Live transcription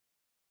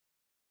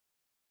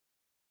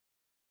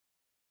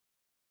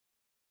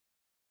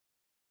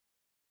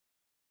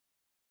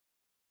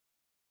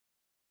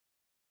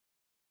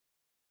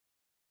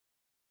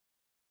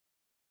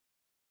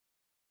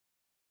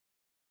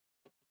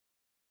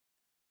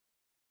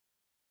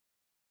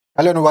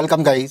Hello and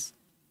welcome, guys.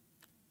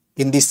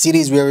 In this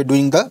series, we are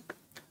doing the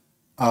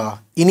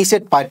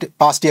INICET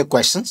past year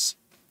questions,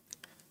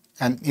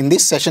 and in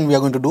this session, we are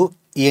going to do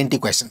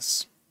ENT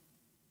questions.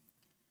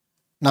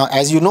 Now,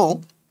 as you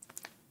know,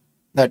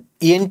 that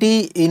ENT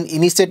in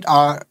INICET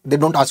they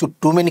don't ask you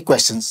too many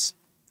questions,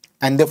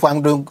 and therefore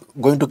I'm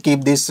going to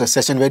keep this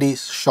session very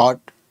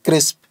short,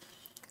 crisp,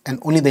 and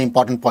only the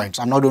important points.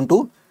 I'm not going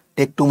to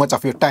take too much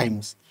of your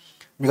times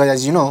because,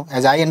 as you know,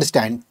 as I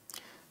understand,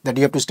 that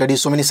you have to study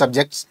so many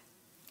subjects.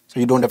 So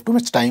you don't have too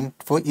much time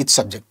for each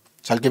subject.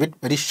 So I'll keep it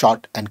very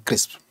short and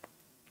crisp.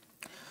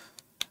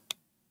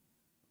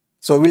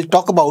 So we'll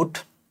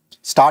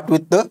start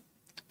with the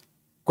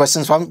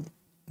questions from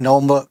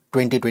November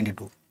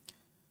 2022.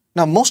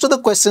 Now, most of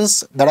the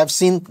questions that I've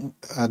seen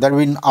that have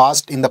been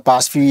asked in the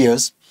past few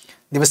years,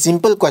 they were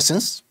simple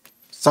questions,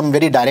 some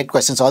very direct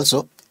questions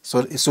also. So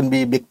it shouldn't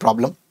be a big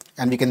problem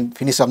and we can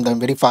finish some of them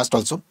very fast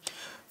also.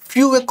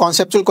 Few were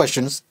conceptual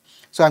questions.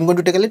 So I'm going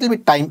to take a little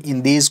bit time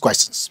in these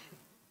questions,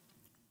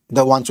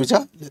 the ones which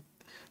are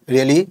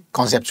really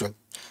conceptual.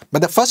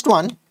 But the first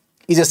one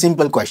is a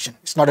simple question.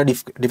 It's not a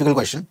difficult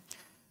question.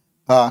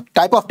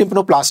 Type of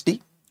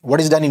tympanoplasty,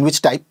 what is done in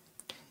which type?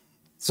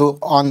 So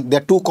there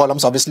are two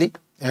columns, obviously.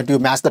 You have to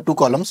match the two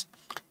columns.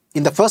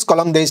 In the first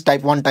column, there is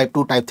type 1, type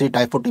 2, type 3,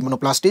 type 4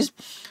 tympanoplasties.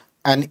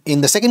 And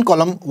in the second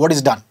column, what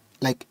is done?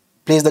 Like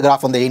place the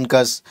graph on the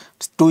incus.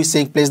 2 is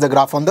saying place the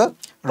graph on the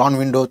round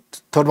window.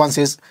 Third one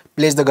says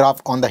place the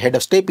graph on the head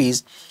of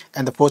stapes.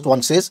 And the fourth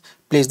one says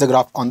place the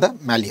graph on the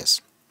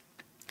malleus.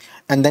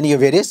 And then you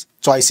have various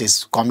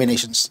choices,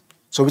 combinations.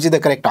 So which is the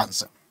correct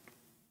answer?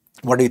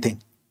 What do you think?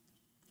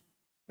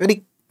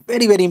 Very,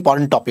 very, very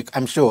important topic.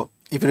 I'm sure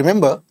if you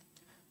remember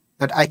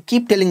that I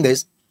keep telling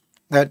this,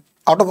 that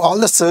out of all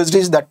the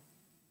surgeries that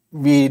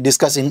we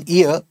discuss in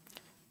ear,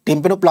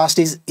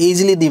 tympanoplasty is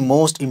easily the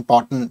most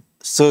important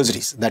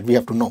surgeries that we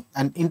have to know.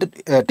 And in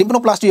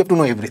tympanoplasty, you have to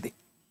know everything.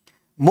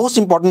 Most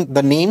important,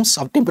 the names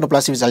of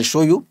tympanoplasty, which I'll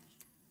show you,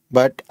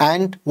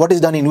 and what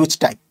is done in which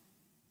type.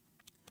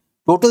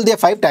 Total, there are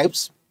 5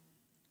 types,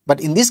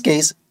 but in this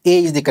case,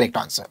 A is the correct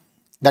answer.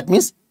 That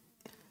means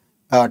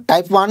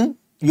type 1,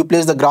 you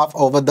place the graph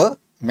over the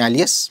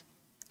malleus.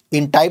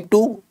 In type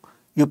 2,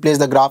 you place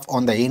the graph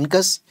on the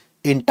incus.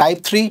 In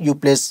type 3, you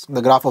place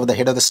the graph over the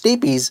head of the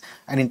stapes.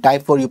 And in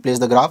type 4, you place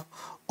the graph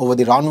over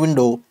the round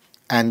window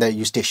and the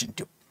eustachian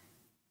tube.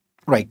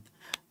 Right.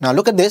 Now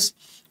look at this.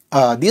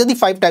 These are the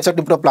 5 types of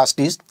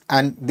tympanoplasties,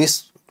 and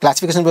this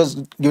classification was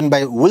given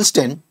by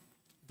Wilson.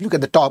 Look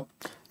at the top,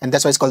 and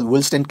that's why it's called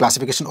Wilson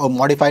classification or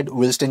modified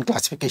Wilson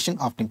classification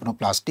of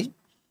tympanoplasty.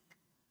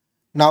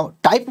 Now,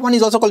 type 1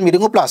 is also called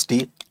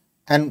meringoplasty.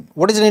 And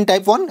what is it in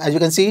type 1? As you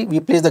can see, we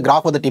place the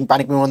graph of the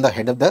tympanic membrane on the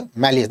head of the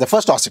malleus, the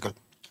first ossicle.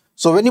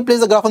 So when you place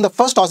the graph on the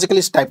first ossicle,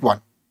 is type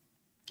 1.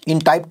 In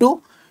type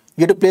 2,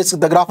 you have to place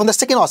the graph on the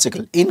second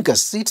ossicle, incus.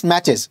 See, it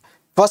matches.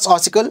 First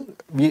ossicle,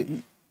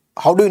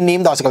 how do you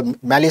name the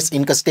ossicle? Malleus,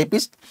 incus,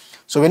 stapes.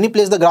 So when you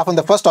place the graph on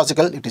the first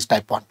ossicle, it is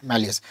type 1,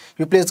 malleus. If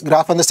you place the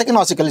graph on the second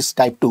ossicle, it's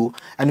type 2.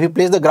 And if you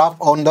place the graph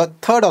on the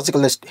third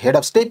ossicle, the head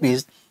of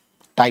stapes,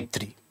 type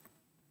 3.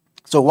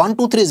 So 1,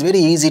 2, 3 is very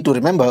easy to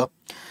remember,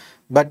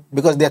 but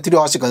because there are 3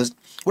 ossicles.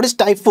 What is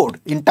type 4?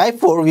 In type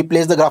 4, we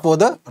place the graph over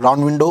the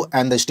round window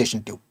and the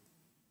eustachian tube.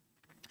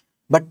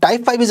 But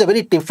type 5 is a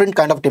very different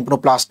kind of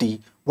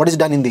tympanoplasty. What is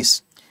done in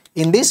this?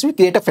 In this, we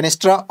create a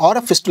fenestra or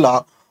a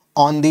fistula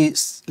on the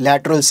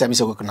lateral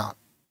semicircular canal.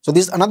 So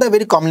this is another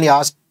very commonly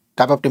asked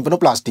type of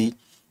tympanoplasty,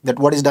 that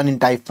what is done in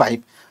type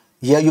 5.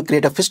 Here you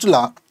create a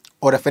fistula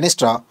or a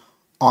fenestra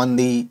on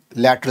the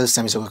lateral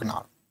semicircular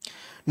canal.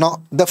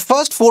 Now, the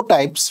first 4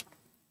 types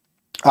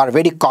are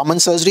very common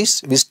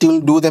surgeries. We still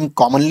do them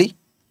commonly.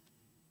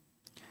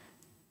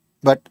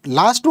 But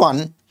last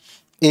one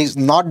is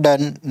not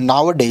done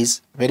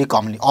nowadays very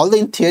commonly. Although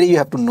in theory you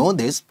have to know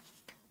this,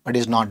 but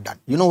it's not done.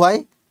 You know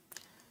why?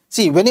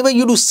 See, whenever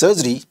you do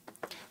surgery,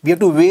 we have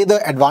to weigh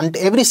the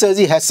advantage. Every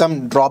surgery has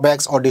some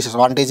drawbacks or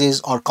disadvantages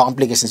or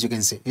complications, you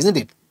can say, isn't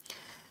it?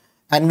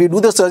 And we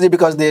do the surgery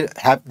because they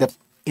have the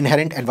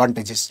inherent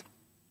advantages.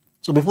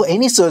 So before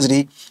any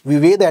surgery, we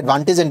weigh the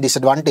advantage and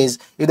disadvantage.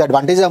 If the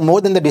advantages are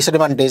more than the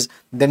disadvantage,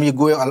 then we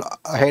go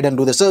ahead and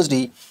do the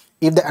surgery.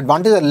 If the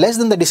advantages are less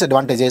than the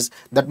disadvantages,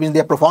 that means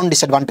there are profound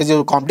disadvantages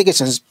or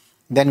complications,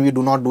 then we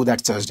do not do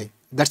that surgery.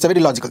 That's a very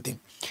logical thing.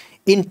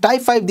 In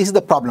type 5, this is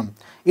the problem.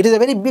 It is a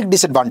very big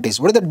disadvantage.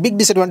 What is the big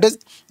disadvantage?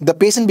 The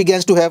patient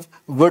begins to have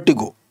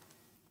vertigo.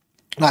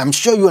 Now, I'm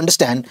sure you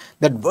understand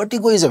that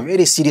vertigo is a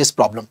very serious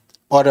problem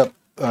or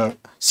a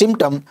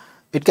symptom.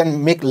 It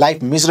can make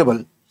life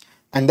miserable.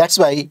 And that's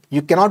why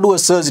you cannot do a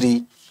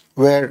surgery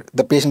where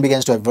the patient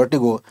begins to have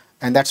vertigo.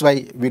 And that's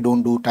why we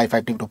don't do type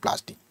 5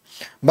 tympanoplasty.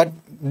 But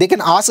they can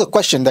ask a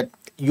question that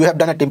you have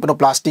done a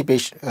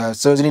tympanoplasty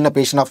surgery in a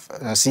patient of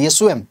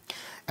CSUM.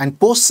 And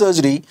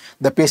post-surgery,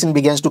 the patient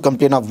begins to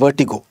complain of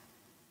vertigo.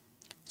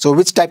 So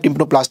which type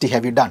tympanoplasty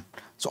have you done?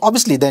 So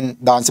obviously then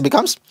the answer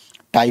becomes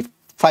type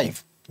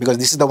 5, because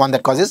this is the one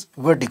that causes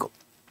vertigo.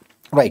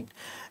 right?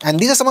 And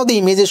these are some of the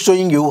images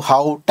showing you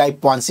how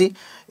type 1C,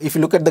 if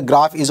you look at the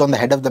graph, is on the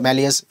head of the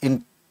malleus.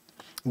 In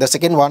the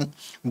second one,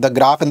 the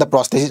graph and the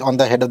prosthesis on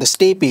the head of the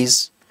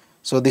stapes.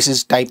 So this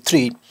is type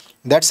 3.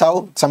 That's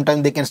how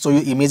sometimes they can show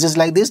you images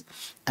like this,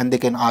 and they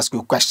can ask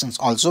you questions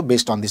also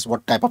based on this,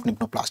 what type of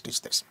nymphoblast is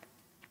this,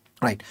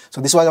 right?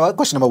 So this was our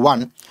question number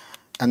 1.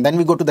 And then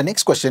we go to the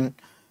next question,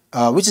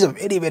 which is a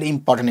very, very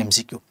important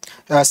MCQ.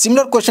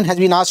 Similar question has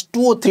been asked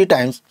 2 or 3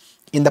 times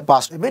in the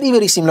past, very,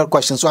 very similar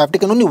question. So I've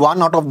taken only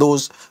one out of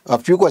those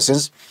few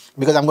questions,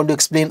 because I'm going to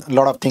explain a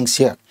lot of things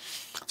here.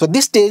 So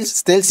this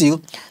tells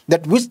you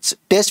that which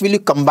test will you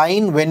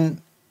combine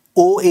when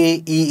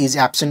OAE is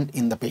absent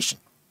in the patient.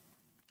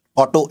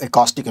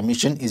 Autoacoustic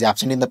emission is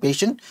absent in the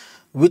patient.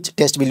 Which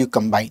test will you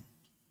combine?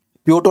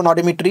 Pure tone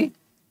audiometry,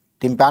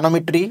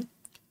 tympanometry,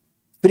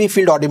 free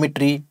field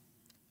audiometry,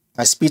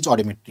 speech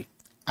audiometry.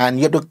 And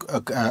you have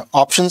to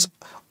options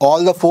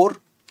all the 4.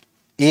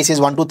 A says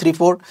 1, 2, 3,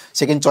 4.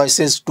 Second choice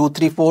is 2,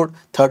 3, 4.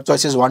 Third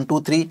choice is 1,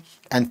 2, 3.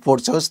 And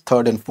fourth choice,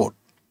 third and fourth.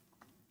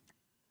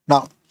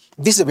 Now,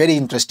 this is a very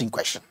interesting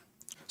question.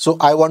 So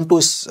I want to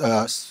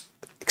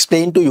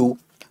explain to you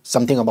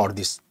something about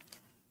this.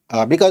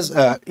 Because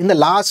in the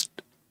last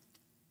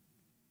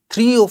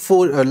 3 or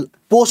 4,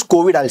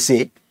 post-COVID, I'll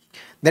say,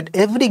 that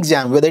every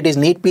exam, whether it is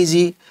NEET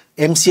PG,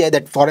 MCI,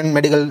 that foreign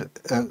medical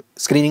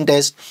screening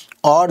test,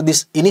 or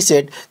this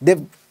INICET,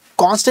 they've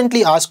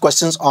constantly asked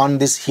questions on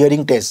this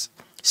hearing test,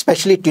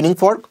 especially tuning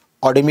fork,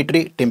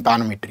 audiometry,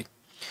 tympanometry.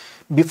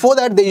 Before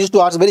that, they used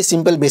to ask very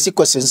simple basic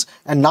questions,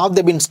 and now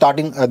they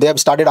have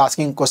started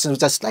asking questions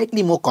which are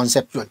slightly more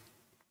conceptual.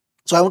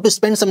 So I want to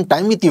spend some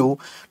time with you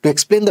to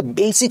explain the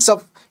basics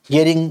of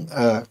hearing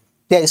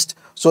test,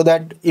 so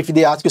that if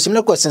they ask you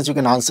similar questions, you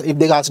can answer. If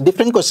they ask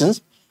different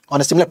questions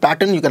on a similar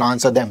pattern, you can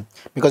answer them.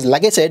 Because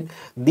like I said,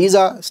 these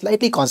are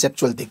slightly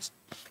conceptual things.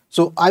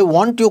 So I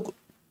want you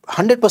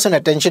 100%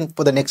 attention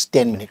for the next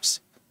 10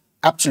 minutes.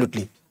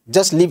 Absolutely.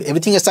 Just leave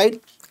everything aside.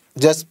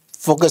 Just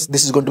focus.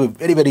 This is going to be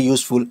very, very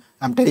useful.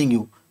 I'm telling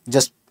you.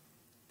 Just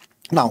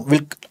now,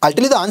 I'll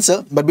tell you the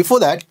answer. But before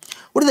that,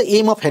 what is the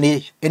aim of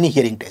any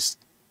hearing test?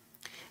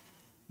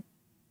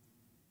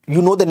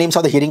 You know the names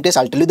of the hearing test.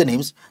 I'll tell you the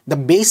names. The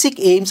basic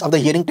aims of the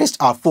hearing test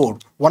are 4.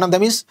 One of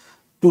them is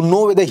to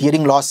know whether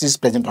hearing loss is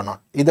present or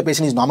not. If the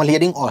patient is normal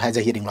hearing or has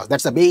a hearing loss.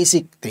 That's the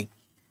basic thing.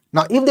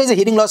 Now, if there is a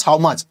hearing loss, how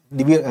much?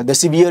 The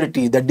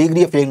severity, the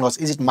degree of hearing loss.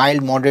 Is it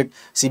mild, moderate,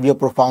 severe,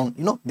 profound?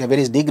 You know, there are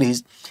various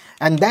degrees.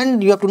 And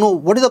then you have to know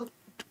what is the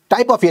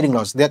type of hearing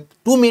loss. There are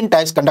 2 main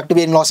types, conductive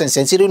hearing loss and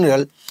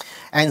sensorineural.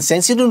 And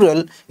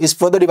sensorineural is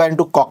further divided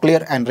into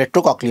cochlear and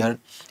retrocochlear.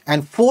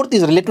 And fourth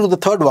is related to the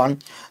third one,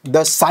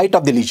 the site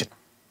of the lesion.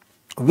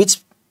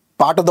 Which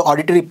part of the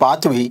auditory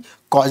pathway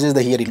causes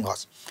the hearing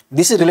loss?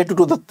 This is related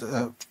to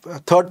the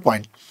third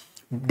point.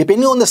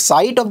 Depending on the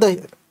site of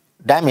the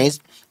damage,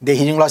 the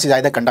hearing loss is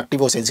either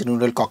conductive or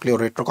sensorineural, cochlear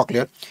or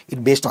retrocochlear.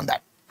 It's based on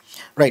that,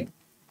 right?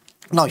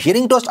 Now,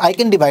 hearing test I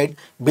can divide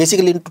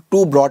basically into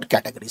 2 broad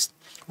categories.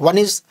 One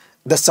is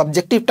the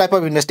subjective type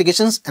of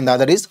investigations, and the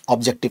other is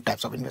objective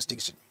types of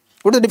investigation.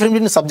 What is the difference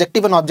between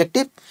subjective and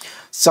objective?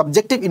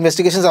 Subjective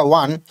investigations are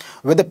one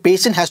where the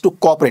patient has to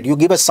cooperate. You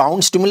give a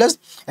sound stimulus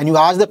and you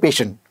ask the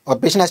patient, or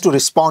patient has to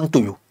respond to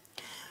you.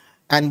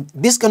 And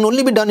this can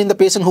only be done in the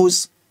patient who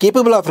is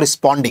capable of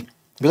responding,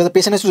 because the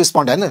patient has to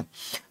respond.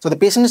 So the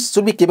patient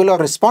should be capable of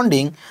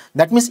responding.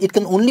 That means it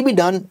can only be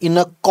done in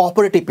a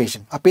cooperative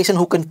patient, a patient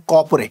who can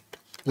cooperate,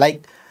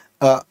 like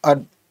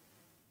an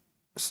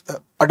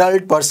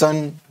adult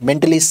person,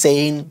 mentally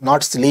sane,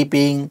 not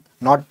sleeping,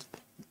 not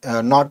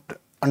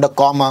under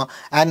coma,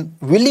 and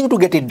willing to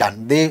get it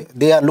done.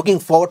 They are looking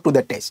forward to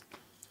the test,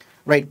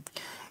 right?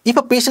 If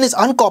a patient is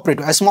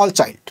uncooperative, a small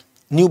child,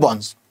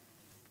 newborns,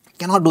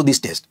 cannot do this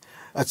test.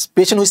 A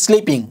patient who is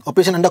sleeping, or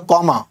patient under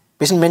coma,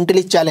 patient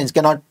mentally challenged,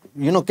 cannot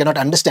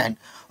understand,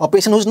 or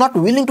patient who is not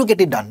willing to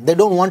get it done. They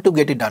don't want to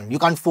get it done. You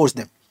can't force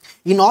them.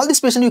 In all these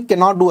patients, you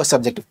cannot do a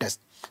subjective test.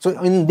 So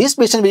in this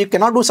patient where you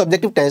cannot do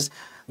subjective test,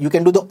 you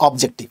can do the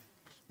objective,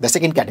 the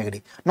second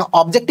category. Now,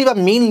 objective are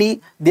mainly,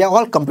 they are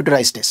all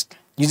computerized tests.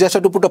 You just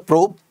have to put a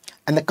probe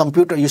and the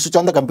computer, you switch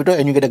on the computer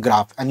and you get a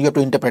graph, and you have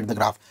to interpret the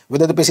graph.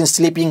 Whether the patient is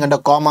sleeping, under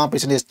coma,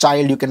 patient is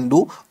child, you can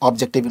do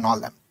objective in all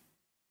them.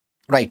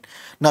 Right.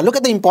 Now look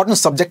at the important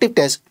subjective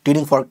tests: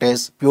 tuning fork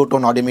test, pure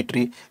tone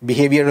audiometry,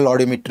 behavioral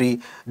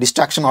audiometry,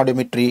 distraction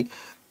audiometry,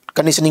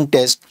 conditioning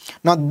test.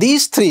 Now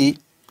these 3,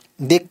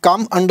 they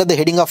come under the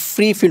heading of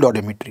free field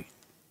audiometry.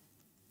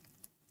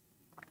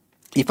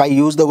 If I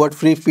use the word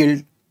free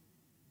field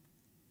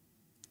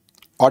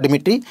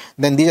audiometry,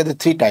 then these are the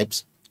 3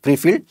 types: free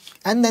field,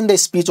 and then the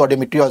speech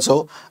audiometry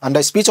also.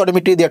 Under speech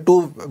audiometry, there are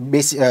 2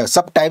 basic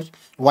subtypes.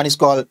 One is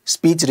called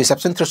speech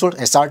reception threshold,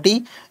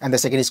 SRT, and the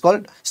second is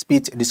called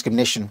speech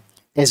discrimination,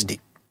 SD.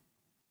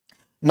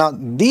 Now,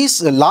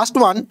 this last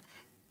one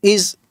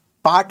is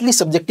partly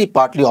subjective,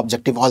 partly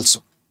objective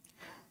also.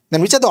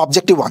 Then which are the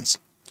objective ones?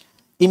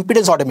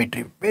 Impedance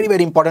audiometry, very,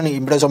 very important.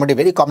 Impedance audiometry,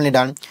 very commonly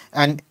done.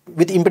 And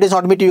with impedance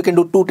audiometry, you can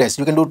do 2 tests.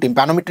 You can do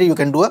tympanometry, you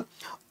can do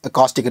a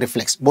acoustic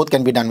reflex. Both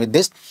can be done with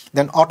this.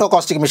 Then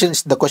autoacoustic emission,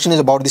 the question is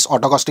about this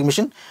autoacoustic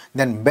emission.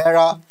 Then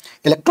BERA,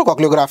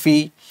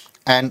 electrocochleography,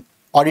 and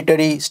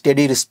auditory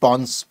steady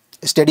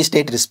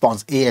state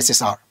response,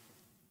 ASSR.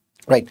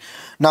 Right.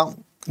 Now,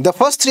 the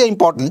first three are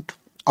important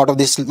out of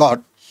this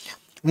lot.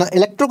 Now,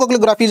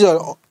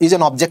 electrocochleography is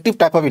an objective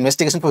type of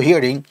investigation for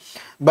hearing,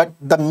 but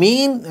the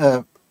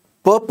main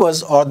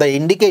purpose or the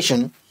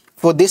indication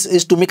for this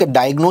is to make a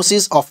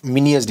diagnosis of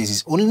Meniere's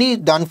disease, only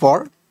done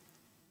for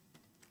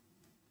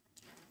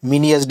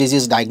Meniere's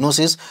disease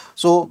diagnosis.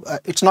 So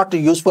it's not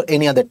used for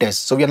any other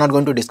test. So we are not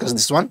going to discuss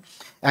this one.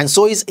 And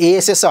so is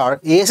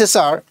ASSR.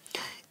 ASSR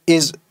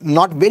is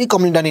not very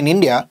commonly done in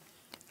India,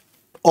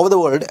 over the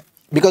world,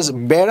 because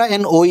BERA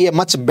and OE are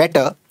much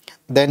better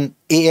than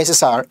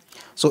ASSR.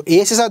 So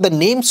ASSR, the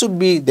name should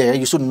be there.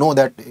 You should know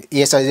that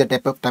ASSR is a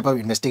type of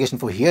investigation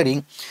for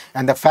hearing,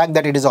 and the fact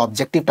that it is an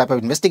objective type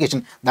of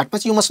investigation, that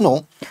much you must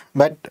know,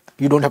 but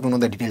you don't have to know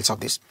the details of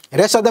this. The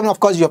rest of them, of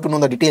course, you have to know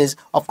the details.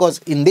 Of course,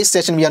 in this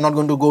session, we are not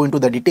going to go into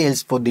the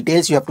details. For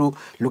details, you have to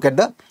look at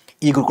the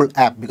eGurukul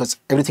app, because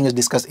everything is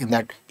discussed in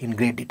that in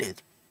great detail.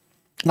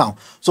 Now,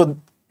 so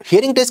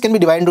hearing tests can be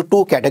divided into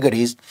two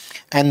categories,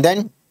 and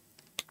then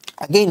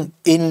again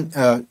in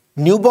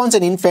newborns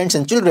and infants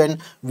and children,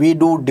 we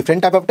do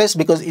different type of tests,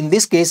 because in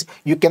this case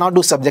you cannot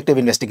do subjective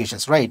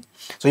investigations, right?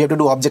 So you have to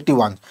do objective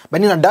ones.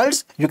 But in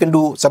adults, you can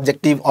do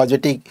subjective,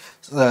 objective,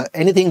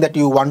 anything that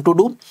you want to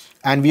do,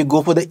 and we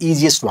go for the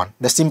easiest one,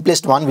 the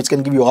simplest one, which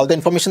can give you all the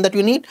information that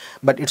you need,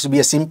 but it should be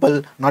a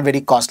simple, not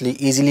very costly,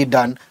 easily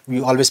done.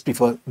 We always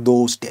prefer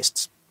those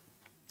tests,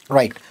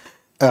 right?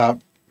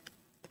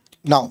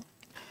 Now,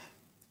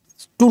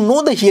 to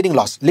know the hearing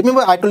loss,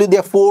 remember I told you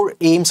there are four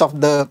aims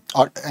of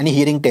any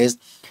hearing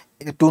test: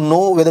 to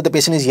know whether the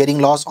patient is hearing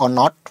loss or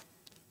not,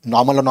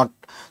 normal or not,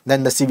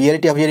 then the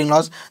severity of hearing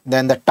loss,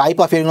 then the type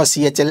of hearing loss,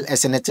 CHL,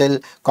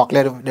 SNHL,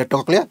 cochlear,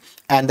 retroclear,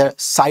 and the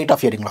site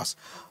of hearing loss.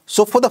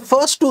 So for the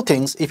first two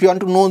things, if you want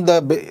to know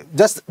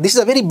this is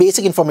a very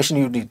basic information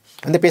you need.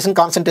 When the patient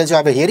comes and tells you I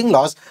have a hearing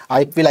loss,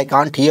 I feel I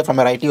can't hear from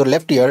my right ear or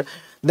left ear,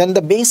 then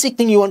the basic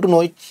thing you want to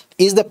know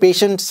is the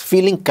patient's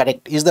feeling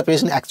correct? Is the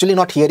patient actually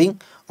not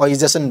hearing, or is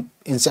just an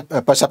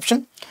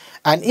perception?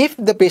 And if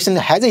the patient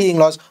has a hearing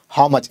loss,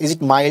 how much? Is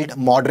it mild,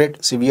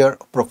 moderate, severe,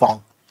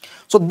 profound?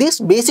 So this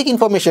basic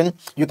information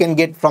you can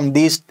get from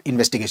these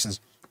investigations: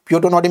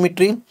 pure tone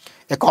audiometry,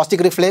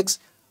 acoustic reflex,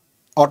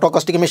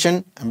 autoacoustic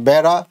emission,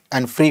 BERA,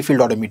 and free field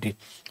audiometry.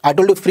 I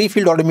told you free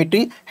field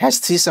audiometry has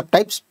three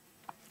subtypes.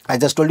 I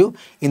just told you.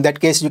 In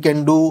that case, you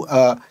can do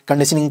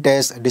conditioning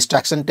test,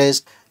 distraction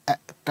test,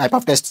 type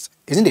of tests,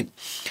 isn't it?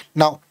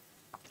 Now,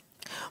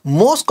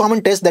 most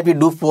common test that we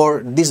do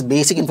for this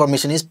basic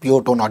information is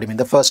pure tone audiometry,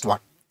 the first one.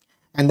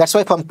 And that's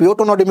why from pure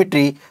tone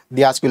audiometry,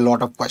 they ask you a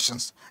lot of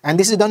questions. And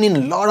this is done in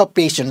a lot of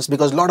patients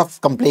because a lot of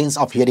complaints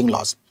of hearing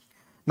loss.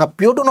 Now,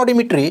 pure tone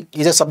audiometry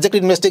is a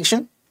subjective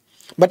investigation,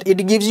 but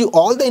it gives you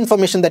all the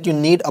information that you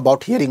need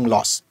about hearing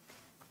loss.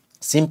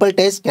 Simple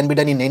test can be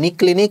done in any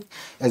clinic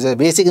as a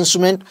basic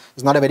instrument.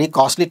 It's not a very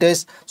costly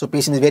test, so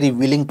patient is very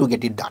willing to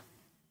get it done.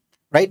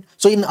 Right?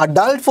 So in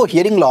adult for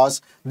hearing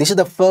loss, this is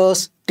the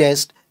first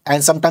test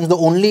and sometimes the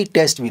only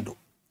test we do.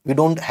 We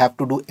don't have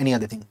to do any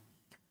other thing.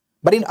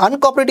 But in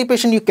uncooperative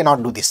patient, you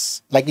cannot do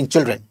this. Like in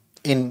children,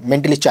 in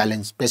mentally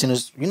challenged patient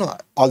who's,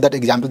 all that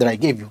example that I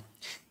gave you.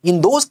 In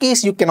those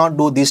cases, you cannot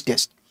do this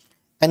test.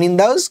 And in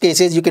those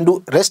cases, you can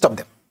do rest of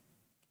them.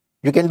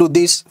 You can do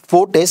these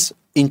 4 tests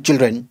in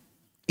children.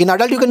 In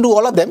adult, you can do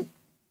all of them.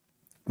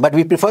 But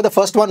we prefer the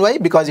first one. Why?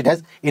 Because it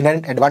has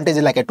inherent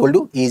advantages, like I told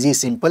you: easy,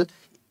 simple,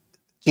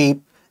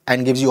 cheap,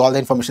 and gives you all the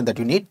information that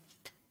you need.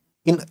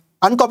 In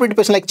uncooperative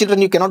patient like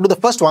children, you cannot do the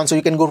first one, so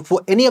you can go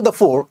for any of the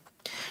 4.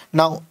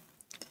 Now,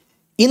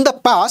 in the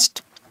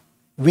past,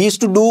 we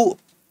used to do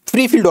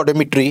free field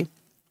audiometry,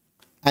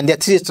 and there are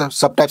 3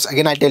 subtypes.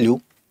 Again, I tell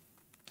you,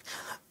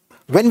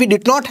 when we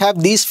did not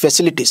have these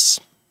facilities,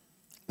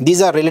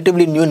 these are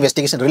relatively new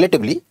investigation,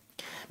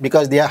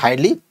 because they are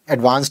highly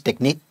advanced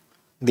technique.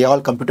 They are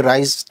all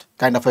computerized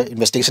kind of a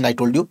investigation, I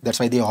told you. That's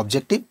why they are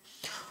objective.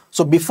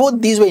 So before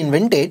these were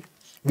invented,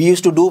 we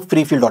used to do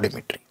free field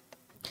audiometry.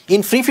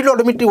 In free field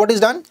audiometry, what is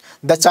done?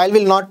 The child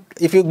will not,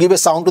 if you give a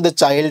sound to the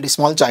child,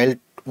 small child,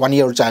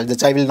 1-year-old child, the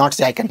child will not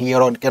say I can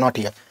hear or cannot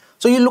hear.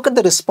 So you look at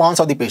the response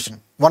of the patient.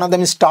 One of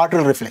them is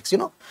startle reflex.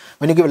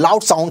 When you give a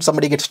loud sound,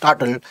 somebody gets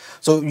startled.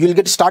 So you'll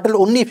get startled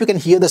only if you can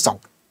hear the sound.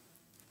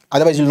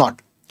 Otherwise, you'll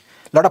not.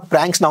 A lot of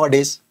pranks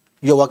nowadays.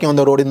 You're walking on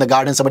the road in the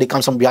garden, somebody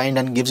comes from behind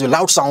and gives you a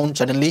loud sound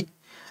suddenly,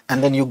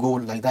 and then you go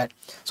like that.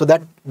 So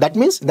that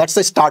means that's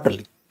a startle.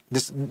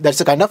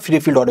 That's a kind of free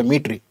field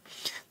audiometry.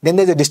 Then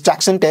there's a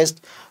distraction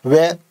test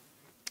where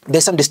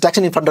there's some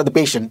distraction in front of the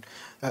patient,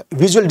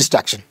 visual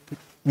distraction.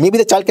 Maybe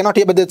the child cannot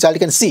hear, but the child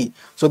can see.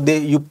 So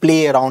you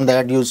play around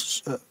that, you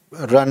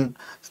run,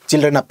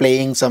 children are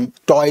playing some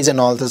toys and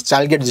all this.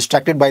 Child gets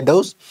distracted by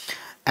those,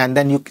 and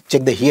then you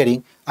check the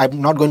hearing.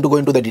 I'm not going to go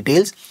into the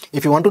details.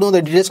 If you want to know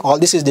the details, all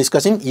this is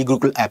discussed in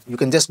eGurukul app. You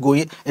can just go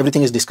here,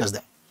 everything is discussed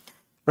there.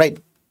 Right?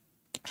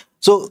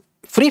 So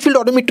free field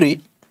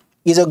audiometry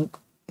is a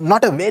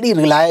not a very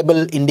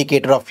reliable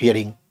indicator of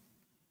hearing.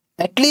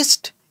 At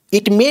least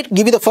it may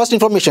give you the first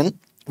information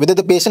whether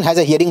the patient has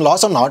a hearing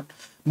loss or not.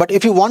 But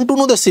if you want to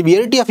know the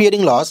severity of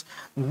hearing loss,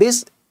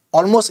 this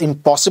almost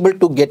impossible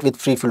to get with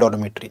free field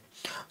audiometry.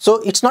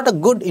 So it's not a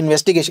good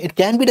investigation. It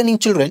can be done in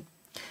children.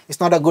 It's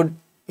not a good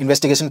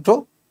investigation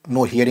for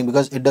no hearing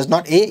because it does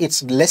not, A,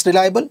 it's less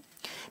reliable,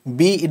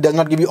 B, it does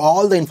not give you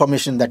all the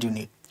information that you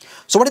need.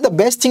 So what is the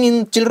best thing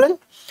in children?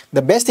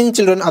 The best thing in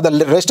children are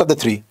the rest of the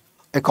three: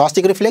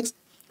 acoustic reflex,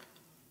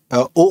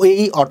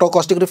 OAE,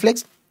 autoacoustic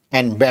reflex,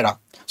 and BERA.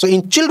 So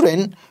in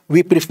children,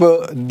 we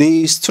prefer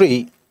these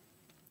three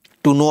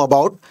to know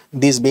about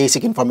this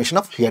basic information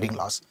of hearing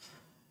loss.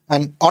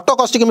 And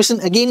autoacoustic emission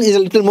again is a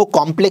little more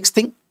complex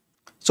thing.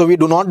 So we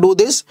do not do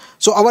this.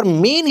 So our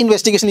main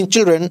investigation in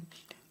children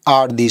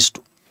are these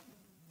two.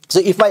 So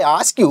if I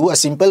ask you a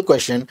simple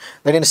question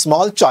that in a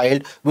small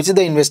child, which is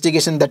the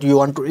investigation that you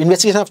want to,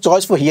 investigation of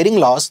choice for hearing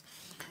loss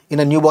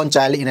in a newborn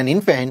child, in an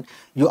infant,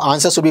 your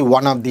answer should be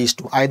one of these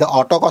two, either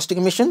autoacoustic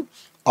emission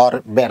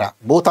or BERA.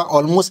 Both are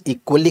almost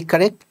equally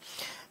correct.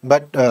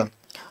 But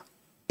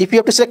if you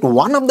have to select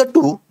one of the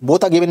two,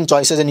 both are given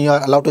choices and you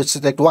are allowed to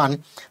select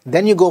one,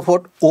 then you go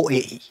for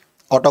OAE.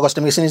 Autoacoustic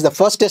emission is the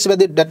first test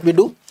that we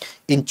do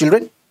in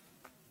children.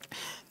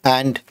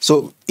 And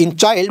so in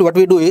child, what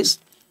we do is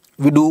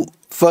we do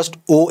first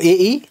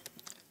OAE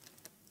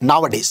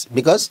nowadays,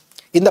 because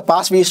in the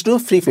past we used to do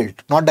free field,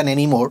 not done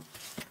anymore.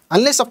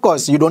 Unless of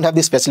course you don't have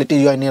this facility,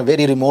 you are in a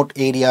very remote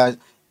area,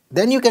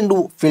 then you can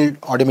do field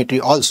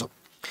audiometry also.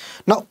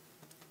 Now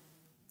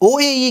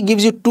OAE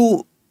gives you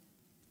two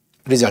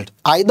results: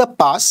 either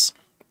pass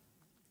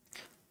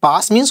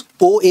means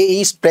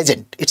OAE is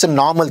present, it's a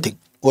normal thing,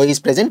 OAE is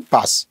present,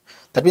 pass,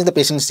 that means the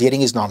patient's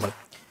hearing is normal.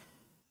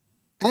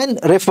 And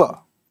refer,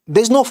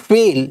 there is no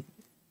fail.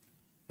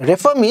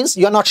 Refer means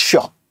you are not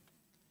sure,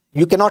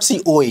 you cannot see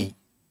OAE.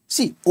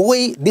 See,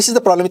 OAE, this is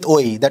the problem with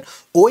OAE, that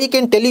OAE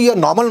can tell you you are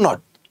normal or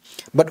not,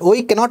 but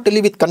OAE cannot tell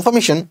you with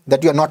confirmation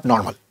that you are not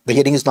normal, the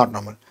hearing is not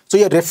normal. So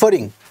you are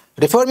referring.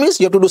 Refer means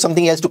you have to do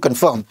something else to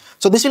confirm.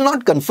 So this will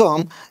not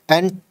confirm,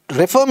 and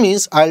refer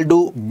means I'll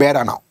do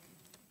BERA now.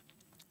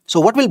 So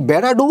what will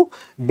BERA do?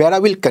 BERA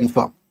will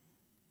confirm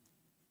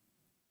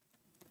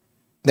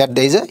that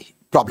there is a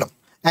problem,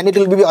 and it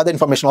will give you other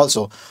information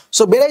also.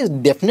 So BERA is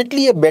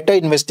definitely a better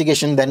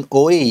investigation than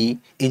OAE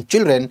in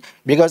children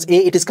because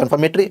A, it is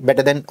confirmatory,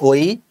 better than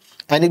OAE,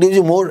 and it gives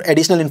you more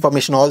additional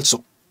information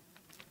also.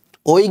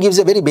 OAE gives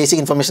a very basic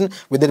information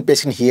whether the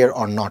patient hear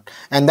or not,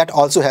 and that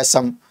also has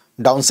some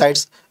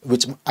downsides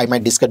which I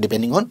might discuss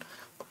depending on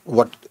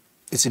what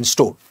is in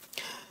store.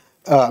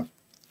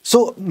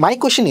 So my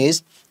question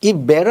is, if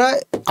BERA,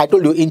 I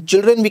told you in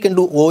children we can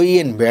do OAE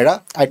and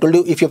BERA. I told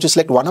you if you have to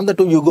select one of the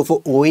two, you go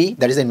for OAE,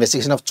 that is the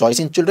investigation of choice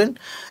in children.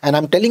 And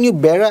I'm telling you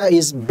BERA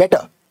is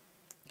better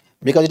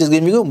because it is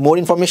giving you more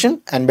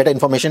information and better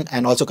information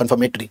and also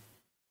confirmatory.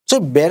 So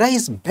if BERA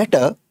is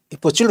better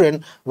for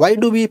children, why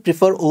do we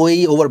prefer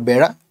OAE over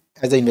BERA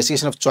as the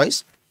investigation of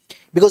choice?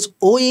 Because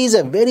OAE is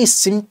a very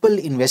simple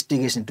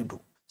investigation to do.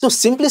 So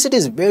simplicity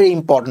is very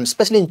important,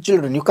 especially in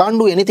children. You can't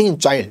do anything in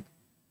child.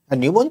 A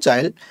newborn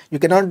child, you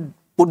cannot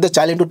put the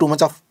child into too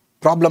much of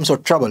problems or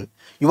trouble.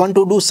 You want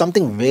to do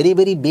something very,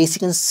 very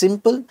basic and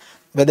simple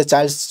where the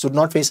child should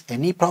not face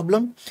any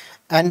problem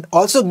and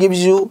also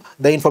gives you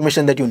the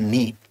information that you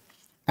need.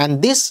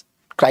 And this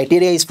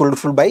criteria is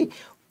fulfilled by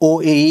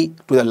OAE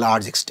to a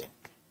large extent.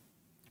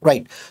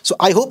 Right. So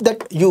I hope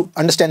that you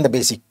understand the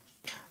basic.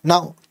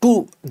 Now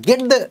to get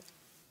the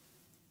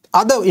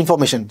other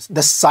information,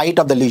 the site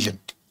of the lesion.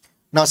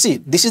 Now see,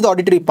 this is the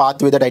auditory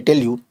pathway that I tell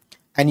you,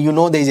 and you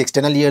know there is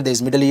external ear, there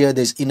is middle ear,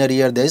 there is inner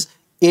ear, there is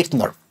eighth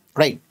nerve,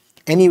 right?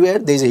 Anywhere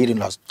there is a hearing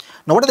loss.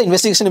 Now what are the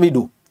investigation we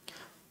do?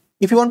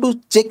 If you want to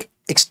check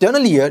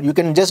external ear, you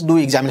can just do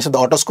examination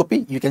of the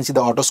otoscopy. You can see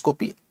the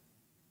otoscopy,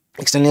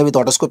 external ear with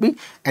otoscopy,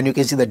 and you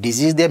can see the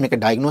disease there, make a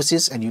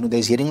diagnosis, and you know there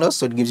is hearing loss,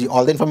 so it gives you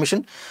all the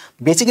information.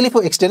 Basically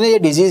for external ear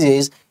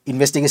diseases,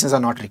 investigations are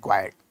not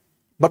required.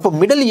 But for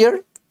middle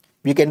ear,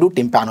 we can do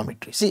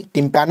tympanometry. See,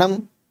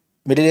 tympanum,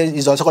 middle ear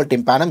is also called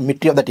tympanum,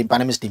 mitri of the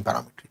tympanum is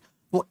tympanometry.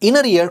 For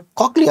inner ear,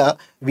 cochlea,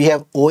 we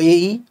have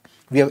OAE,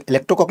 we have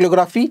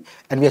electrocochleography,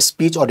 and we have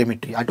speech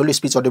audiometry. I told you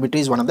speech audiometry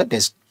is one of the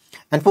tests.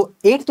 And for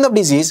eighth nerve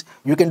disease,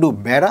 you can do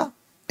BERA,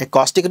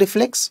 acoustic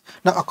reflex.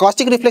 Now,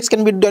 acoustic reflex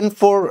can be done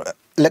for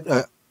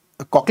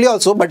cochlea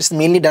also, but it's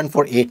mainly done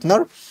for eighth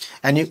nerve.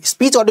 And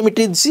speech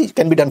audiometry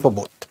can be done for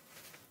both.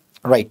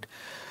 Right.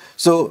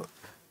 So,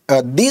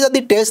 these are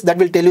the tests that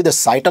will tell you the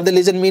site of the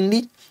lesion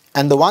mainly,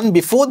 and the one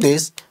before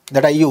this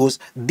that I use,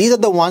 these are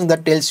the ones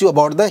that tells you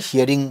about the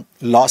hearing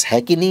loss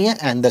hakinia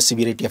and the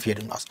severity of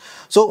hearing loss.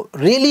 So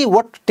really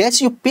what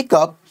tests you pick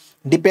up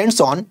depends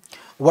on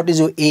what is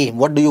your aim,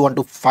 what do you want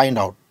to find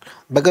out,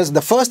 because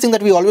the first thing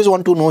that we always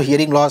want to know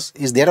hearing loss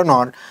is there or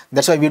not.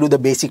 That's why we do the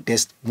basic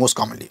test most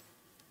commonly.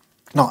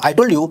 Now I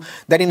told you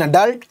that in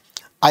adult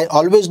I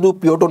always do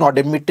pure tone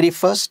audiometry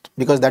first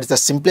because that's the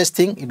simplest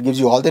thing. It gives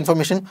you all the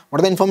information.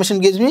 What the information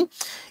gives me?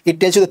 It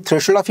tells you the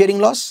threshold of hearing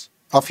loss,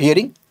 of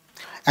hearing,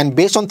 and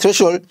based on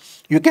threshold,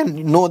 you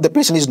can know the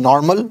patient is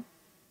normal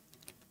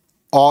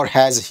or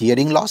has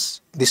hearing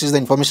loss. This is the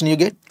information you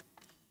get.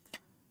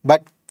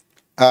 But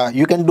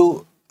you can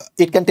do,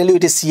 it can tell you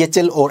it is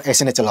CHL or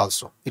SNHL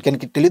also. It can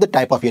tell you the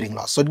type of hearing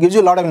loss. So it gives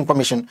you a lot of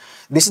information.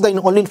 This is the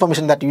only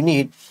information that you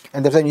need,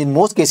 and therefore in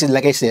most cases,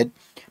 like I said,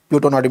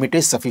 pupil odometry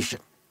is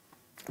sufficient.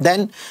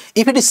 Then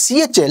if it is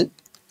CHL,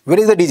 where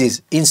is the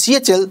disease? In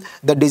CHL,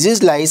 the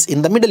disease lies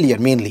in the middle ear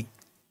mainly.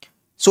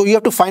 So you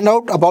have to find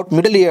out about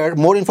middle ear,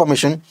 more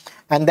information,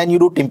 and then you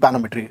do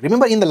tympanometry.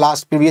 Remember in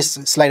the previous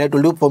slide I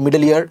told you for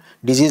middle ear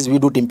disease, we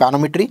do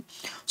tympanometry.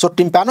 So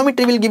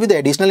tympanometry will give you the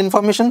additional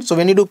information. So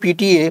when you do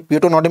PTA,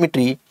 pupil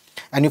odometry,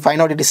 and you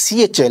find out it is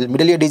CHL,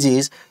 middle ear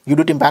disease, you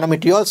do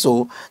tympanometry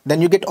also,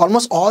 then you get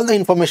almost all the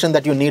information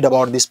that you need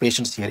about this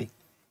patient's hearing.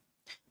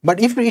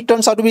 But if it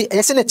turns out to be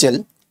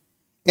SNHL,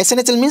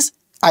 SNHL means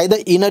either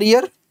inner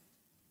ear,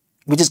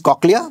 which is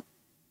cochlea,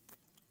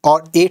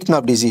 or eighth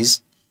nerve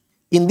disease.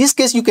 In this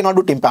case, you cannot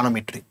do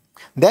tympanometry.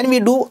 Then we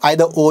do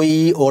either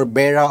OE or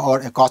BERA or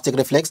acoustic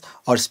reflex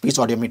or speech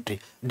audiometry.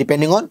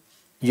 Depending on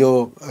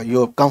your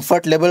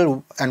comfort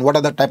level and what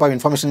are the type of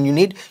information you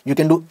need, you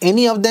can do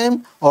any of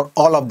them or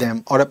all of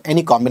them or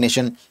any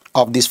combination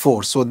of these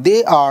four. So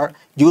they are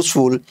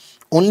useful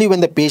only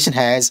when the patient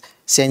has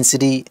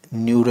sensory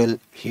neural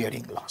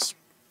hearing loss.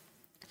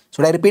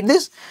 So I repeat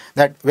this,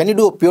 that when you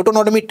do a pupil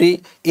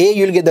odometry,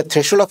 you will get the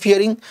threshold of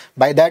hearing.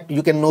 By that,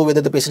 you can know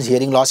whether the patient's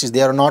hearing loss is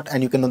there or not,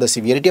 and you can know the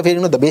severity of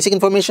hearing loss, the basic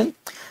information.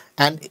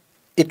 And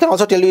it can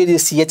also tell you it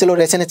is CHL or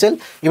SNHL.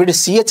 If it is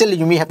CHL,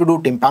 you may have to do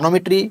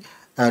tympanometry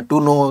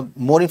to know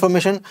more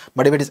information.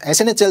 But if it is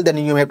SNHL, then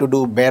you have to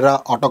do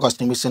BERA,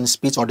 autoacoustic emission,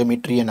 speech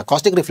audiometry, and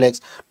acoustic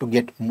reflex to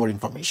get more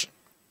information.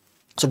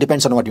 So it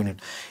depends on what you need.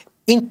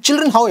 In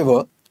children,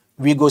 however,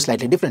 we go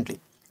slightly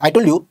differently. I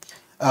told you,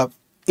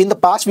 in the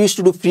past, we used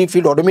to do free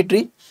field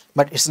odometry,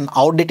 but it's an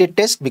outdated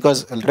test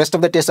because the rest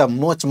of the tests are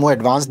much more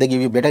advanced. They give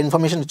you better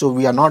information. So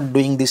we are not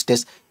doing this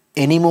test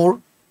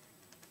anymore,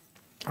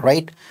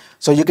 right?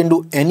 So you can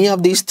do any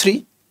of these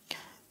three.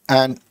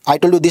 And I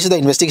told you this is the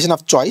investigation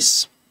of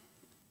choice.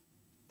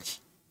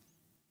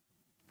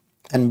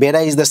 And BERA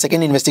is the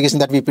second investigation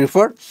that we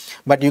prefer,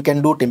 but you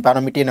can do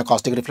tympanometry and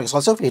acoustic reflex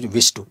also if you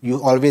wish to.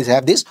 You always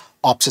have these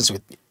options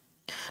with you.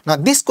 Now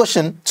this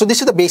question, so this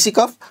is the basic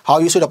of how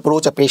you should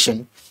approach a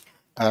patient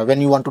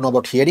when you want to know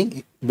about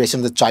hearing based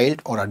on the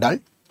child or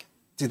adult.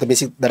 This is the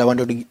basic that I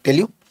wanted to tell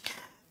you.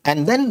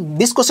 And then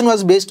this question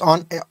was based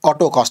on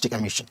autoacoustic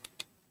emission.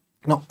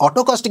 Now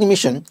autoacoustic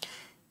emission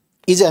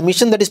is an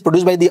emission that is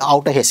produced by the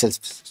outer hair cells.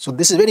 So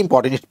this is very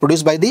important. It's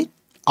produced by the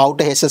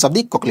outer hair cells of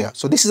the cochlea.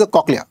 So this is a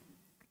cochlea,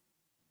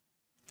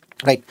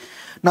 right?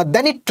 Now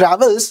then it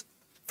travels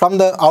from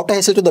the outer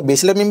hair cell to the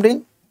basilar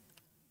membrane.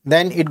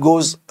 Then it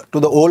goes to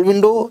the old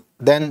window,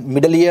 then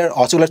middle ear,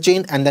 ocular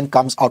chain, and then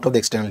comes out of the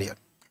external ear.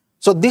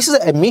 So this is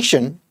an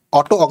emission.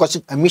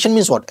 Autoacoustic emission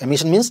means what?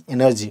 Emission means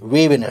energy,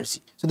 wave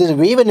energy. So there is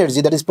wave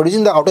energy that is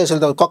producing the outer cell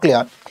of the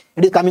cochlea.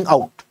 It is coming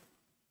out.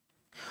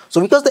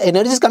 So because the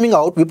energy is coming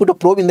out, we put a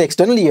probe in the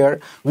external ear.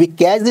 We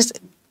catch this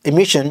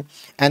emission,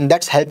 and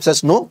that helps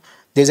us know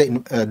there's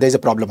a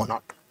problem or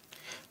not,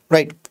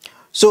 right?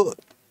 So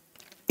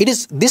it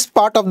is this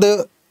part of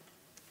the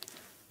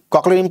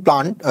cochlear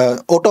implant,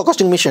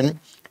 autoacoustic emission,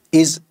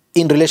 is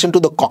in relation to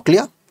the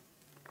cochlea.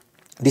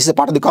 This is a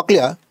part of the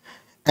cochlea.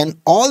 And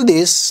all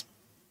this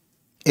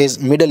is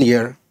middle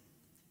ear,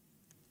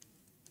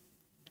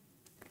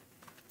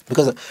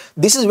 because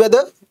this is where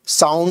the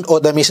sound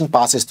or the emission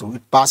passes through.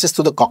 It passes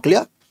through the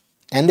cochlea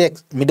and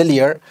the middle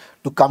ear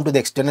to come to the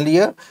external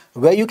ear,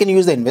 where you can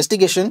use the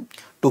investigation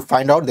to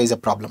find out there is a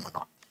problem or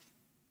not.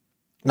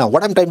 Now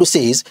what I'm trying to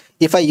say is,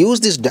 if I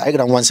use this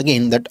diagram once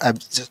again, that I've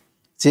just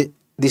say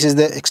this is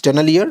the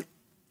external ear,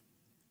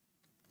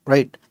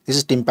 right? This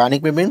is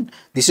tympanic membrane,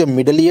 this is your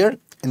middle ear,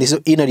 and this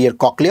is inner ear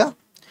cochlea.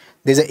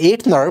 There is an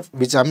eighth nerve,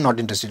 which I'm not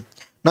interested in.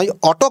 Now, your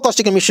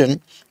autoacoustic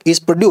emission is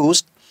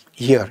produced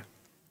here,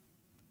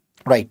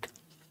 right?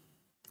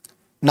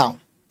 Now,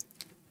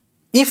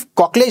 if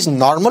cochlea is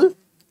normal,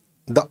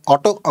 the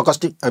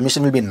autoacoustic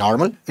emission will be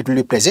normal. It will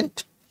be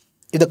present.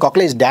 If the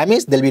cochlea is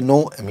damaged, there will be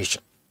no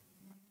emission.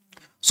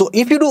 So,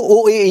 if you do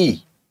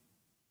OAE,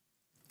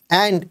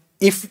 and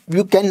if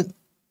you can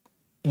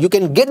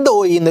get the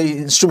OAE in the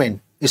instrument,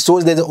 it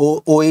shows that the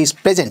OAE is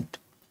present.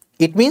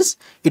 It means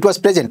it was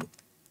present.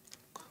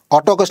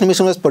 Autoacoustic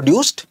emission was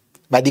produced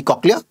by the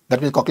cochlea. That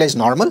means cochlea is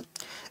normal,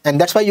 and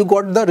that's why you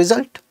got the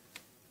result.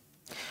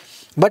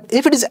 But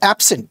if it is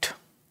absent,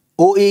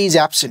 OA is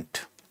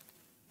absent,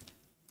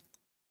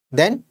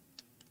 then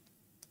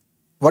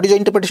what is your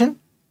interpretation?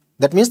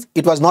 That means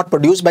it was not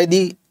produced by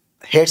the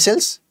hair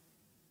cells.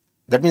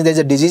 That means there is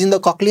a disease in the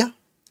cochlea,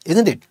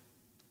 isn't it?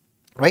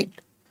 Right?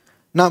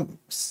 Now,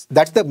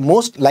 that's the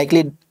most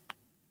likely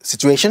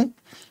situation,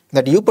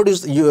 that you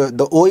produce,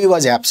 the OA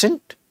was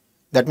absent.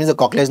 That means the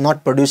cochlea is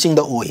not producing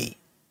the OA.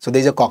 So there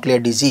is a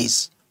cochlear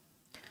disease.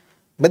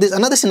 But there is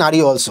another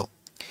scenario also.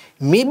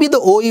 Maybe the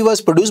OA was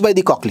produced by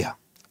the cochlea.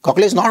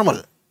 Cochlea is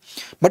normal,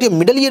 but your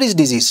middle ear is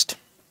diseased.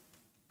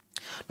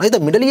 Now, the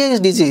middle ear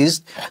is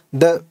diseased,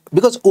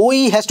 because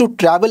OE has to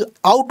travel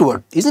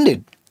outward, isn't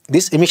it?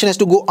 This emission has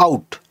to go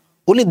out.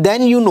 Only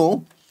then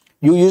you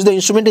use the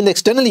instrument in the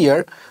external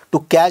ear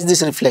to catch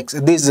these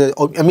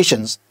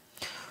emissions.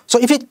 So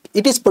if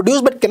it is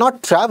produced but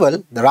cannot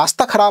travel, the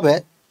rasta kharab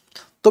hai,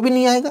 to bhi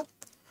nahi aayega.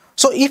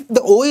 So if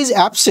the OE is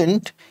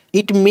absent,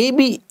 it may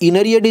be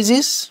inner ear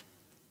disease,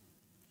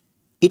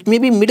 it may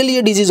be middle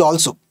ear disease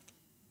also.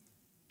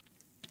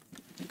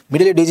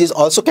 Middle ear disease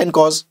also can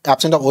cause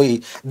absence of OE.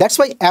 That's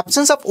why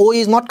absence of OE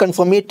is not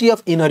confirmatory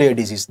of inner ear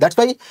disease. That's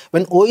why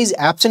when OE is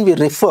absent, we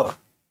refer.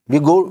 We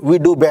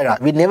do BERA.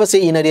 We never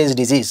say inner ear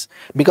disease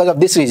because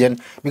of this reason.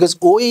 Because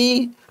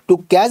OE, to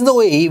catch the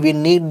OE, we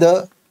need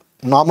the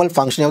normal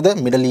functioning of the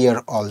middle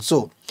ear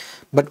also.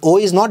 But OE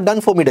is not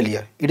done for middle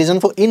ear. It is done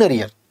for inner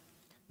ear.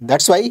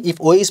 That's why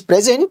if OE is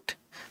present,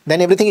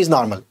 then everything is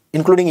normal,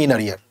 including inner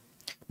ear.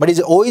 But if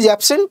OE is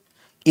absent,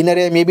 inner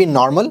ear may be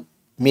normal,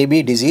 may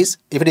be disease.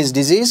 If it is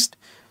diseased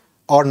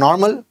or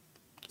normal,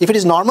 if it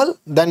is normal,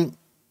 then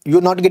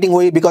you're not getting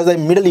OE because of the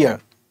middle ear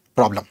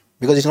problem,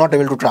 because it's not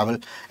able to travel.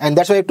 And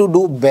that's why you have to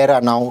do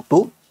BERA now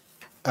to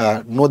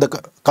know the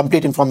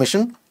complete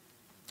information.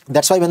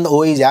 That's why when the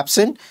OE is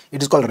absent,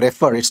 it is called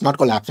refer. It's not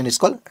called absent, it's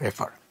called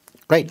refer.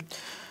 Right?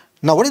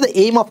 Now, what is the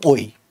aim of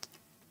OE?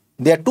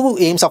 There are two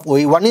aims of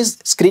OE. One is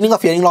screening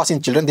of hearing loss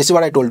in children. This is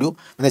what I told you.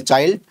 When a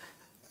child,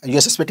 you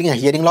are suspecting a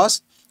hearing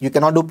loss, you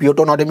cannot do pure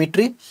tone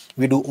audiometry,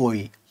 we do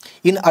OE.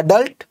 In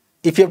adult,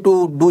 if you have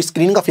to do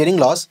screening of hearing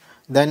loss,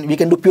 then we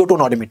can do pure tone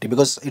audiometry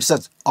because it's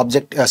a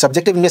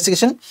subjective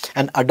investigation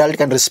and adult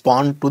can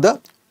respond to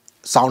the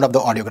sound of the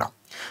audiogram.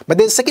 But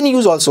there is second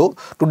use also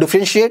to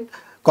differentiate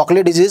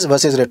cochlear disease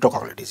versus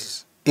retrocochlear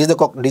disease. Is the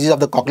disease of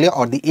the cochlea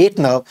or the eighth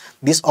nerve?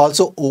 This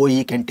also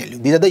OE can tell you.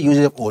 These are the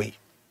uses of OE.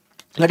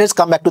 Let us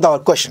come back to our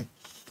question.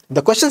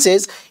 The question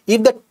says,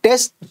 if the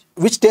test,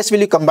 which test will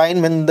you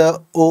combine when the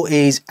OA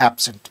is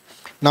absent?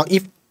 Now,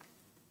 if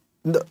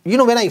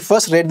when I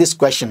first read this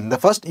question, the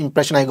first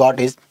impression I got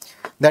is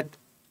that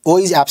OE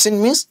is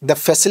absent means the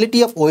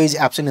facility of OE is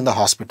absent in the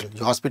hospital.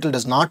 Your hospital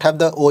does not have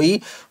the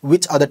OE.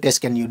 Which other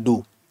test can you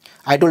do?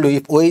 I told you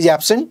if OE is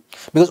absent,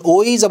 because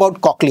OE is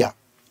about cochlea,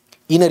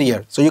 inner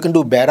ear. So you can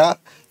do BERA,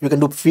 you can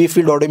do free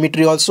field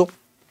audiometry also.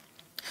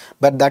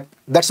 But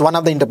that's one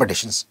of the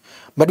interpretations.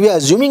 But we are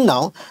assuming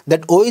now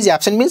that OE is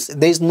absent means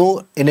there is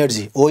no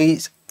energy.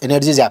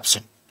 Energy is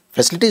absent.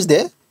 Facility is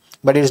there,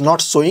 but it is not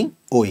showing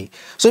OE.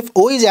 So if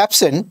OE is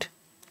absent,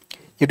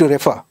 you have to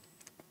refer,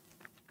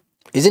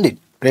 isn't it?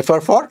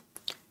 Refer for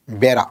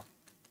BERA.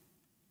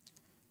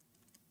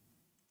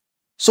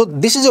 So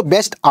this is your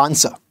best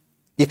answer.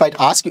 If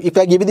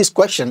I give you this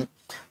question,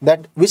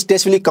 that which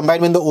test will you combine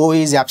when the OE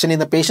is absent in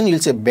the patient, you'll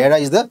say BERA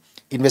is the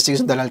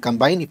investigation that I'll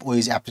combine if OE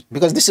is absent.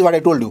 Because this is what I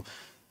told you,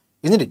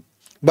 isn't it?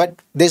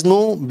 But there's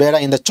no BERA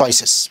in the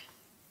choices.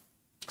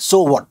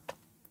 So what?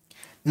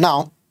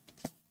 Now,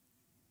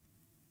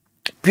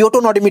 pure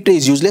tone audiometry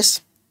is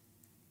useless.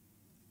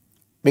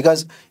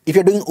 Because if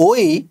you're doing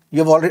OE, you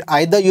have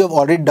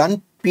already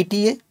done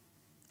PTA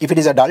if it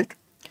is adult,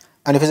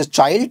 and if it's a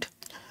child,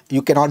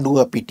 you cannot do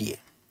a PTA.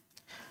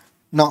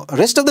 Now,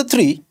 rest of the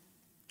three,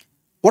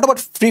 what about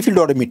free field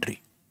audiometry?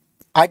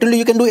 I told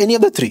you can do any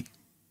of the three,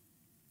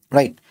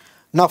 right?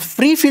 Now,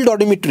 free field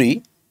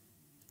audiometry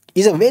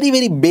is a very,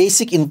 very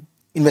basic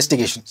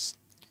investigations.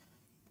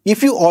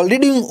 If you already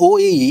doing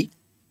OAE,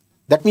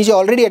 that means you're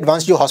already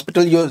advanced, your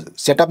hospital, your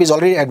setup is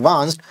already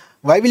advanced.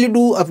 Why will you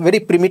do a very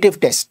primitive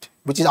test,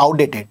 which is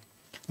outdated?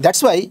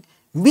 That's why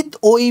with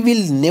OE,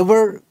 we'll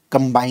never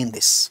combine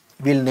this.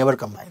 We'll never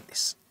combine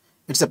this.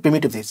 It's a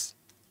primitive test.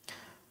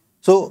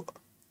 So,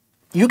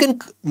 you can,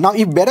 now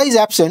if BERA is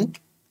absent,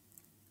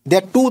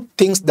 there are two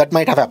things that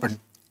might have happened.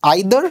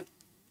 Either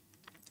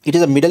it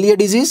is a middle ear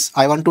disease,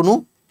 I want to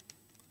know,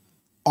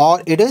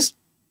 or it is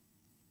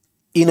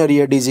inner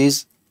ear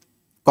disease,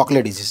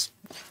 cochlear disease.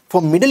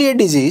 For middle ear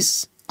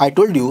disease, I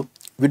told you,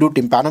 we do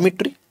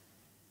tympanometry.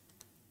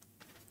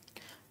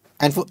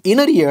 And for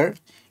inner ear,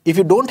 if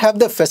you don't have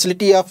the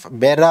facility of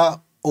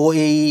BERA,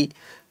 OAE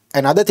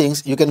and other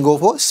things, you can go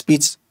for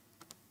speech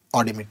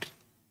audiometry.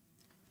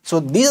 So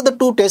these are the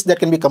two tests that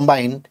can be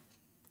combined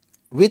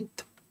with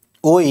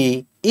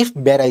OAE if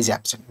BERA is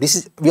absent.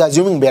 We are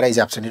assuming BERA is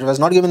absent. It was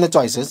not given the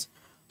choices.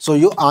 So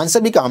your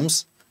answer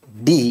becomes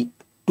D,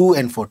 2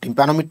 and 4.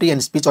 Tympanometry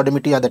and speech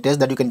audiometry are the tests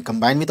that you can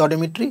combine with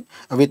audiometry,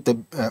 with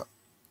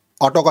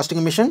autoacoustic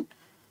emission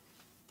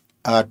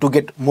to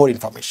get more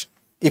information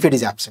if it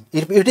is absent.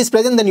 If it is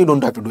present, then you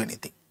don't have to do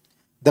anything.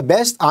 The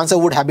best answer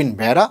would have been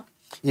BERA.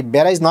 If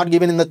BERA is not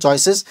given in the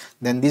choices,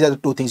 then these are the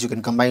two things you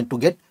can combine to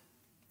get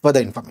further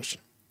information.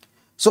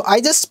 So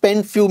I just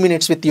spent few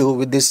minutes with you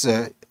with this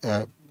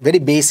very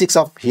basics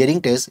of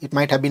hearing test. It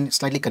might have been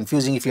slightly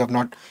confusing if you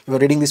are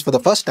reading this for the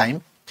first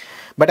time.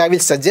 But I will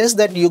suggest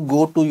that you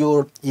go to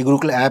your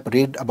eGurukul app,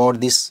 read about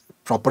this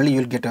properly.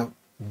 You'll get a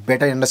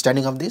better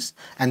understanding of this.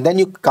 And then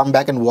you come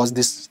back and watch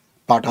this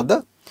part of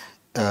the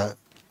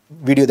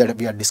video that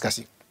we are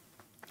discussing.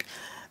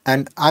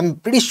 And I'm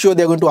pretty sure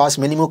they're going to ask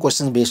many more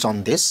questions based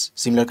on this,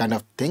 similar kind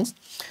of things.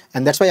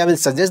 And that's why I will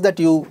suggest that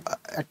you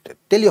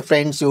tell your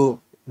friends, your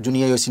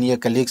junior, your senior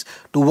colleagues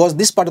to watch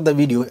this part of the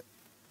video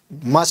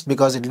must,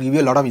 because it will give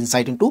you a lot of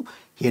insight into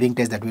hearing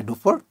test that we do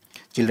for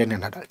children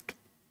and adult.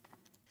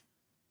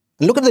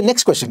 Look at the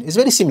next question. It's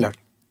very similar.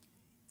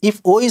 If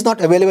O is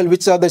not available,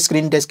 which other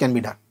screening test can be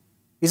done?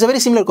 It's a very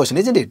similar question,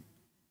 isn't it?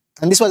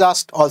 And this was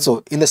asked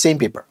also in the same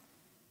paper,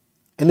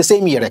 in the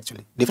same year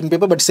actually, different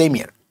paper but same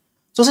year.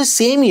 So the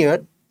same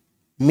year,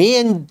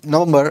 May and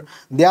November,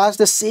 they asked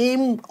the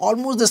same,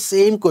 almost the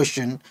same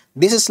question.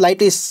 This is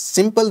slightly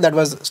simple, that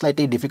was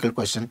slightly difficult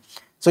question.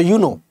 So you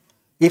know,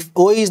 if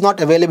OE is not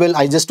available,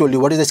 I just told you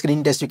what is the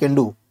screening test you can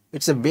do.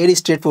 It's a very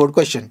straightforward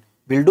question.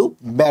 We'll do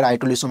BERA, I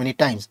told you so many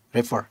times,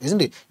 refer,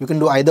 isn't it? You can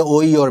do either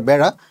OE or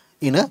BERA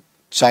in a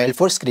child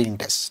for screening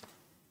test.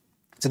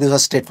 So this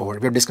was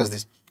straightforward, we have discussed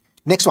this.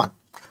 Next one,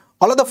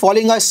 all of the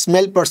following are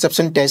smell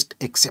perception test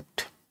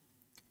except.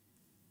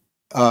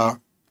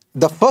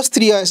 The first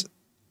three are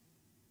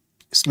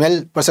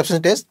smell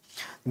perception test.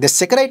 The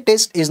saccharide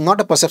test is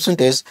not a perception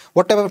test.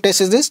 What type of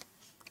test is this?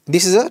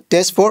 This is a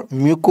test for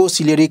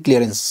mucociliary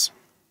clearance.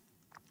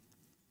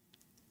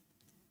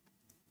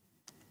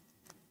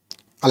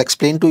 I'll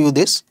explain to you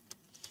this.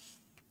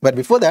 But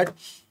before that,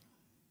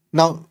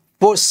 now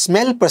for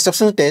smell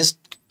perception test,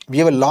 we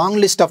have a long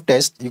list of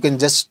tests. You can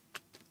just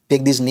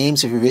take these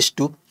names if you wish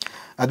to.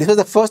 This was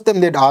the first time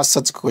they'd asked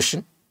such a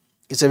question.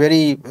 It's a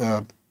very,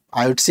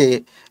 I would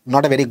say,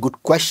 not a very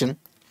good question.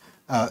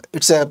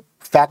 It's a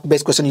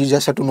fact-based question. You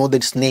just have to know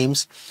these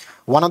names.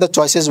 One of the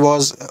choices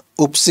was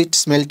INICET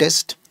smell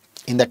test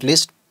in that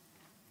list.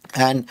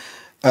 And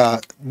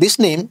this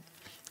name,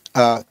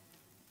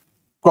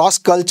 cross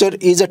culture,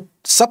 is a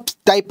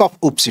subtype of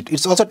INICET.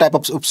 It's also a type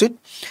of INICET.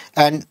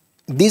 And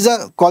these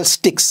are called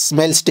sticks,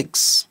 smell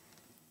sticks.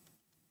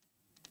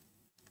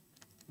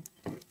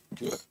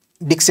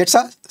 DICSETs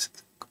are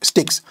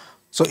sticks.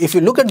 So if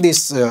you look at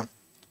these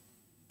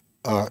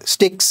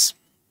sticks,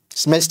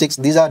 smell sticks,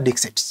 these are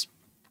DICSETs,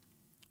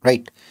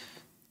 right?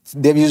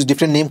 They've used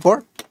different name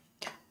for.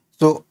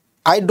 So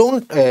I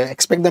don't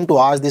expect them to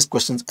ask these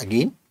questions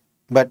again,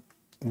 but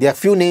there are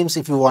few names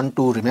if you want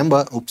to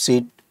remember: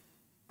 INICET,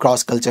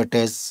 cross culture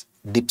tests,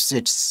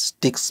 DICSETs,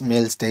 stick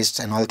smells tests,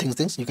 and all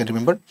things you can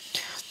remember.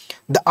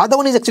 The other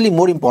one is actually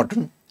more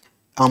important.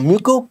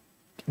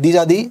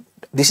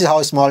 This is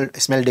how small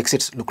smell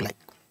DICSETs look like.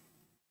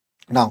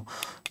 Now,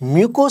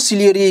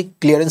 mucociliary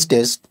clearance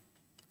tests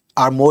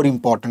are more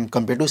important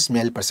compared to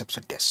smell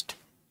perception test.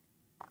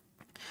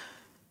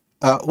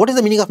 What is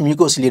the meaning of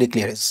mucociliary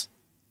clearance?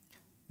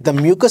 The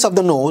mucus of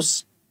the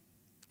nose,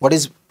 what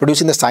is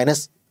produced in the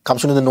sinus,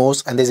 comes into the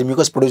nose, and there is a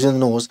mucus produced in the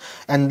nose,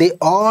 and they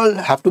all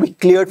have to be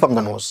cleared from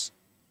the nose.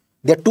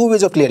 There are two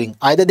ways of clearing.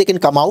 Either they can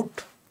come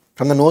out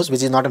from the nose,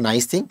 which is not a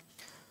nice thing.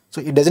 So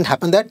it doesn't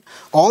happen that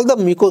all the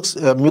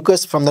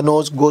mucus from the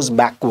nose goes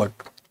backward.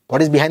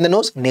 What is behind the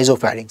nose?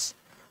 Nasopharynx.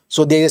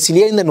 So there is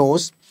cilia in the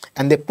nose,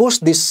 and they push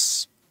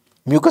this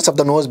mucus of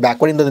the nose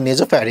backward into the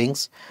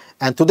nasopharynx,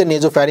 and through the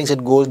nasopharynx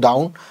it goes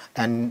down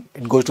and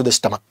it goes to the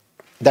stomach.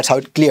 That's how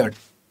it cleared.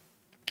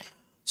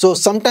 So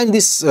sometimes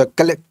this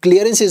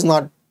clearance is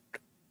not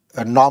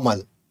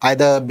normal,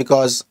 either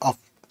because of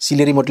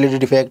ciliary motility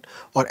defect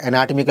or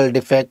anatomical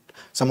defect,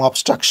 some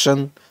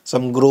obstruction,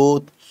 some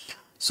growth.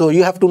 So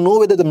you have to know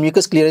whether the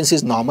mucus clearance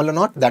is normal or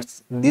not.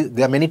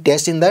 There are many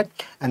tests in that,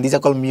 and these are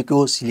called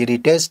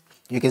mucociliary tests.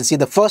 You can see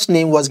the first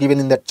name was given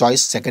in that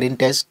choice, saccharin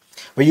test,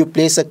 where you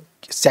place a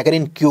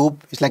saccharin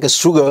cube, it's like a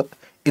sugar,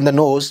 in the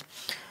nose,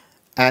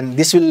 and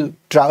this will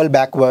travel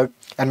backward,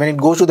 and when it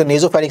goes to the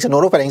nasopharynx and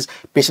oropharynx,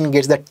 patient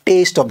gets the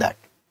taste of that.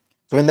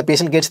 So when the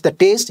patient gets the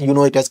taste, you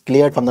know it has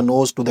cleared from the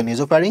nose to the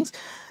nasopharynx,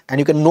 and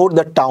you can note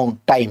the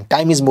time.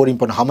 Time is more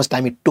important, how much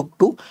time it took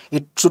to.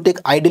 It should take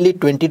ideally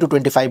 20 to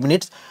 25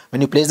 minutes.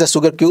 When you place the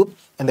sugar cube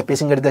and the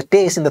patient gets the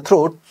taste in the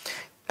throat,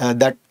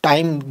 that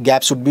time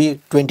gap should be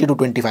 20 to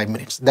 25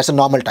 minutes. That's a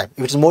normal time.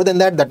 If it's more than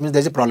that, that means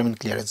there's a problem in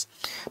clearance.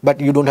 But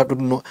you don't have to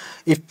know.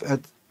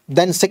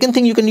 Then second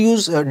thing, you can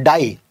use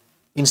dye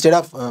instead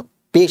of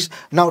paste.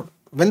 Now,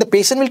 when the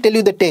patient will tell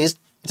you the taste,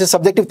 it's a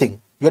subjective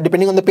thing. You are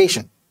depending on the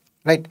patient,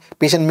 right?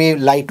 Patient may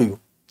lie to you.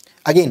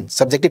 Again,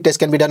 subjective test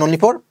can be done only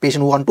for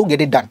patient who want to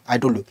get it done, I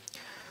told you.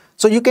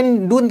 So you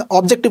can do an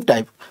objective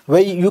type,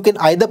 where you can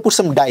either put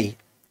some dye,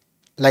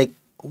 like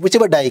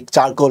whichever dye,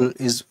 charcoal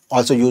is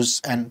also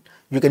used, and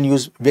you can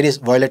use various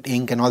violet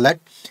ink and all that.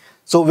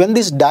 So when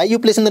this dye you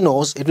place in the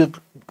nose, it will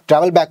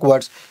travel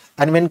backwards,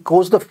 and when it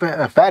goes to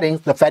the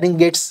pharynx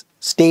gets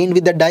stained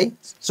with the dye.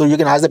 So you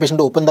can ask the patient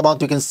to open the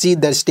mouth, you can see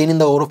the stain in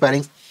the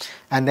oropharynx,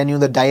 and then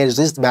the dye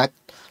resists back.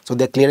 So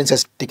the clearance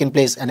has taken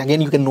place, and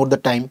again you can note the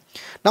time.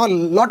 Now a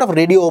lot of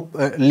radio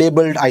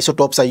labeled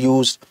isotopes are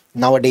used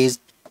nowadays.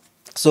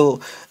 So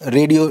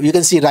radio, you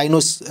can see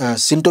rhinos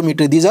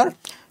scintometry, these are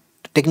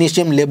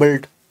technetium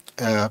labeled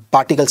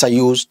particles are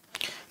used.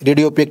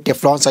 Radiopaque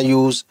teflons are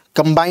used.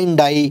 Combined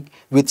dye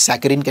with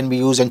saccharin can be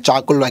used, and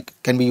charcoal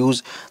can be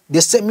used.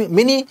 There's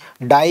many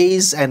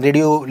dyes and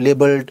radio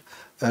labeled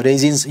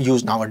resins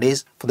used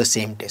nowadays for the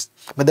same test.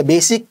 But the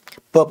basic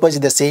purpose is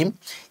the same.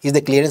 Is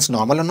the clearance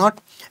normal or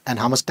not? And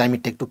how much time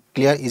it takes to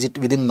clear? Is it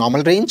within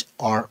normal range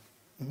or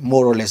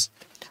more or less?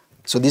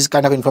 So this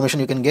kind of information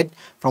you can get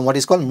from what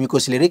is called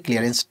mucociliary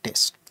clearance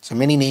test. So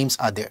many names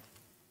are there,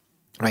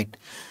 right?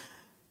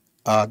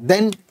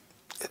 Then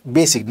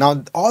basic.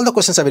 Now all the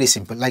questions are very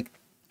simple. Like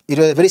it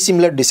was a very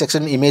similar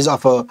dissection image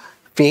of a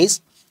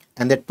face,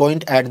 and that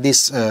point at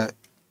this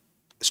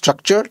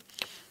structure,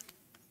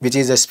 which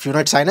is a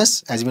sphenoid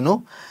sinus, as we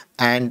know,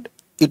 and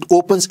it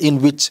opens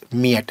in which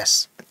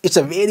meatus? It's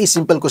a very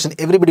simple question.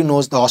 Everybody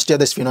knows the ostia,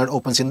 the sphenoid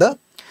opens in the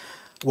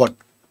what?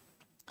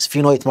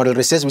 Sphenoethmoidal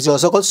recess, which is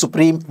also called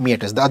supreme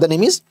meatus. The other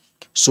name is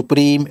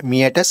supreme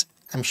meatus.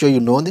 I'm sure you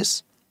know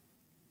this.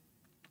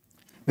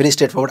 Very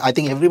straightforward. I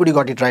think everybody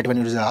got it right when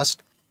it was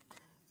asked.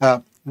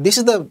 This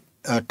is the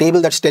table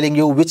that's telling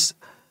you which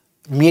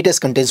meatus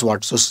contains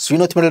what. So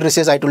sphenoethmoidal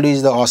recess, I told you,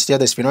 is the ostia,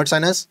 the sphenoid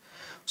sinus.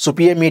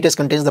 Superior meatus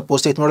contains the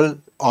postethmoidal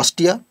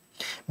ostia.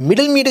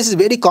 Middle meatus is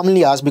very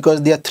commonly asked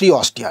because there are 3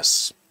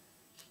 ostias.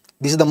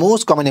 This is the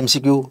most common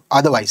MCQ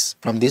otherwise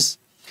from this.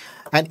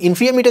 And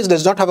inferior meatus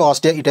does not have an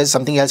ostia. It has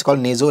something else called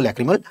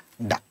nasolacrimal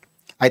duct.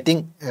 I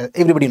think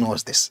everybody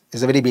knows this.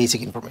 It's a very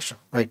basic information,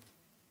 right?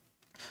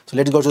 So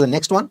let's go to the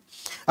next one.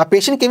 A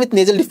patient came with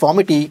nasal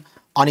deformity.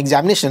 On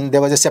examination,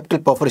 there was a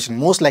septal perforation,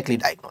 most likely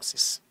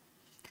diagnosis.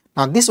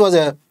 Now this was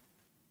a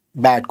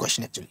bad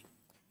question actually,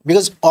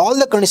 because all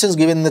the conditions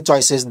given in the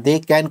choices, they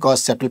can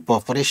cause septal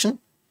perforation,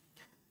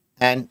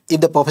 and if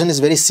the perforation is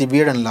very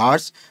severe and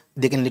large,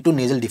 they can lead to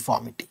nasal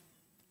deformity.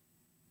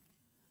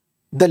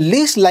 The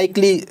least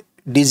likely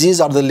disease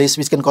or the list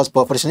which can cause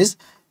perforation is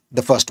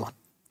the first one.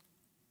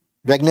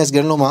 Vaginous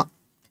granuloma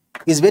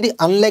is very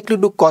unlikely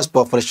to cause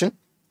perforation.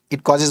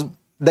 It causes,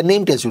 the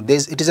name tells you,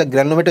 it is a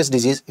granulomatous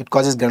disease. It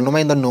causes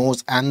granuloma in the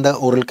nose and the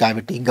oral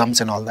cavity,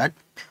 gums and all that.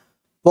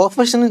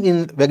 Perforation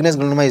in vaginous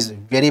granuloma is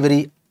very,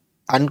 very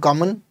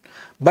uncommon,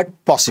 but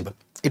possible.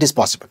 It is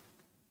possible.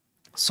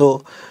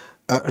 So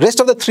rest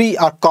of the 3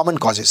 are common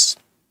causes.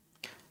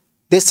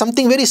 There's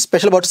something very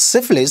special about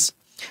syphilis,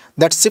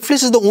 that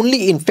syphilis is the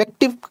only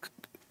infective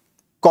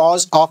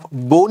cause of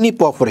bony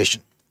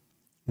perforation.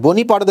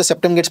 Bony part of the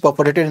septum gets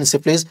perforated in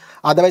syphilis.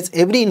 Otherwise,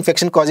 every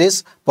infection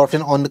causes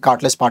perforation on the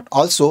cartilage part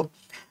also,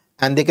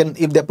 and they can,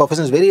 if the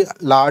perforation is very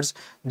large,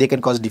 they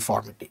can cause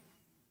deformity.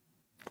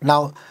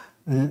 Now,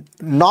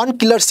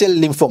 non-killer cell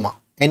lymphoma,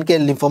 NK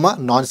lymphoma,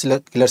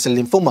 non-killer cell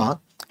lymphoma,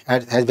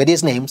 has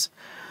various names.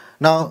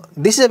 Now,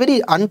 this is a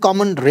very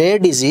uncommon, rare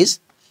disease,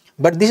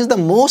 but this is the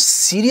most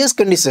serious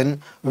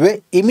condition where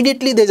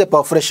immediately there is a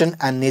perforation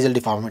and nasal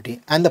deformity,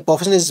 and the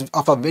perforation is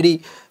of a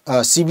very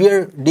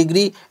severe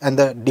degree, and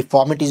the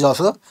deformity is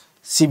also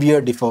severe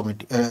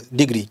deformity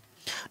degree.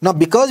 Now,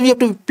 because we have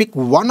to pick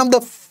one of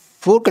the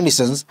 4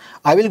 conditions,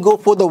 I will go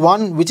for the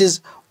one which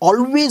is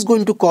always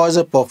going to cause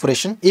a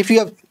perforation. If you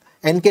have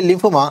NK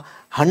lymphoma,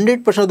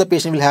 100% of the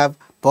patient will have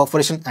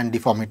perforation and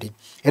deformity.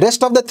 The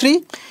rest of the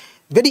 3,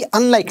 very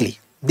unlikely.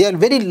 They are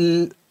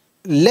very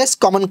less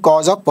common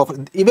cause of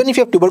perforation. Even if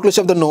you have tuberculosis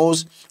of the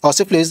nose or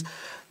syphilis,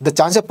 the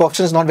chance of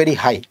perforation is not very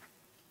high.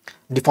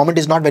 Deformity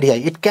is not very high.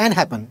 It can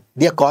happen.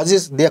 They are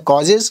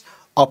causes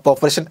of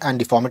perforation and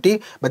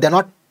deformity, but they are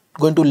not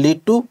going to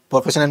lead to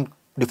perforation and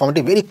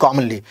deformity very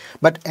commonly.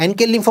 But NK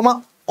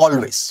lymphoma,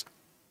 always.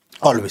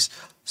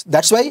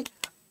 That's why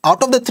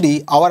out of the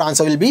 3, our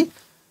answer will be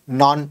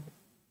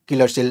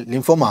non-killer cell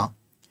lymphoma,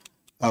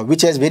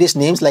 which has various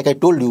names. Like I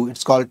told you,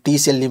 it's called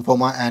T-cell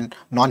lymphoma and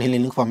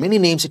non-Hodgkin lymphoma. Many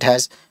names it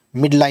has,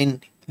 midline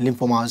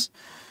lymphomas,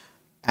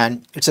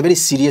 and it's a very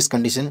serious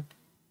condition,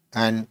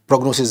 and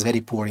prognosis is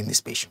very poor in this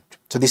patient.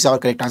 So this is our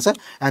correct answer,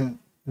 and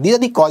these are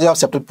the causes of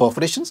septal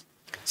perforations.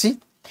 See,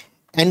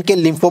 NK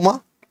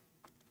lymphoma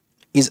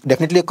is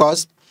definitely a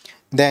cause.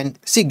 Then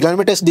see,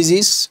 granulomatous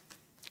disease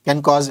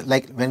can cause,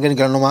 like vaginal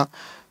granuloma,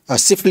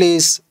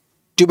 syphilis,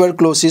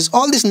 tuberculosis.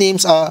 All these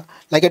names are,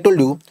 like I told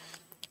you,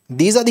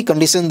 these are the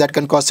conditions that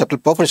can cause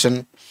septal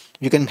perforation.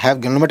 You can have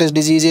granulomatous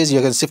diseases,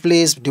 you can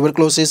syphilis,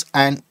 tuberculosis,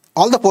 and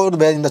all the 4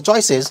 were in the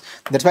choices.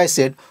 That's why I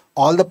said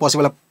all the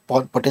possible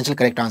potential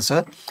correct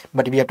answer,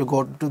 but we have to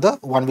go to the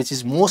one which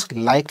is most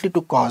likely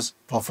to cause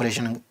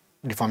perforation and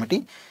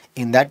deformity.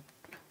 In that,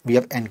 we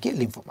have NK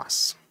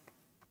lymphomas,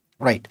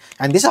 right?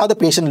 And this is how the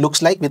patient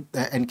looks like with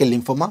NK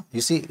lymphoma. You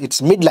see,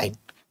 it's midline.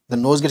 The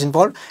nose gets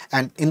involved,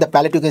 and in the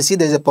palate you can see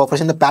there is a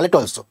perforation in the palate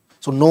also.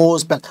 So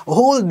nose,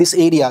 whole this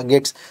area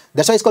gets,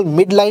 that's why it's called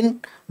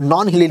midline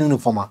non-Hodgkin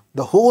lymphoma.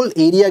 The whole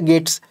area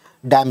gets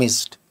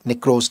damaged,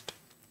 necrosed,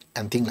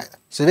 and things like that.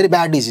 So very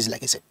bad disease,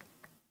 like I said.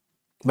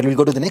 But we'll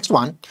go to the next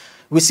one,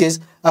 which says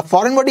a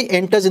foreign body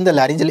enters in the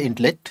laryngeal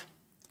inlet,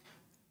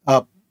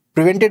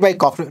 prevented by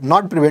cough,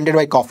 not prevented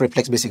by cough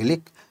reflex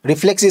basically.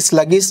 Reflex is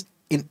sluggish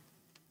in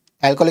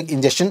alcoholic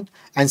ingestion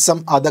and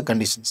some other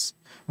conditions.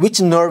 Which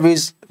nerve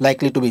is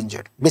likely to be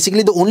injured?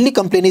 Basically, the only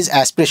complaint is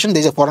aspiration. There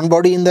is a foreign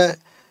body in the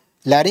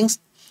larynx,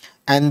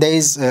 and there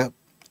is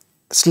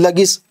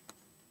sluggish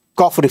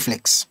cough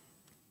reflex.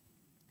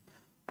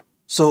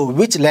 So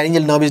which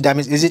laryngeal nerve is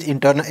damaged? Is it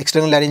internal,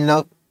 external laryngeal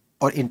nerve,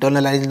 or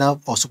internal laryngeal nerve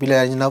or superior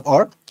laryngeal nerve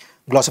or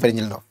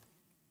glossopharyngeal nerve?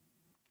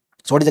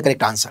 So what is the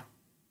correct answer?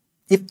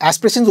 If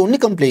aspiration is the only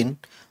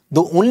complaint,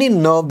 the only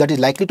nerve that is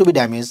likely to be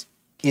damaged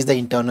is the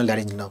internal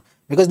laryngeal nerve,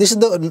 because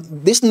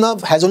this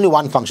nerve has only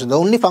one function. The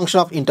only function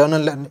of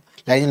internal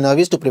laryngeal nerve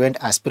is to prevent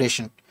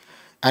aspiration.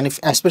 And if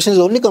aspiration is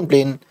the only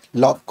complaint,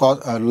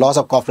 loss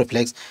of cough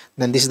reflex,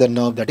 then this is the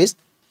nerve that is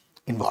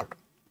involved.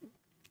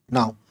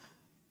 Now,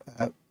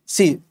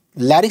 see,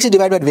 larynx is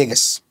divided by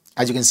vagus,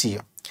 as you can see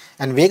here.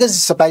 And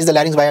vagus supplies the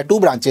larynx via two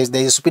branches.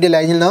 There is a superior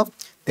laryngeal nerve,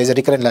 there is a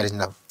recurrent laryngeal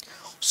nerve.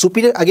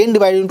 Superior again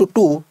divided into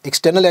two,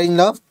 external laryngeal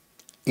nerve,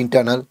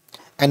 internal,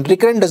 and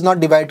recurrent does not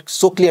divide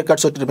so clear cut,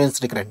 so it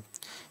remains recurrent.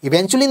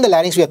 Eventually in the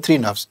larynx we have three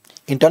nerves: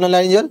 internal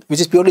laryngeal, which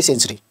is purely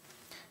sensory;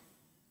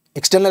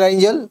 external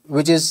laryngeal,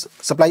 which is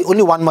supplies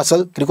only one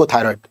muscle,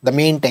 cricothyroid, the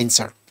main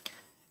tensor;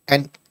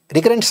 and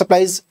recurrent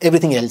supplies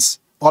everything else,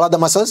 all other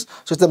muscles.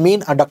 So it's the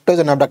main adductors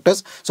and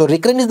abductors. So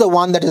recurrent is the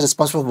one that is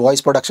responsible for voice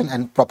production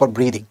and proper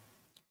breathing,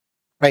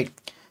 right?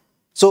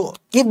 So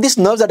if these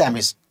nerves are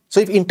damaged,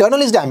 so if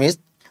internal is damaged,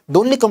 the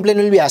only complaint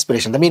will be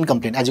aspiration, the main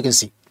complaint, as you can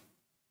see.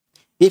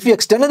 If your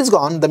external is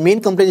gone, the main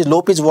complaint is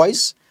low pitch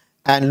voice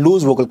and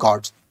loose vocal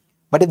cords.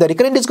 But if the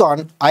recurrent is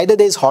gone, either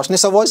there is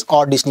hoarseness of voice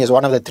or dyspnea,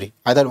 one of the three,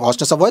 either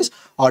hoarseness of voice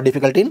or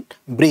difficulty in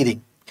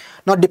breathing.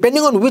 Now,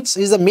 depending on which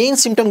is the main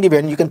symptom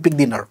given, you can pick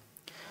the nerve.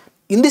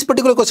 In this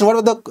particular question,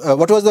 what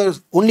was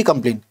the only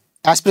complaint?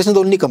 Aspiration is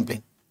the only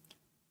complaint,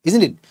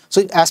 isn't it?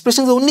 So if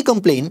aspiration is the only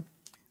complaint,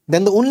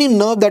 then the only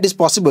nerve that is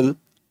possible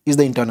is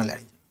the internal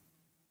larynx.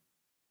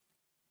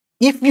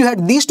 If you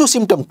had these two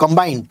symptoms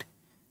combined,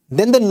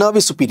 then the nerve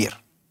is superior.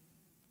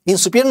 In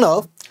superior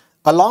nerve,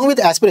 along with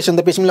aspiration,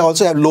 the patient will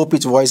also have low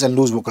pitch voice and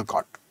loose vocal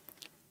cord,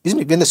 isn't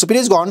it? When the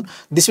superior is gone,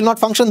 this will not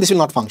function, this will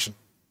not function.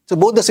 So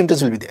both the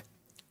symptoms will be there,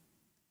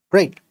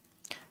 right?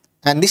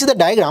 And this is the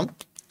diagram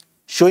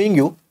showing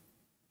you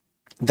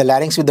the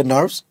larynx with the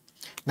nerves.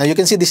 Now you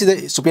can see this is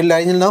the superior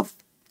laryngeal nerve,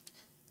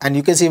 and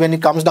you can see when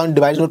it comes down,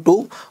 divides into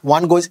two.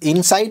 One goes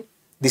inside.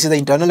 This is the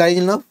internal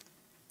laryngeal nerve.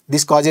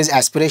 This causes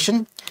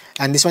aspiration,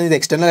 and this one is the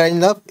external laryngeal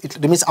nerve. It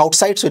remains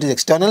outside, so it is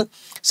external,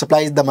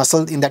 supplies the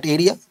muscle in that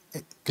area,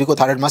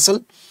 cricothyroid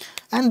muscle.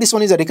 And this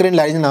one is a recurrent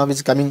laryngeal nerve, which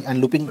is coming and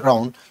looping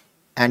around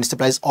and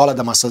supplies all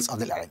other muscles of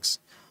the larynx.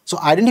 So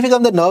identification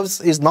of the nerves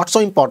is not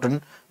so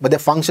important, but the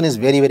function is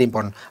very, very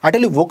important. I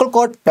tell you, vocal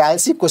cord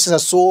palsy questions are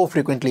so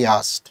frequently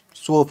asked,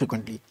 so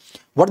frequently.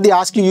 What they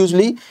ask you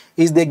usually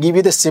is they give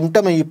you the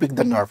symptom and you pick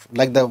the nerve,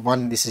 like the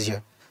one this is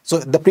here. So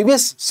the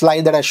previous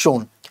slide that I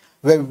shown,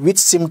 where which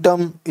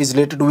symptom is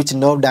related to which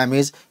nerve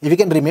damage, if you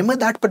can remember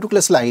that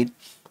particular slide,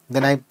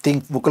 then I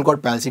think vocal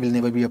cord palsy will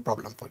never be a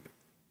problem for you.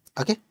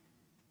 Okay,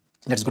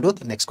 let's go to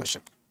the next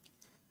question.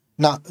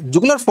 Now,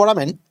 jugular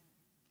foramen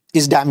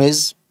is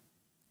damaged.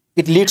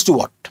 It leads to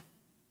what?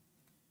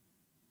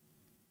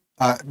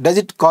 Does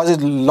it cause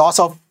loss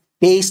of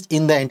taste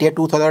in the anterior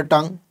 2/3 of the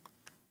tongue?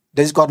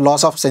 Does it cause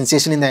loss of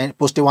sensation in the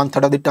posterior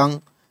 1/3 of the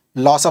tongue?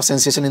 Loss of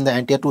sensation in the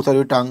anterior 2/3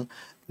 of the tongue?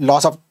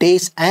 Loss of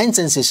taste and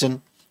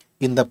sensation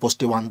in the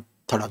posterior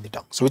 1/3 of the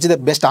tongue. So which is the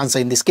best answer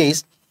in this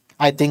case?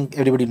 I think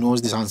everybody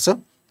knows this answer.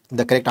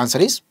 The correct answer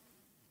is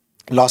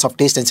loss of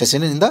taste and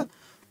sensation in the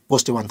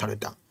posterior 1/3 of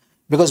the tongue,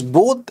 because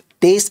both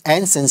taste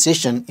and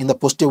sensation in the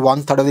posterior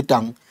 1/3 of the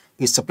tongue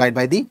is supplied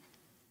by the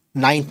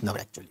 9th nerve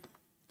actually.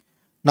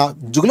 Now,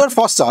 jugular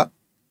fossa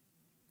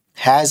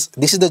has,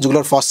 this is the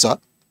jugular fossa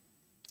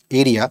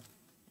area,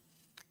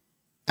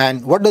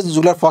 and what does the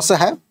jugular fossa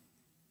have?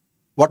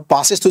 What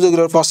passes through the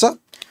jugular fossa?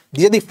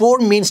 These are the four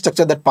main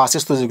structures that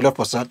passes through the jugular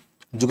fossa: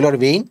 jugular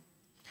vein,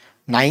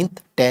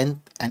 9th, 10th,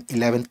 and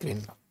 11th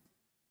cranial nerve.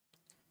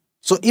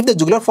 So if the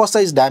jugular fossa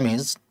is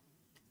damaged,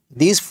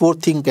 these four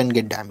things can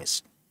get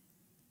damaged,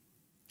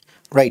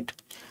 right?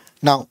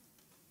 Now,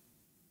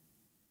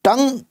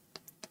 tongue,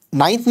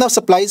 9th nerve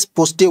supplies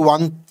posterior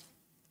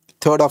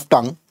 1/3 of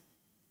tongue,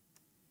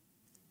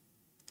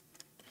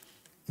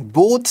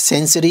 both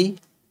sensory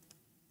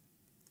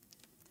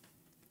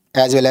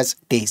as well as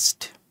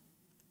taste,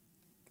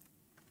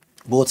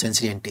 both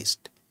sensory and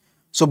taste.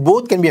 So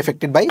both can be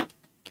affected by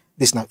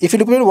this nerve. If you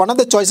look at one of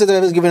the choices that I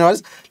was given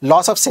was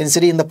loss of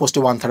sensory in the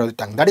posterior 1/3 of the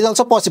tongue. That is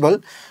also possible,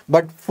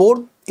 but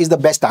 4 is the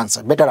best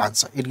answer, better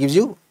answer. It gives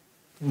you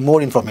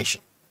more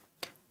information,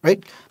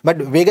 right? But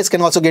vagus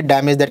can also get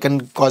damaged. That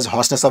can cause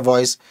hoarseness of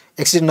voice.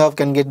 Extrinsic nerve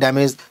can get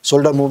damaged.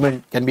 Shoulder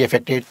movement can be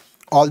affected.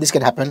 All this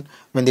can happen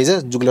when there is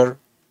a jugular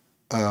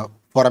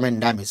foramen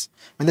damage.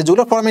 When the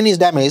jugular foramen is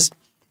damaged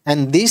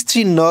and these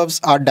three nerves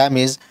are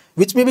damaged,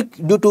 which may be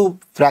due to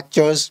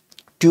fractures,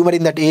 tumor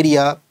in that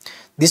area,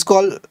 this is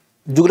called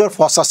jugular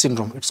fossa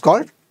syndrome. It's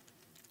called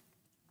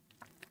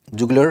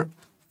jugular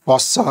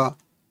fossa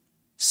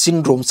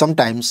syndrome,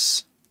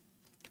 sometimes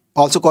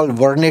also called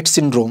Wernicke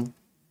syndrome.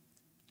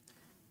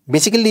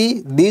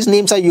 Basically, these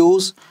names are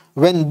used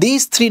when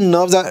these three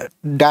nerves are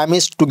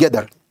damaged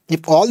together.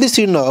 If all these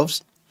three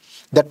nerves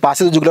that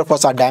passes the jugular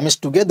fossa are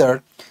damaged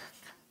together,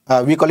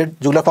 we call it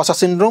jugular fossa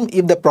syndrome.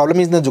 If the problem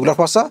is in the jugular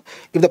fossa,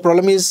 if the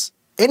problem is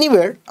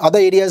anywhere, other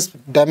areas,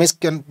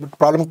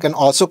 problem can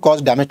also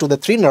cause damage to the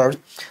three nerves,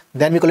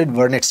 then we call it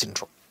Wernicke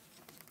syndrome.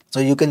 So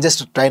you can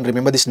just try and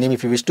remember this name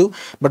if you wish to.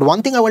 But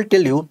one thing I will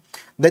tell you,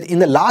 that in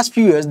the last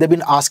few years, they've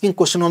been asking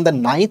question on the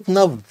ninth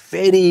nerve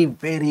very,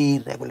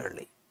 very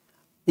regularly.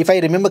 If I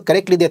remember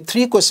correctly, there are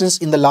 3 questions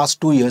in the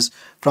last 2 years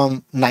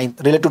from ninth,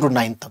 related to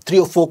ninth nerve, 3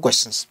 or 4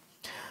 questions.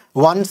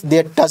 Once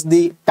they touched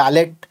the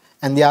palate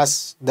and they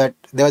asked that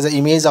there was an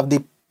image of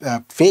the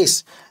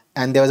face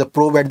and there was a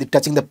probe at the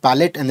touching the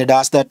palate, and they'd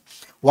asked that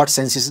what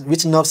sensation,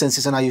 which nerve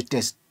sensation are you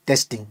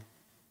testing?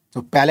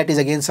 So palate is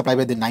again supplied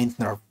by the ninth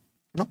nerve.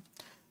 You know,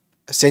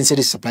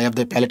 sensory supply of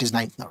the palate is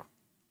ninth nerve.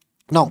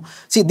 Now,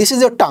 see, this is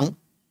your tongue,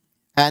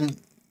 and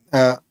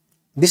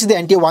this is the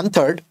anterior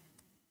 1/3,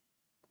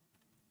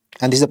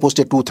 and this is the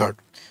posterior 2/3.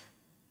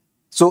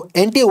 So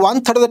anterior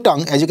 1/3 of the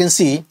tongue, as you can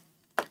see,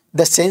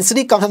 the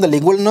sensory comes from the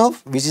lingual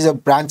nerve, which is a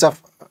branch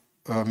of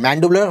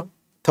mandibular,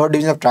 3rd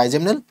division of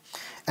trigeminal,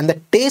 and the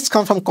taste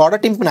comes from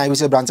chorda tympani, which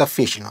is a branch of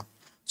facial nerve.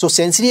 So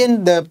sensory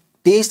and the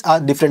taste are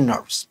different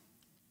nerves,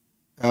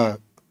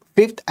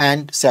 5th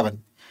and 7th.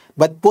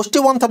 But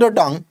posterior 1/3 of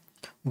the tongue,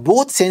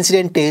 both sensory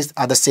and taste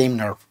are the same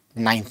nerve,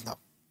 9th nerve.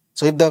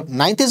 So if the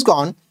 9th is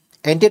gone,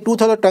 anterior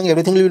 2/3 of the tongue,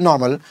 everything will be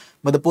normal,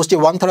 but the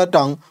posterior 1/3 of the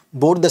tongue,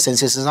 both the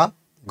sensations are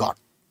gone.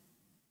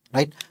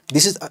 Right?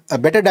 This is a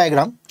better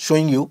diagram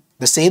showing you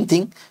the same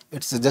thing.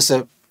 It's just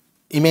a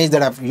image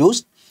that I've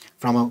used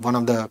from one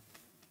of the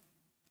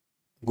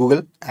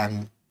Google,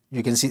 and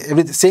you can see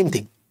the same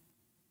thing.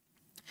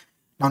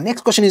 Now,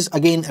 next question is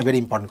again a very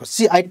important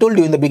question. See, I told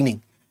you in the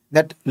beginning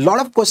that a lot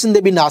of questions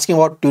they've been asking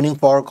about tuning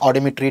fork,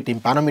 audiometry,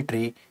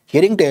 tympanometry,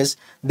 hearing test.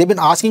 They've been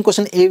asking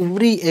question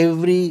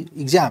every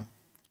exam.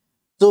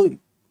 So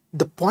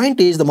the point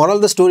is, the moral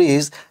of the story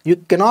is, you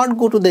cannot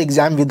go to the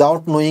exam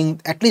without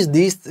knowing at least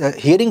these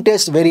hearing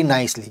tests very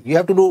nicely. You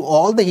have to do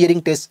all the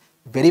hearing tests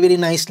very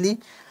nicely.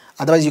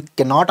 Otherwise, you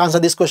cannot answer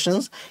these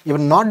questions. If you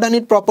have not done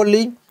it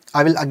properly,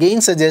 I will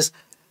again suggest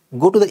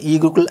go to the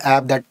eGurukul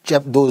app, that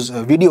check those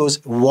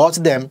videos, watch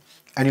them,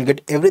 and you'll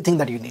get everything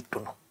that you need to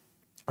know.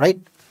 Right?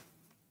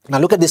 Now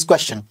look at this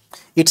question.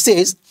 It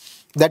says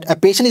that a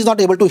patient is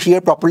not able to hear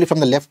properly from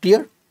the left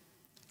ear,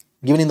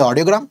 given in the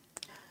audiogram.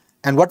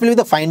 And what will be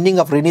the finding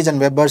of Rinne's and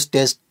Weber's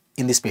test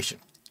in this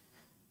patient?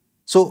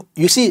 So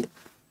you see,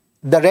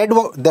 the red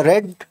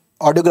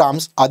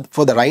audiograms are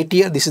for the right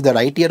ear. This is the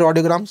right ear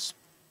audiograms,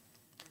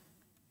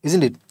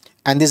 isn't it?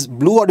 And these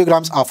blue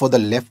audiograms are for the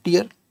left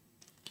ear.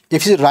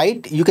 If you see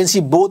right, you can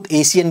see both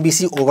AC and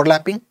BC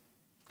overlapping,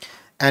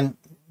 and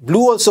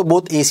blue also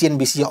both AC and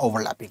BC are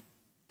overlapping.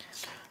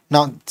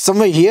 Now,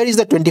 somewhere here is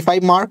the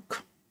 25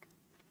 mark.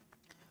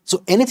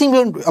 So anything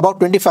about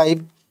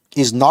 25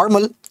 is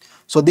normal.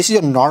 So this is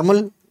your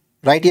normal.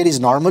 Right ear is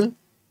normal.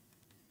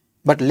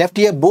 But left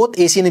ear, both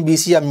AC and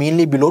BC are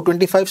mainly below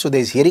 25. So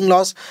there is hearing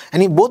loss.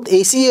 And if both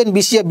AC and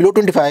BC are below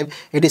 25,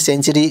 it is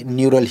sensory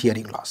neural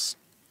hearing loss.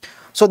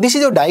 So this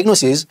is your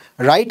diagnosis.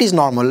 Right is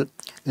normal.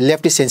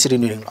 Left is sensory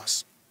hearing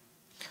loss.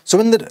 So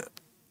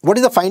what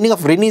is the finding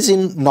of Rinne's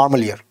in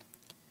normal ear?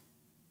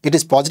 It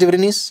is positive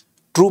Rinne's,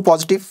 true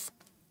positive.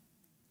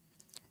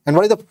 And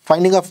what is the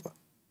finding of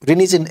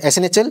Rinne's in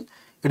SNHL?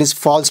 It is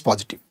false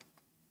positive.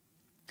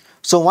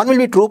 So one will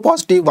be true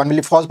positive, one will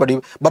be false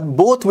positive, but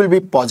both will be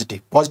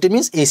positive. Positive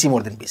means AC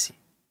more than BC.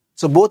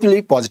 So both will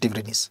be positive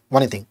Rinne's.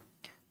 One thing.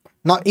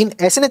 Now in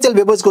SNHL,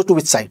 Weber's goes to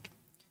which side?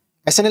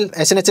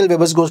 SNHL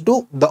Weber's goes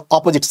to the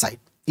opposite side.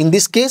 In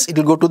this case, it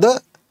will go to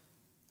the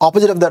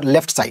opposite of the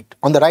left side,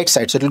 on the right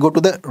side. So it will go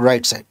to the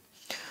right side.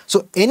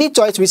 So any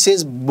choice which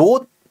says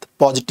both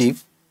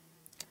positive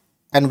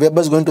and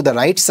Weber's going to the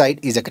right side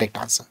is a correct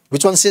answer.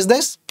 Which one says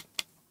this?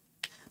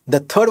 The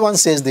third one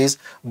says this,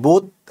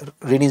 both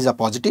Rinne's are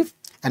positive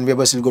and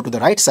Weber's will go to the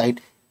right side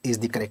is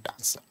the correct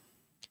answer.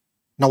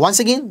 Now once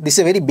again, this is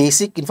a very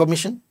basic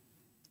information.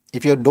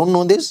 If you don't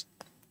know this,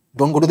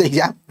 don't go to the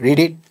exam, read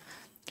it.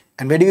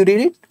 And where do you read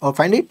it or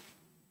find it?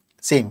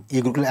 Same,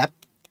 eGurukul app.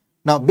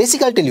 Now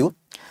basic, I'll tell you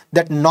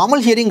that normal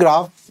hearing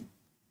graph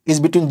is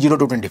between 0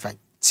 to 25.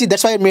 See,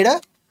 that's why I made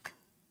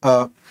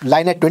a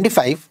line at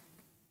 25.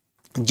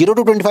 0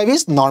 to 25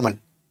 is normal.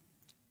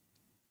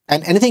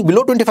 And anything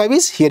below 25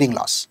 is hearing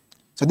loss.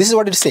 So this is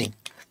what it's saying.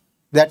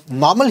 That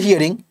normal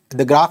hearing,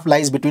 the graph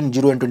lies between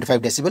 0 and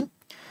 25 decibel.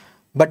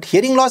 But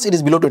hearing loss, it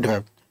is below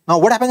 25. Now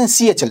what happens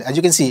in CHL? As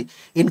you can see,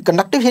 in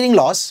conductive hearing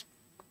loss,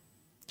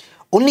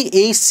 only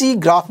AC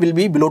graph will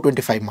be below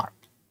 25 mark.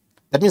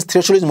 That means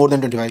threshold is more than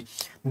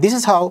 25. This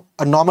is how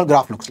a normal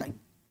graph looks like.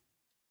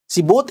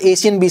 See, both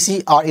AC and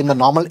BC are in the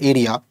normal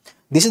area.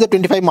 This is the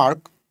 25 mark.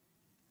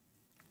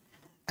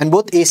 And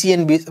both AC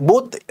and BC,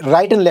 both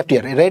right and left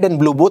ear, red and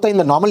blue, both are in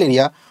the normal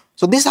area.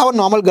 So this is how a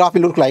normal graph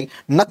will look like.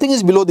 Nothing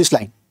is below this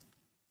line.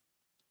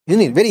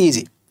 Isn't it? Very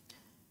easy.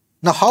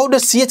 Now how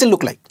does CHL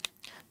look like?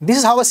 This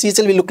is how a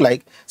CHL will look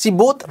like. See,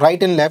 both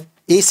right and left,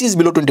 AC is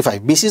below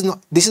 25. BC is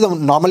this is the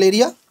normal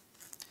area.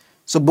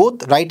 So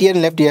both right ear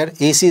and left ear,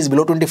 AC is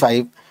below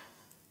 25.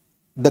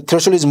 The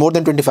threshold is more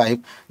than 25.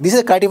 This is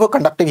a criteria for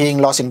conductive hearing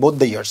loss in both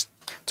the ears.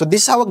 So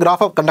this is how a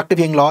graph of conductive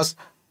hearing loss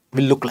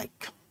will look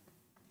like.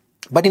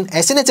 But in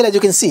SNHL, as you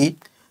can see,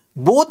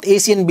 both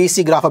AC and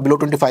BC graph are below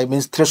 25,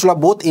 means threshold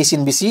of both AC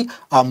and BC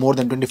are more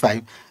than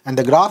 25, and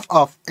the graph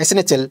of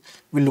SNHL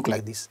will look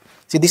like this.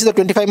 See, this is the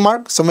 25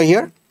 mark somewhere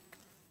here.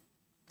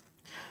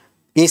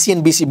 AC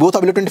and BC both are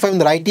below 25 in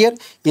the right ear,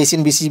 AC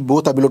and BC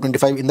both are below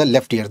 25 in the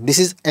left ear. This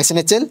is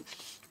SNHL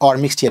or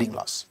mixed hearing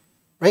loss,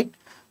 right?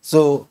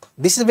 So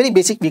this is very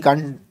basic, we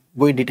can't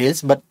go in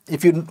details, but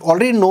if you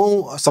already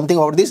know something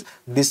about this,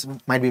 this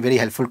might be very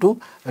helpful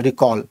to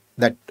recall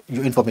that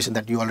information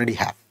that you already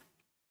have.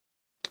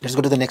 Let's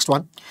go to the next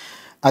one.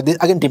 This,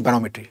 again,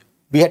 tympanometry.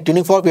 We had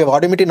tuning fork, we have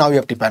audiometry, now we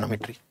have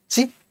tympanometry.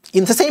 See,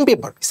 in the same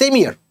paper, same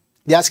year,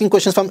 they're asking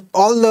questions from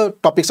all the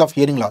topics of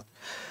hearing loss.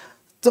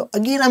 So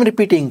again, I'm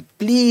repeating,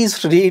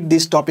 please read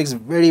these topics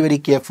very, very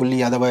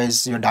carefully,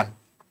 otherwise you're done.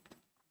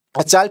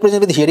 A child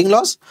present with hearing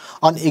loss.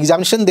 On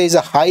examination, there is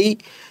a high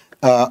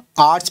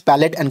arch,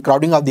 palate and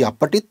crowding of the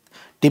upper teeth.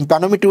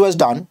 Tympanometry was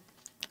done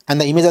and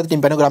the image of the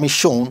tympanogram is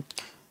shown.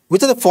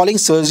 Which of the following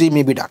surgery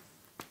may be done?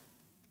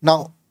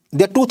 Now,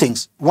 there are two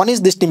things. One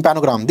is this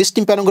tympanogram. This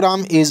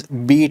tympanogram is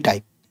B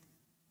type.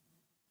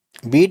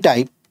 B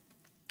type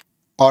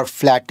or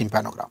flat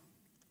tympanogram.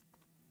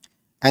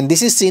 And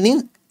this is seen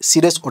in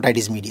serous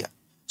otitis media.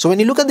 So when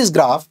you look at this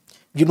graph,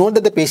 you know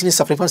that the patient is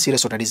suffering from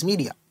serous otitis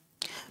media.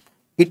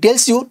 It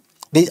tells you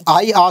the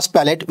eye arch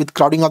palate with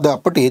crowding of the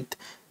upper teeth.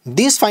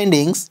 These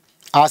findings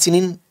are seen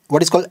in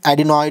what is called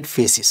adenoid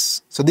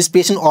facies. So this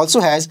patient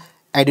also has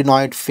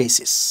adenoid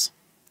facies.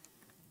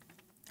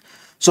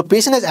 So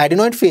patient has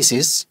adenoid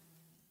facies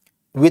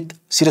with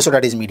serous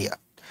otitis media.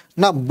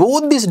 Now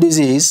both these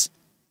diseases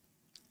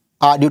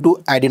are due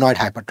to adenoid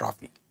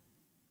hypertrophy.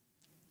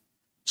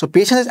 So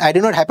patient has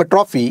adenoid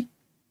hypertrophy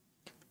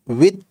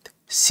with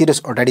serous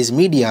otitis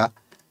media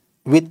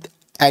with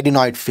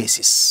adenoid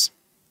facies.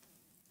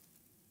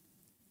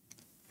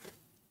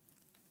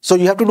 So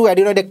you have to do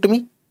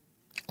adenoidectomy,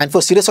 and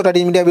for serous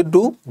otitis media we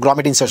do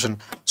grommet insertion.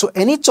 So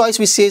any choice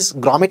which says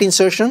grommet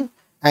insertion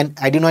and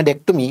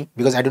adenoidectomy,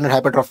 because adenoid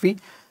hypertrophy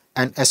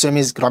and SOM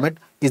is grommet,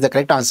 is the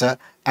correct answer,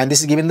 and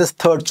this is given the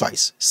third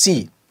choice,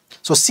 C.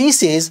 So C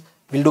says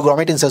we'll do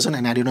grommet insertion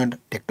and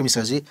adenoidectomy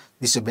surgery.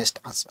 This is the best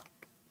answer,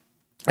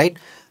 right?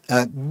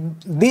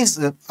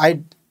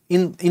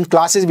 In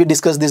classes we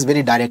discuss this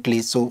very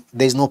directly, so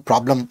there is no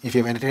problem if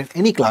you have attended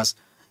any class.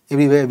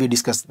 Everywhere we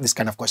discuss this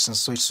kind of questions,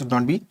 so it should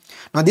not be.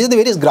 Now these are the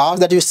various graphs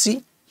that you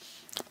see.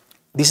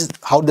 This is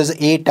how does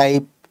A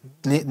type,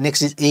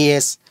 next is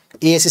AS.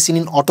 AS is seen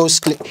in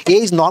autosclerosis. A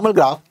is normal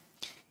graph,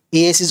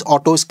 AS is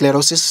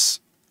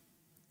autosclerosis.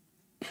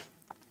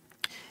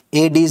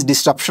 AD is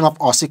disruption of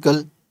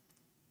ossicle.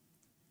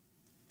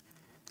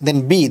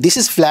 Then B, this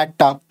is flat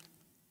top,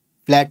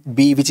 flat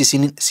B, which is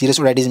seen in serous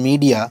otitis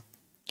media.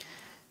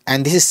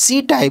 And this is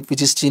C type,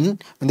 which is seen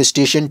when the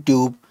station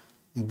tube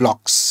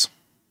blocks.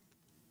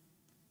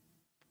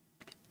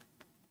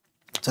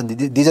 So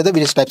these are the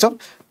various types of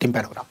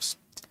tympanograms.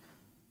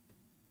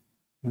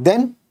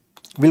 Then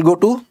we'll go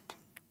to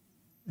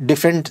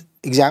different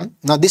exam.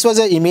 Now this was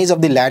an image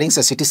of the larynx,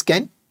 a CT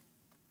scan,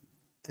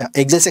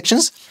 axial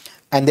sections,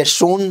 and they're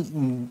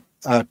shown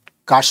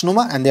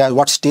carcinoma, and they are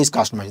what stage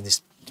carcinoma is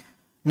this.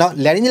 Now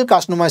laryngeal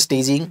carcinoma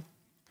staging,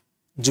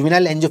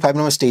 juvenile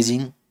angiofibroma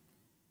staging,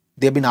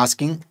 they've been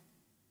asking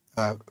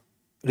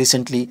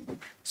recently.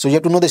 So you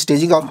have to know the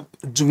staging of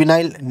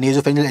juvenile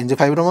nasopharyngeal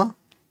angiofibroma,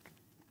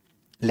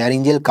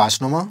 laryngeal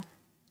carcinoma,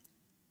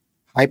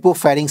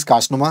 hypopharynx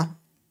carcinoma,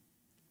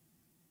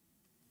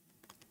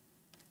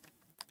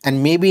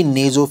 and maybe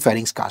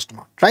nasopharynx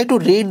carcinoma. Try to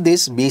read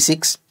these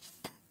basics,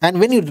 and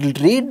when you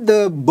read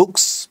the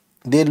books,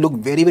 they look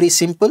very, very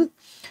simple,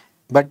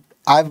 but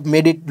I've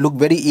made it look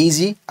very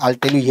easy. I'll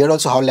tell you here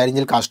also how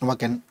laryngeal carcinoma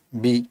can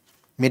be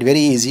made very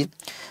easy.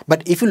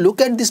 But if you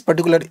look at this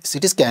particular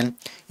CT scan,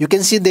 you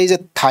can see there is a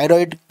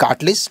thyroid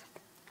cartilage.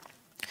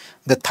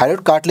 The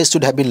thyroid cartilage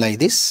should have been like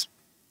this,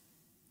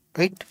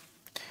 right?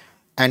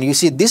 And you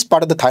see this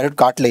part of the thyroid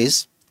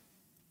cartilage,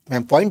 when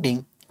I'm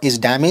pointing, is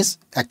damaged.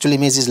 Actual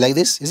image is like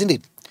this, isn't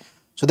it?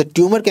 So the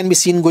tumor can be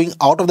seen going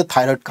out of the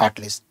thyroid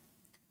cartilage.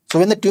 So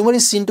when the tumor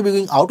is seen to be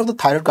going out of the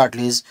thyroid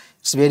cartilage,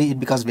 it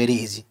becomes very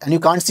easy, and you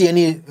can't see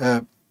any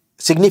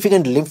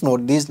significant lymph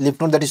node. These lymph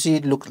nodes that you see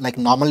look like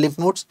normal lymph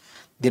nodes.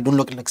 They don't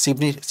look like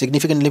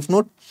significant lymph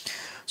node.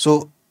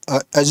 So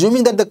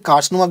assuming that the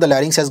carcinoma of the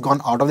larynx has gone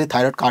out of the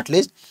thyroid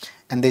cartilage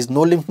and there is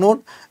no lymph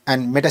node,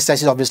 and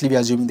metastasis, obviously we are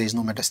assuming there is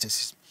no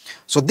metastasis.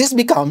 So this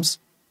becomes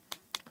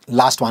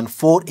last one,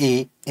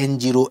 4A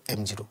N0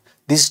 M0.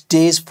 This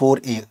stage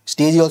 4A.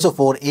 Stage is also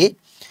 4A,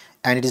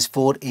 and it is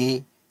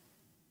 4A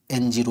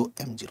N0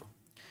 M0.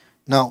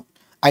 Now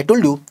I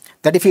told you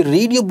that if you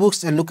read your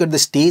books and look at the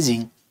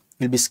staging, it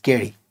will be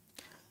scary.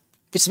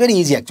 It's very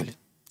easy actually.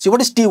 See,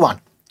 what is T1?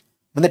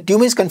 When the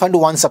tumor is confined to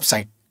one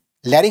subsite.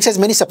 Larynx has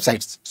many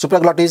subsites: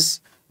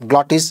 supraglottis,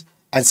 glottis,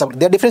 and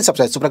there are different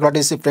subsites. Supraglottis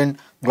is different,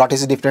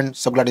 glottis is different,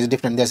 subglottis is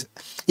different.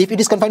 If it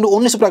is confined to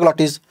only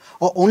supraglottis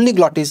or only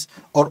glottis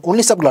or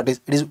only subglottis,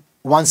 it is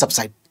one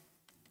subsite.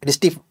 It is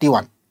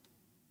T1.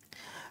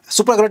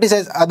 Supraglottis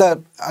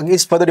has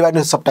is further divided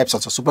into subtypes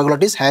also.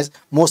 Supraglottis has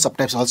more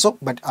subtypes also,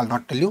 but I'll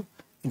not tell you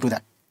into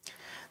that.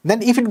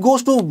 Then if it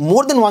goes to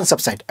more than one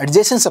subsite,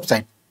 adjacent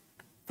subsite,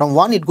 from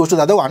one it goes to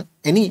the other one,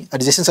 any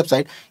adjacent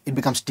subsite, it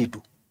becomes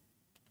T2.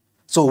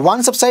 So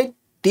one subsite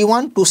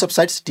T1, two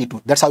subsites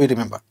T2. That's how you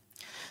remember.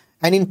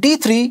 And in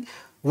T3,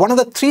 one of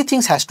the three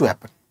things has to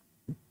happen.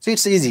 So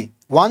it's easy.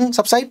 One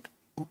subsite,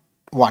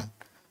 one.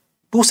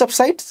 Two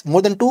subsites,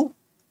 more than two,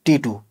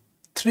 T2.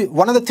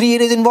 One of the three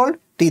areas involved,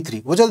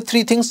 T3. Which are the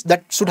three things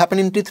that should happen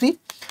in T3?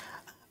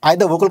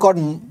 Either vocal cord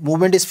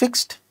movement is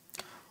fixed,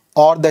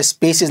 or the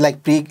space is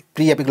like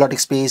pre-epiglottic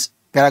space,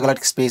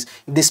 paraglottic space.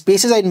 If the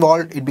spaces are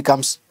involved, it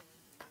becomes,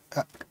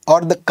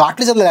 or the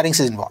cartilage of the larynx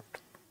is involved,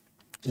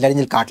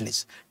 laryngeal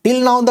cartilage.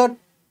 Till now, the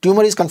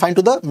tumor is confined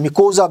to the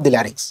mucosa of the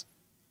larynx,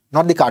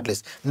 not the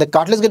cartilage. When the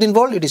cartilage get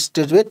involved, it is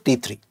straight away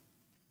T3.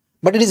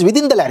 But it is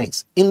within the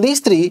larynx. In these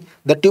three,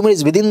 the tumor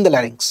is within the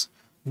larynx.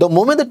 The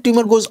moment the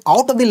tumor goes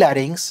out of the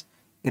larynx,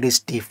 it is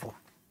T4.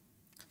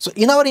 So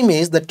in our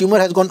image, the tumor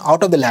has gone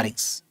out of the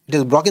larynx. It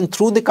is broken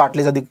through the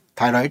cartilage of the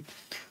thyroid,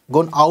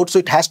 gone out, so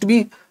it has to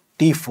be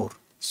T4.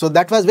 So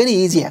that was very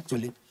easy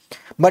actually.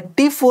 But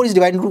T4 is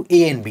divided into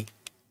A and B,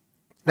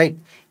 right?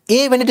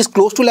 A when it is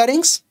close to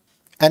larynx,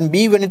 and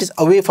B when it is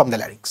away from the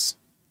larynx.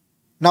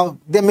 Now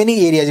there are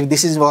many areas. If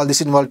this is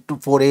involved to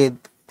 4A.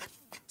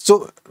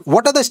 So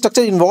what are the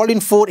structures involved in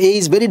 4A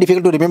is very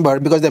difficult to remember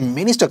because there are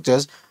many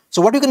structures.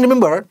 So what you can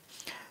remember,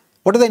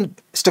 what are the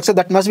structures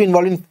that must be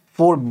involved in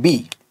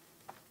 4B?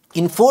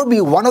 In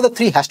 4B, one of the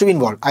three has to be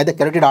involved, either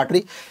carotid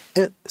artery,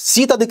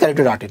 sheath of the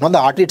carotid artery, not the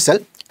artery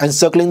itself,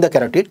 encircling the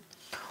carotid,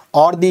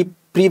 or the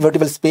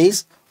prevertebral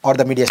space, or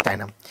the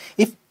mediastinum.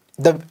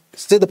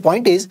 The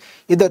point is,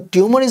 if the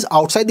tumor is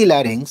outside the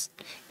larynx,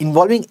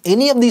 involving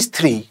any of these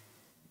three,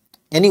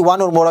 any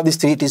one or more of these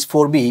three, it is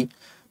 4B.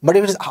 But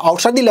if it is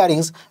outside the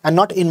larynx and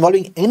not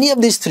involving any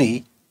of these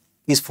three,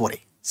 is 4A.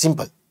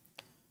 Simple.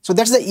 So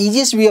that's the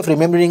easiest way of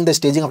remembering the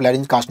staging of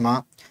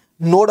laryngocarcinoma.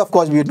 Node, of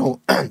course, we know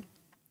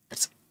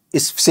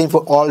it's same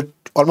for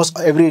almost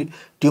every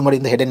tumor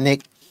in the head and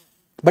neck.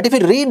 But if you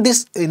read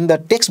this in the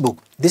textbook,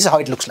 this is how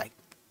it looks like.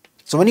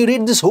 So when you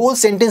read this whole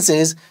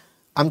sentences,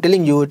 I'm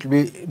telling you, it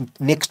will be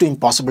next to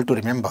impossible to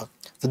remember.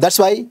 So that's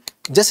why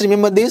just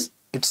remember this,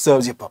 it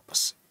serves your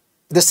purpose.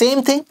 The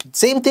same thing,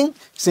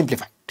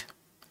 simplified.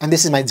 And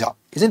this is my job,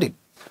 isn't it?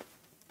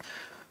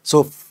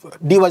 So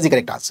D was the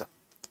correct answer.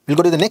 We'll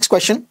go to the next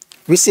question,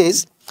 which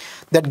says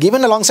that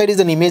given alongside is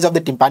an image of the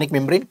tympanic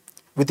membrane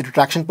with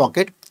retraction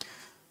pocket.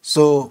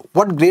 So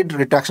what grade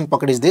retraction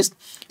pocket is this?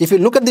 If you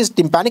look at this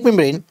tympanic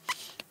membrane,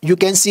 you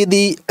can see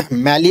the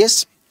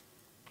malleus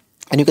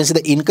and you can see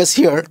the incus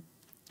here,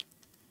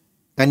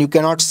 and you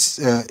cannot,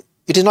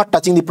 it is not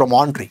touching the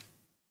promontory.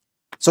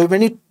 So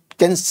when you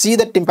can see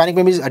that tympanic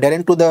membrane is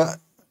adherent to the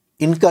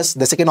incus,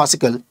 the second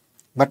ossicle,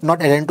 but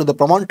not adherent to the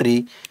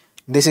promontory,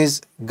 this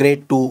is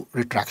grade 2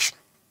 retraction.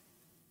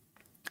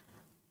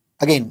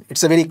 Again,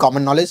 it's a very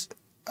common knowledge.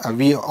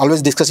 We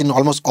always discuss in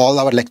almost all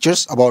our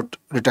lectures about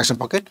retraction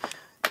pocket.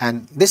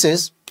 And this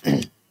is,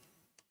 these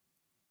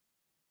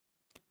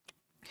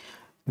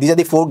are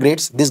the 4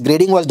 grades. This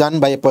grading was done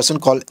by a person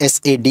called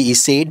SADE,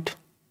 SAID.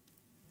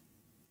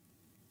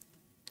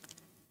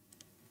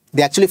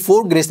 They actually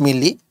 4 grades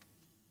mainly,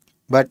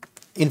 but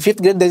in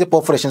 5th grade there is a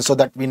perforation, so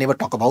that we never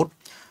talk about.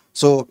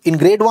 So in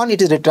grade 1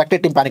 it is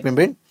retracted tympanic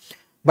membrane,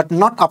 but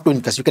not up to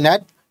incus. You can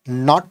add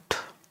not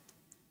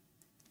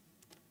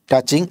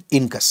touching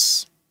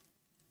incus.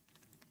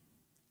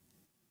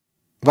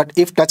 But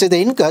if touches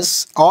the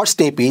incus or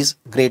stapes,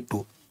 grade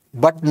 2,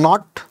 but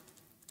not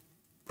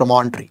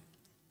promontory.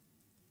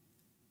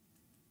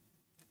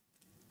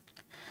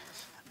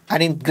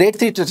 And in grade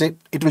 3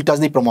 it will touch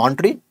the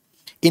promontory.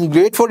 In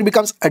grade 4 it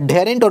becomes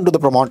adherent onto the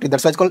promontory.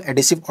 That's why it's called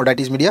adhesive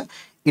otitis media.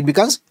 It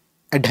becomes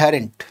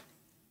adherent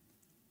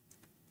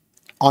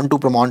onto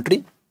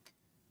promontory.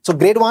 So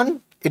grade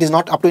 1 it is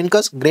not up to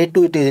incus, grade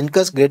 2 it is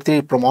incus, grade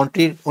 3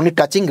 promontory only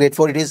touching, grade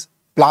 4 it is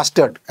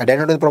plastered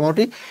adherent to the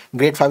promontory,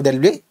 grade 5 there will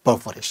be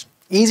perforation.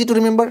 Easy to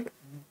remember,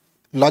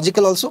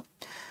 logical also,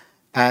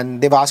 and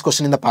they've asked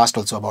question in the past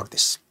also about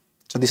this.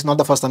 So this is not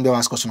the first time they've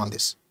asked question on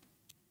this,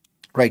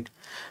 right?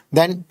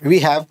 Then we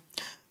have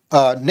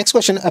next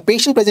question. A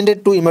patient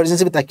presented to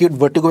emergency with acute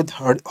vertigo with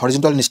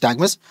horizontal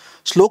nystagmus.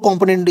 Slow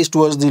component is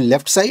towards the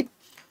left side.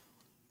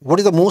 What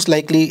is the most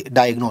likely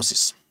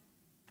diagnosis?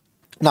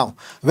 Now,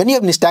 when you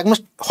have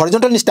nystagmus,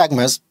 horizontal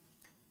nystagmus,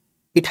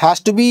 it has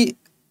to be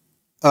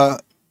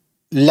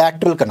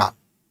lateral canal.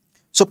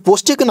 So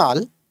posterior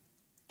canal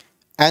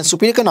and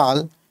superior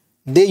canal,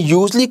 they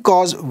usually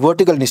cause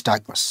vertical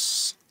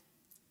nystagmus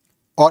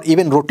or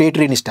even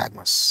rotatory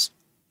nystagmus.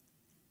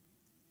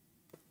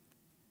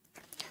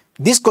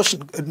 This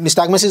question,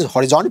 nystagmus is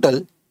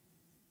horizontal,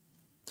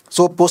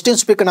 so posterior and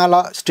superior canal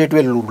are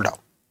straightway ruled out.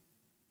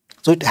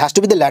 So it has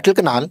to be the lateral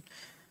canal.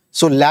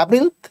 So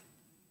labyrinth,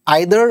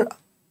 either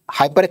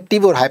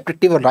hyperactive or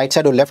hyperactive on right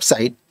side or left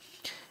side.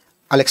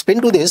 I'll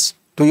explain to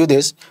you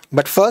this,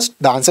 but first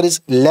the answer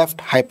is left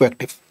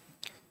hyperactive.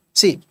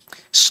 See,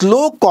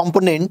 slow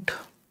component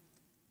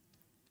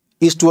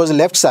is towards the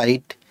left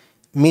side,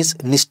 means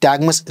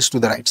nystagmus is to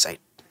the right side.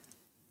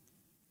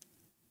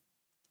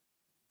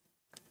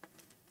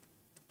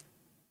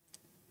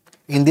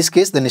 In this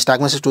case, the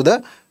nystagmus is to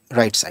the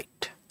right side.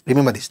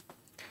 Remember this,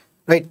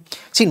 right?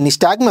 See,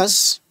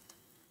 nystagmus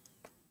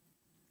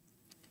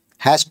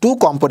has two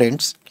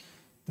components.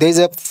 There is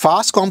a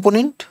fast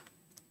component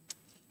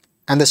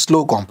and the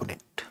slow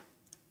component.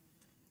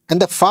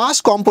 And the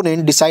fast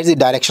component decides the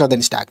direction of the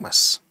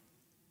nystagmus,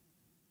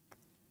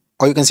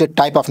 or you can say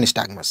type of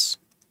nystagmus,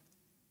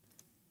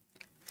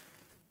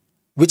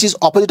 which is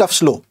opposite of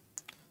slow.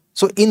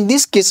 So in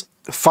this case,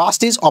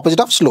 fast is opposite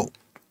of slow.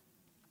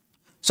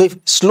 So if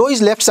slow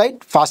is left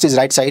side, fast is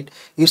right side.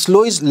 If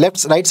slow is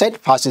right side,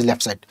 fast is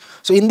left side.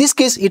 So in this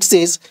case, it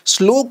says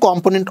slow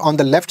component on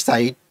the left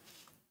side.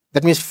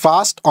 That means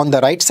fast on the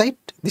right side.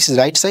 This is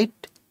right side.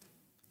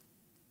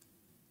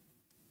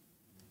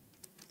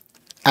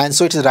 And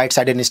so it is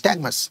right-sided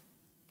nystagmus.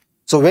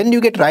 So when you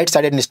get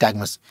right-sided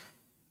nystagmus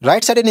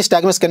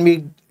can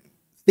be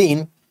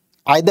seen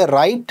either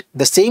right,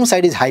 the same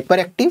side is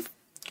hyperactive,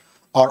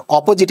 or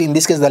opposite, in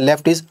this case the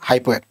left is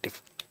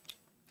hypoactive.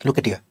 Look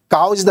at here.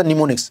 Cows is the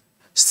mnemonics.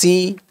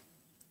 C-O-W-S,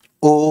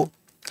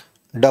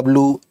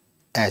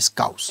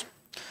 cows.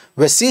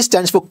 Where C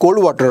stands for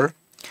cold water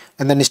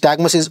and the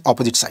nystagmus is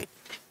opposite side.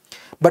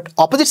 But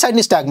opposite side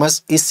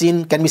nystagmus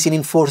can be seen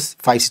in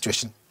 4-5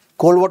 situations.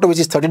 Cold water, which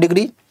is 30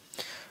 degree,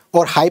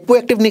 or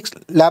hypoactive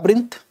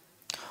labyrinth,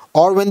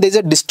 or when there is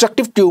a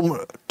destructive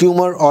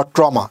tumor or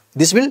trauma.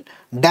 This will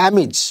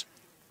damage.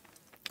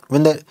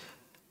 When the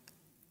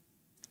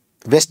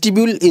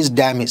vestibule is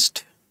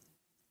damaged,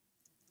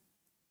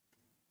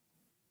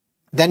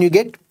 then you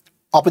get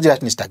opposite side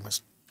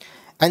nystagmus.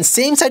 And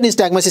same side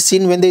nystagmus is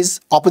seen when there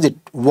is opposite,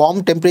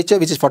 warm temperature,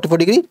 which is 44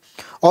 degree,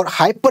 or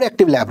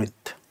hyperactive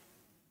labyrinth,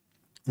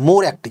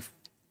 more active.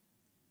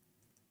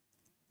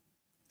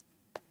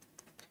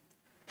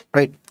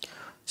 Right?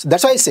 So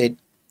that's why I said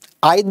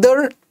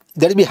either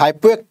there will be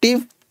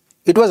hypoactive.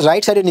 It was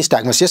right-sided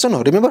nystagmus, yes or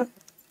no? Remember?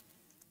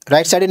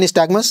 Right-sided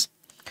nystagmus.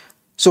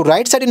 So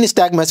right-sided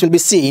nystagmus will be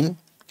seen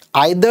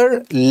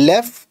either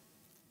left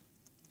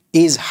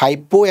is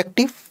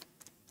hypoactive,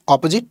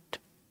 opposite,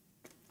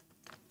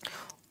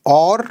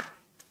 or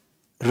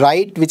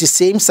right, which is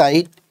same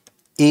side,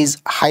 is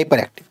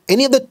hyperactive.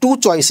 Any of the two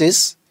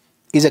choices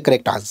is a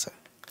correct answer.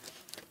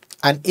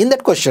 And in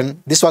that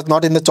question, this was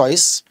not in the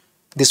choice.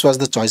 This was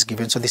the choice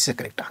given, so this is a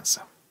correct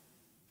answer.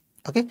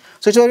 Okay,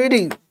 so it's a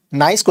very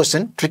nice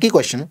question, tricky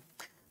question.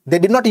 They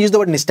did not use the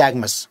word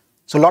nystagmus.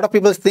 So a lot of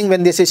people think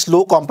when they say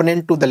slow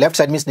component to the left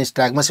side means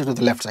nystagmus is to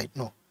the left side.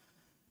 No,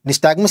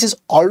 nystagmus is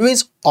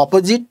always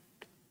opposite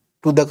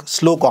to the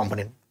slow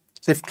component.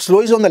 So if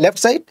slow is on the left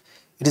side,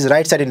 it is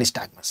right sided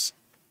nystagmus.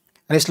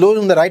 And if slow is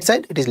on the right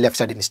side, it is left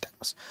sided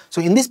nystagmus.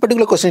 So in this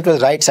particular question, it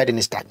was right sided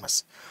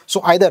nystagmus.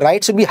 So either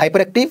right should be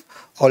hyperactive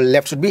or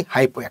left should be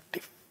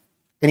hypoactive.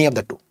 Any of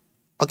the two.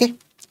 Okay,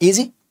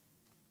 easy,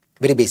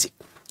 very basic.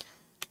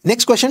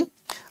 Next question.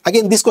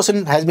 Again, this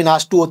question has been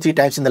asked 2 or 3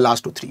 times in the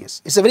last 2-3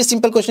 years. It's a very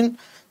simple question.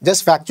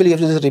 Just factually, you have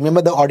to just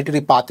remember the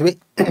auditory pathway.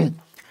 So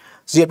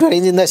you have to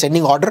arrange in the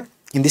ascending order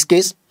in this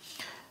case.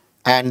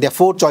 And there are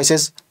 4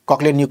 choices: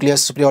 cochlear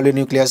nucleus, superior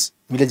auditory nucleus,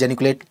 medial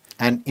geniculate,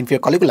 and inferior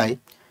colliculi.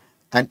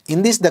 And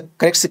in this, the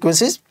correct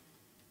sequence is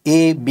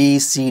A, B,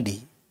 C,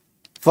 D.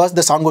 First,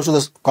 the sound goes to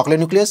the cochlear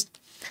nucleus.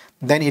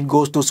 Then it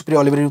goes to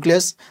superior auditory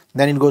nucleus.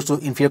 Then it goes to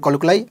inferior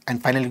colliculi.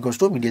 And finally, it goes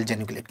to medial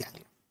geniculate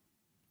ganglion.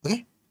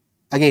 Okay.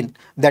 Again,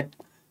 that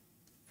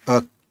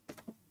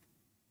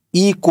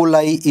E.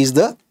 coli is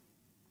the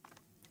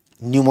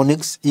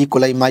mnemonics. E.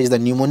 coli May is the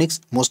mnemonics.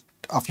 Most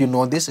of you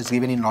know this. It's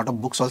given in a lot of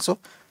books also.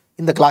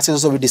 In the classes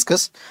also we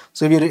discuss.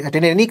 So if you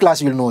attend any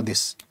class, you will know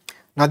this.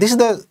 Now this is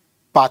the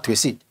pathway.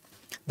 See,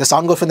 the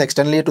sound goes from the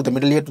external ear to the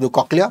middle ear to the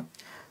cochlea.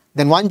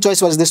 Then one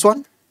choice was this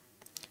one.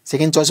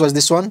 Second choice was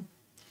this one.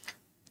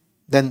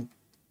 Then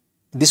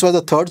this was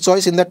the third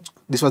choice. In that,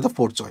 this was the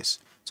fourth choice.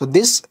 So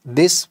this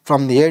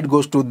from here it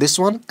goes to this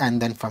one,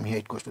 and then from here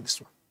it goes to this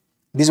one.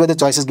 These were the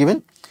choices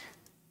given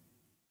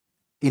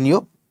in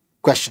your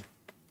question.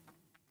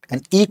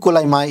 And E.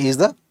 coli May is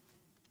the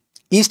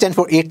E stands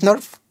for 8th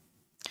nerve,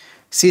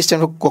 C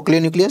stands for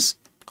cochlear nucleus,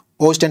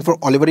 O stands for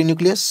olivary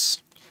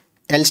nucleus,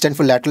 L stands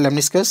for lateral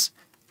lemniscus,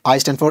 I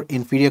stands for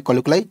inferior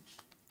colliculi,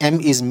 M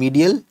is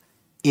medial,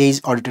 A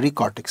is auditory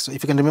cortex. So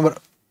if you can remember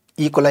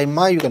E. coli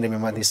May, you can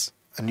remember this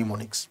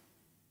mnemonics.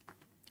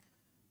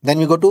 Then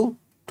we go to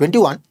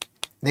 21,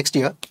 next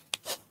year,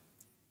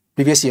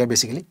 previous year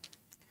basically.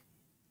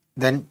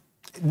 Then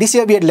this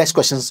year we had less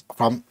questions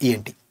from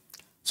ENT.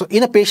 So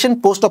in a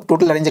patient post-op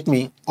total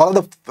laryngectomy, all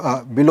of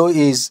the below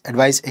is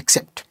advised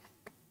except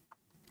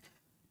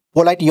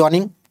polite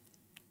yawning,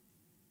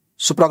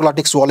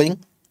 supraglottic swallowing,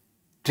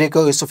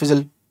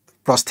 tracheoesophageal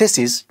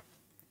prosthesis,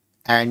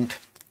 and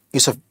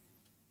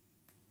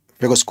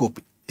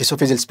esophagoscopy,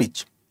 esophageal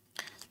speech.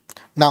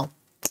 Now,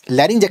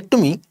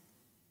 laryngectomy,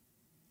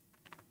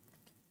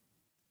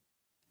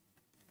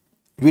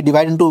 we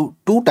divide into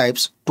 2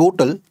 types: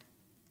 total,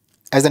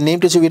 as the name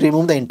tells you, we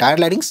remove the entire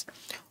larynx,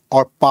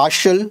 or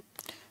partial,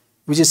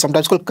 which is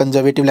sometimes called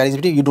conservative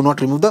laryngectomy. You do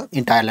not remove the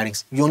entire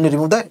larynx. You only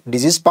remove the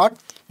diseased part.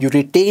 You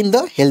retain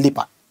the healthy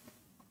part.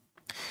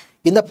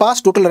 In the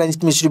past, total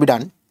laryngectomy used to be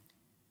done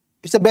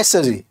it's the best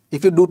surgery.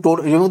 If you do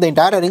remove the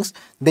entire larynx,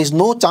 there is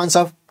no chance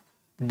of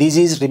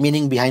disease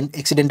remaining behind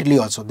accidentally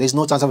also. There is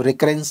no chance of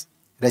recurrence,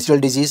 residual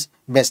disease,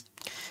 best.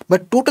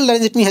 But total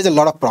laryngectomy has a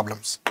lot of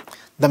problems.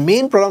 The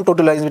main problem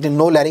total laryngectomy,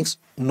 no larynx,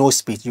 no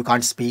speech. You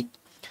can't speak.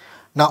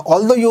 Now,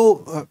 although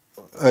your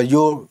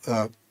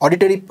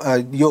auditory,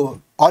 your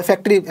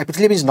olfactory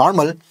epithelium is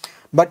normal,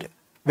 but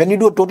when you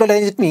do a total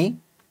laryngectomy,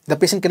 the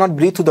patient cannot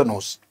breathe through the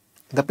nose.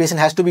 The patient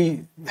has to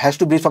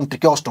breathe from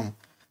tracheostome.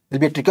 There will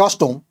be a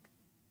tracheostome.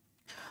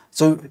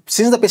 So,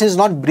 since the patient is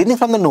not breathing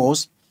from the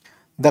nose,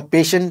 the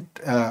patient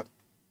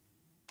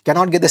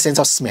cannot get the sense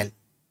of smell.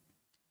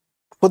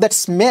 For that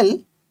smell,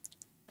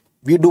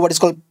 we do what is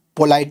called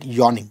polite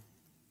yawning.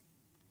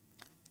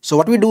 So,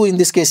 what we do in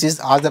this case is,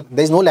 there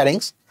is no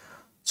larynx,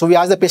 so we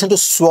ask the patient to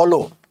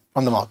swallow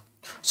from the mouth.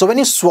 So, when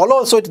you swallow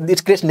also,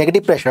 it creates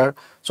negative pressure.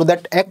 So,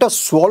 that act of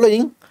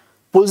swallowing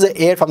pulls the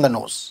air from the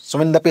nose. So,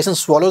 when the patient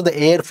swallows, the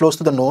air flows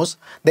to the nose,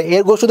 the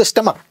air goes to the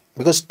stomach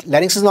because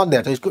larynx is not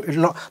there. So,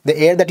 the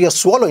air that you are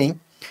swallowing,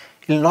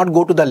 it will not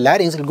go to the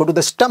larynx, it will go to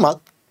the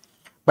stomach,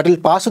 but it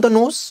will pass to the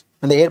nose.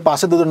 When the air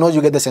passes through the nose,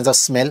 you get the sense of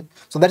smell.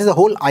 So, that is the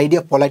whole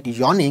idea of polite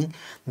yawning.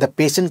 The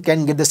patient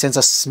can get the sense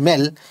of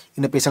smell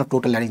in a patient of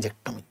total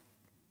laryngectomy.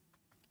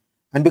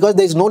 And because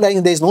there is no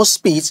larynx, there is no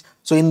speech.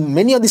 So, in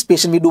many of these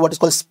patients, we do what is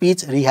called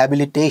speech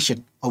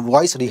rehabilitation or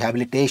voice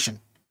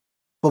rehabilitation.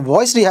 For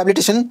voice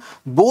rehabilitation,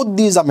 both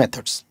these are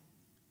methods.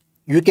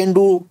 You can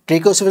do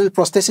tracheoesophageal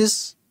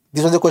prosthesis.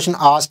 This was a question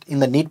asked in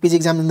the NEET PG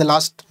exam. In the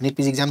last NEET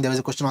PG exam, there was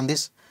a question on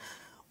this.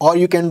 Or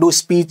you can do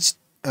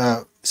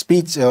esophageal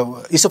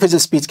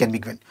speech can be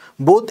given.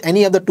 Both,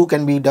 any of the two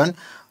can be done.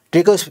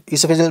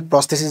 Tracheoesophageal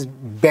prosthesis is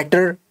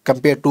better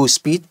compared to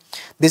speech.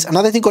 There's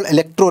another thing called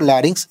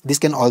electrolarynx. This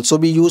can also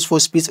be used for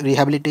speech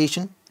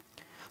rehabilitation.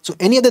 So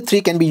any of the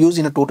three can be used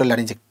in a total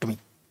laryngectomy.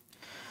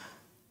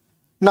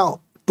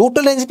 Now,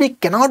 total laryngectomy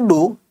cannot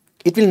do,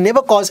 it will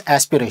never cause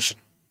aspiration.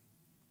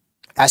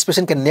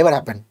 Aspiration can never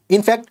happen.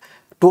 In fact,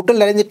 total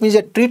laryngectomy is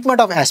a treatment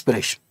of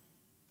aspiration.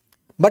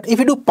 But if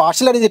you do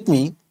partial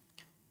laryngectomy,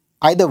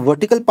 either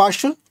vertical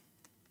partial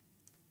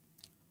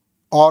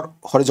or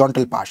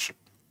horizontal partial.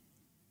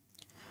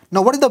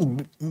 Now, what is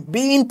the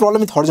main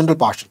problem with horizontal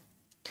partial?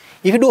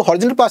 If you do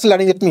horizontal partial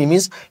laryngectomy,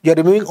 means you are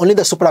removing only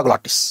the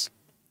supraglottis,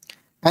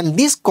 and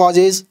this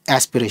causes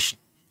aspiration.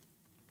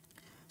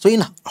 So,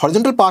 in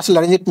horizontal partial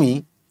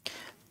laryngectomy,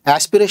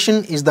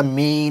 aspiration is the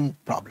main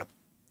problem.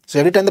 So,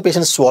 every time the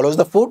patient swallows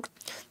the food,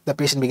 the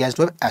patient begins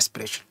to have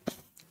aspiration.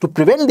 To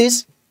prevent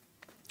this,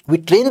 we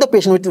train the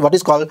patient with what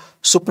is called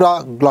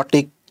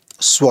supraglottic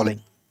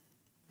swallowing.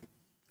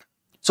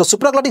 So,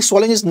 supraglottic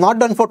swallowing is not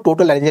done for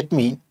total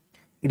laryngectomy,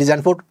 it is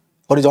done for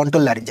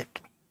horizontal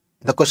laryngectomy.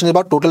 The question is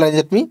about total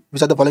laryngectomy,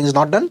 which of the following is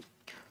not done?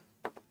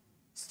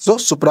 So,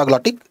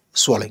 supraglottic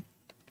swallowing.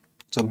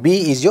 So,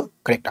 B is your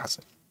correct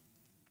answer.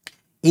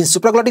 In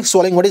supraglottic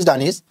swallowing, what is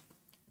done is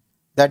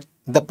that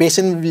the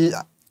patient will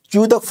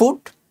chew the food.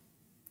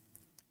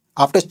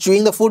 After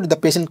chewing the food, the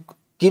patient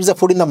keeps the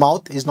food in the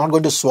mouth, is not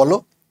going to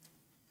swallow.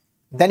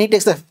 Then he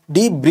takes a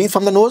deep breath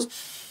from the nose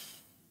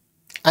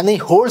and then he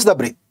holds the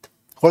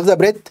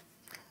breath,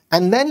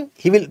 and then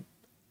he will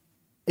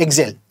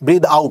exhale,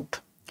 breathe out.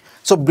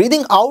 So,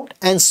 breathing out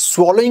and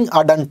swallowing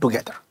are done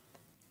together.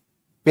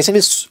 Patient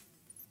will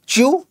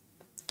chew,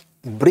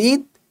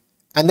 breathe,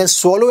 and then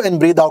swallow and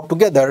breathe out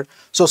together.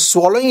 So,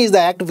 swallowing is the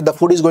act of the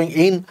food is going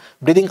in,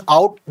 breathing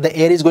out, the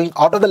air is going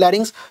out of the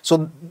larynx.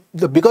 So,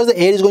 because the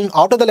air is going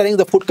out of the larynx,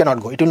 the food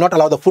cannot go. It will not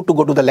allow the food to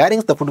go to the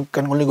larynx, the food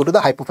can only go to the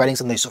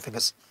hypopharynx and the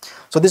esophagus.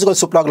 So, this is called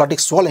supraglottic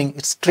swallowing.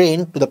 It's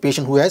trained to the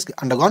patient who has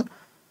undergone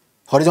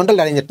horizontal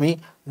laryngectomy,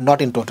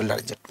 not in total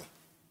laryngectomy.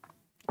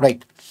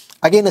 Right.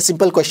 Again, a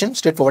simple question,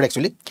 straightforward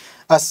actually.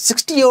 A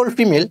 60-year-old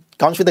female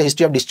comes with a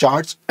history of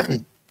discharge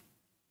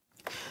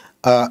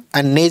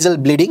and nasal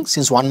bleeding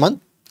since 1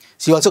 month.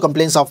 She also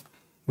complains of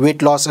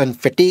weight loss and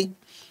fatigue,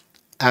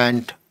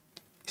 and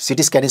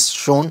CT scan is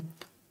shown,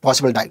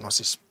 possible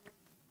diagnosis.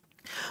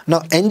 Now,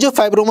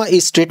 angiofibroma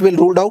is straightway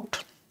ruled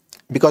out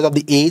because of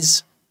the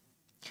age.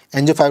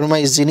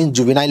 Angiofibroma is seen in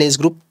juvenile age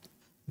group,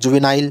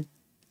 juvenile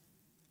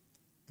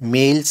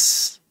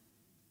males,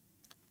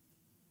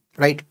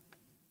 right?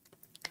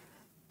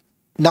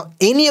 Now,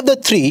 any of the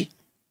three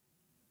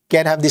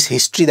can have this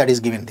history that is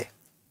given there.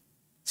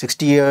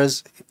 60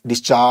 years,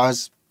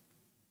 discharge,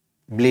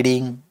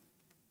 bleeding,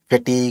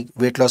 fatigue,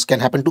 weight loss can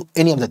happen to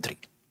any of the three.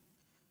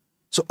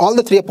 So, all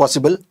the three are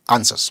possible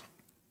answers.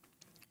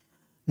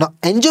 Now,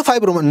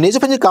 angiofibroma,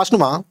 nasopharyngeal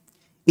carcinoma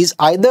is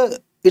either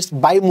it's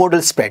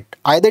bimodal spread.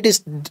 Either it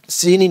is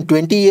seen in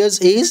 20 years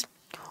age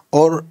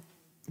or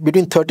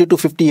between 30 to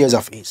 50 years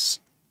of age.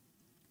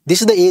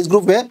 This is the age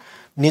group where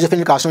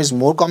nasopharyngeal carcinoma is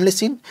more commonly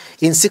seen.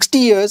 In 60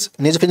 years,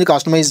 nasopharyngeal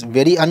carcinoma is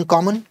very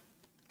uncommon.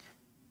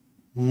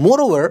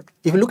 Moreover,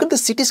 if you look at the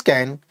CT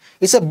scan,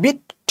 it's a big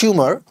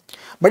tumor,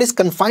 but it's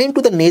confined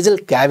to the nasal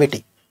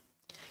cavity.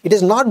 It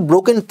is not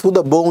broken through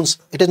the bones.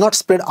 It is not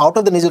spread out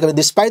of the nasal cavity,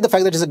 despite the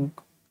fact that it's a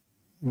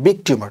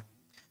big tumor.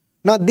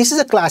 Now, this is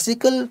a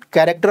classical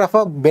character of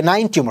a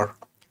benign tumor.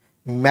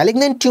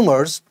 Malignant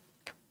tumors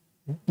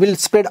will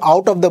spread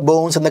out of the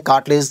bones and the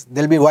cartilage.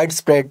 There will be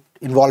widespread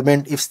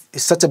involvement if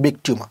it's such a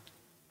big tumor.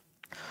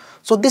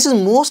 So this is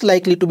most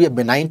likely to be a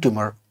benign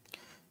tumor.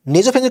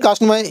 Nasopharyngeal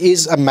carcinoma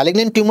is a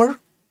malignant tumor.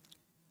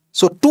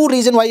 So two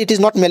reasons why it is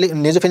not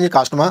nasopharyngeal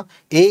carcinoma.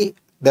 A,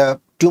 the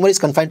tumor is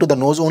confined to the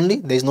nose only.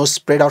 There is no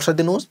spread outside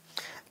the nose.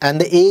 And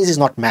the age is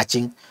not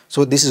matching.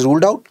 So this is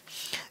ruled out.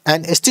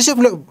 And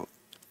esthesioneuroblastoma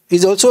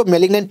is also a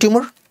malignant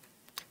tumor.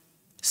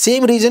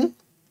 Same reason,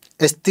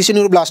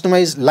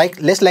 esthesioneuroblastoma is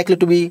less likely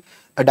to be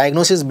a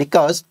diagnosis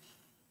because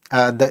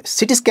the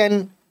CT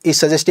scan is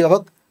suggestive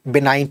of a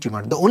benign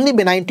tumor. The only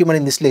benign tumor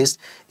in this list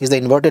is the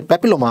inverted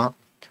papilloma.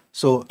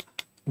 So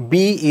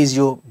B is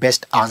your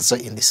best answer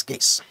in this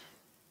case.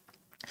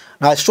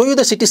 Now I'll show you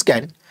the CT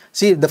scan.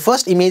 See, the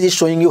first image is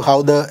showing you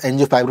how the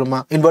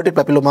angiofibroma, inverted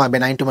papilloma,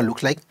 benign tumor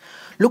looks like.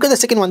 Look at the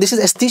second one. This is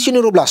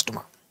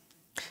esthesioneuroblastoma.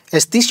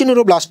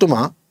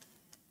 Esthesioneuroblastoma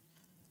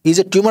is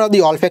a tumor of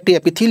the olfactory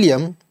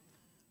epithelium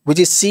which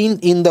is seen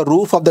in the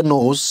roof of the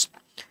nose,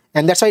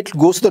 and that's why it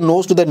goes to the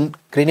nose, to the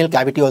cranial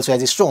cavity also,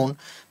 as is shown.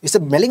 It's a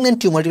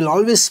malignant tumor. It will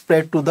always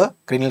spread to the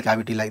cranial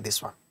cavity like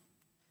this one.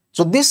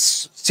 So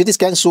this CT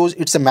scan shows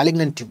it's a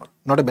malignant tumor,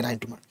 not a benign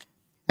tumor.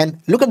 And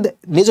look at the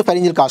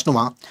nasopharyngeal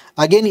carcinoma.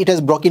 Again, it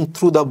has broken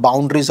through the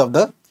boundaries of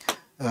the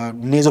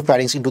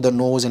nasopharynx into the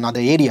nose and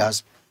other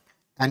areas,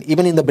 and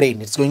even in the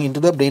brain. It's going into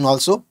the brain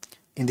also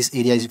in this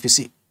area, as if you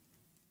see.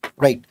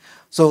 Right.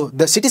 So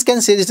the CT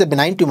scan says it's a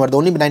benign tumor. The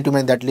only benign tumor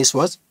in that list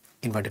was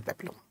inverted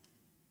papilloma.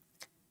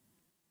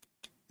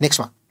 Next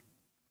one.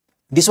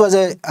 This was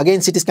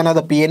again CT scan of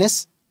the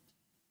PNS,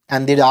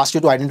 and they asked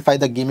you to identify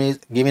the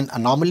given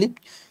anomaly.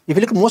 If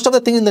you look, most of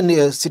the things in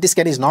the CT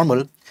scan is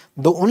normal.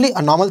 The only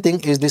abnormal thing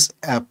is this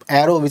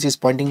arrow which is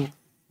pointing.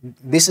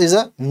 This is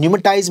a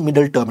pneumatized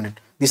middle turbinate.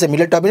 This is a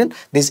middle turbinate.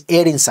 There is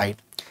air inside,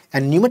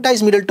 and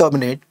pneumatized middle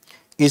turbinate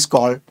is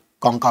called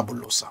concha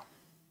bullosa.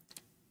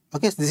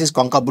 Okay, so this is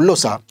concha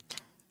bullosa.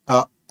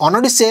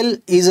 Onodi cell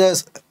is a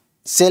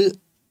cell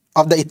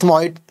of the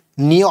ethmoid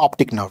near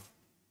optic nerve.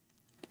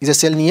 Is a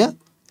cell near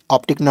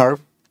optic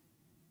nerve,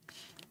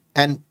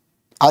 and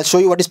I'll show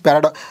you what is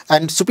paradox.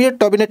 And superior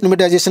turbinate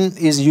pneumatization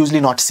is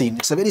usually not seen.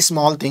 It's a very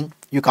small thing.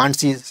 You can't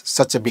see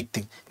such a big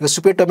thing because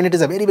superior turbinate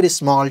is a very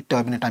small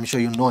turbinate. I'm sure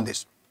you know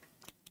this,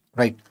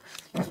 right?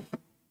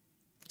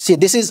 See,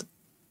 this is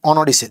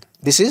Onodi cell.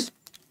 This is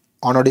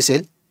Onodi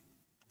cell,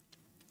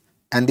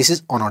 and this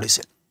is Onodi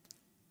cell.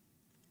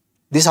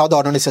 This is how the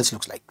Onodi cells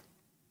looks like.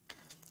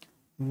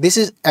 This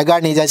is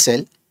agar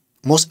cell,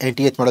 most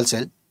anti-ethmoidal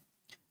cell,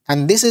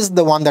 and this is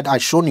the one that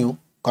I've shown you,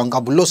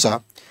 concha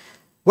bullosa.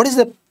 What is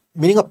the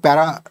meaning of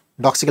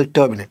paradoxical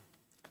turbinate?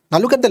 Now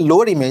look at the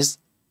lower image,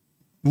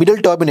 middle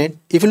turbinate.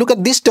 If you look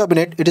at this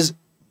turbinate, it is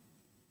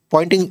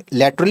pointing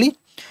laterally,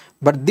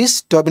 but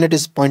this turbinate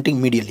is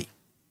pointing medially.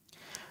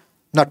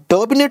 Now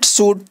turbinate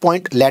should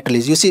point laterally.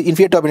 You see,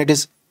 inferior turbinate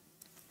is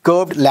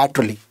curved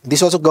laterally.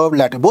 This also curved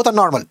laterally. Both are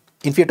normal,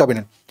 inferior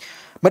turbinate.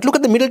 But look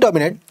at the middle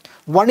turbinate.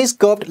 One is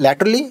curved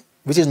laterally,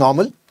 which is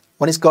normal.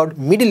 One is curved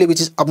medially,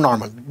 which is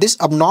abnormal. This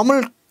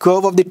abnormal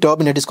curve of the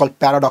turbinate is called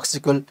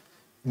paradoxical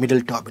middle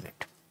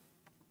turbinate.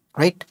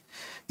 Right?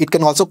 It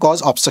can also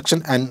cause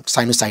obstruction and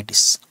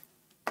sinusitis.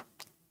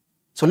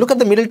 So look at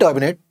the middle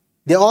turbinate.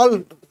 They are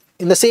all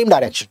in the same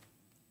direction.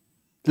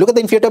 Look at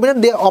the inferior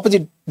turbinate. They are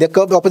opposite. They are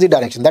curved opposite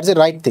direction. That's the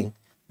right thing.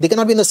 They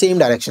cannot be in the same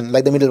direction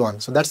like the middle one.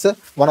 So that's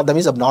one of them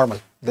is abnormal.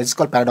 This is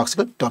called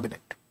paradoxical turbinate.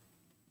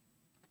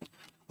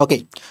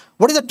 Okay.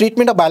 What is the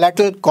treatment of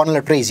bilateral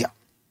corneal atresia?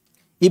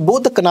 If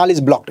both the canal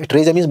is blocked,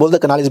 atresia means both the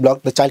canal is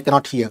blocked, the child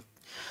cannot hear.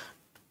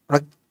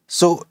 Right?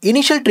 So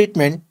initial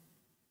treatment,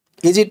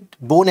 is it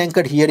bone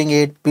anchored hearing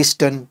aid,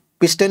 piston?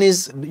 Piston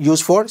is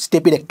used for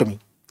stapedectomy.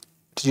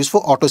 It's used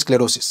for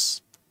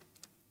otosclerosis.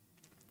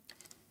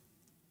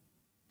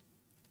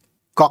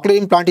 Cochlear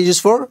implant is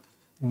used for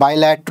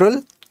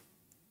bilateral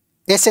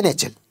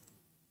SNHL.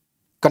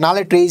 Canal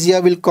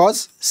atresia will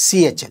cause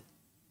CHL.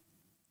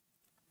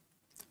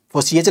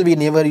 For CHL, we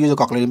never use a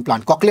cochlear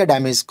implant. Cochlear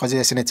damage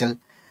causes SNHL.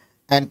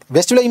 And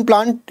vestibular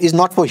implant is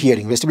not for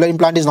hearing. Vestibular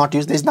implant is not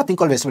used. There is nothing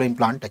called vestibular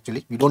implant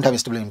actually. We don't have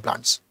vestibular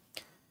implants.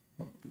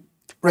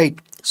 Right.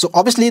 So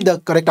obviously the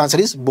correct answer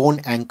is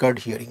bone anchored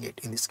hearing aid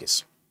in this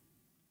case.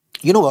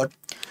 You know what?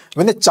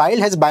 When the child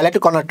has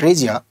bilateral corneal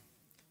atresia,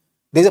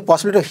 there is a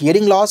possibility of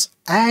hearing loss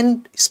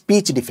and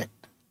speech defect.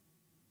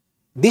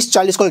 This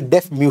child is called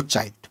deaf mute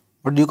child.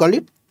 What do you call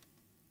it?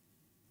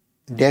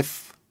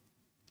 Deaf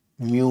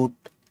mute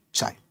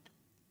child.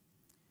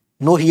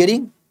 No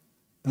hearing.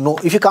 No,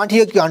 if you can't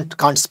hear, you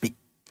can't speak.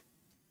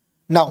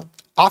 Now,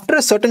 after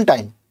a certain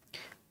time,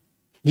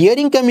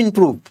 hearing can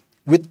improve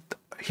with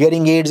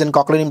hearing aids and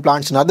cochlear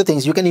implants and other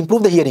things. You can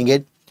improve the hearing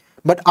aid,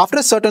 but after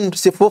a certain,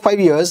 say 4 or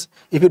 5 years,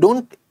 if you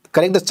don't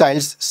correct the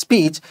child's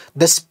speech,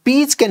 the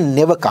speech can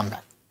never come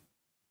back.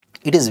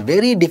 It is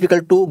very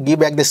difficult to give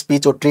back the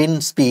speech or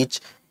train speech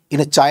in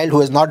a child who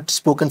has not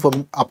spoken for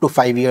up to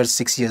 5 years,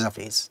 6 years of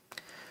age.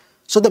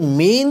 So the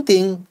main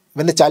thing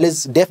when the child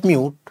is deaf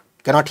mute,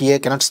 cannot hear,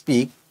 cannot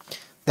speak,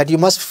 that you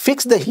must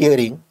fix the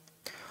hearing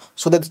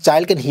so that the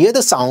child can hear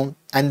the sound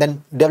and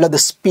then develop the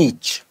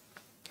speech.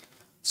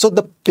 So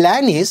the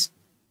plan is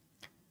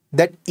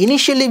that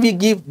initially we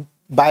give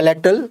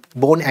bilateral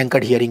bone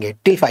anchored hearing aid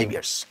till 5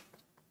 years,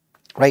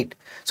 right?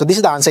 So this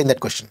is the answer in that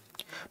question.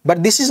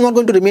 But this is not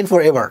going to remain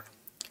forever.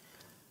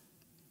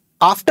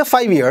 After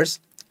 5 years,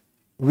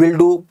 we'll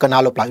do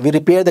canaloplasty. We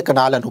repair the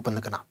canal and open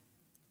the canal.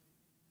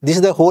 This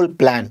is the whole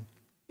plan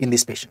in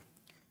this patient.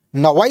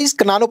 Now, why is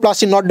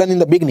canaloplasty not done in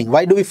the beginning?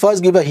 Why do we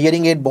first give a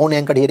hearing aid, bone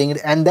anchored hearing aid,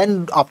 and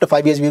then after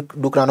 5 years we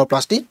do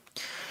canaloplasty?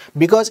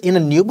 Because in a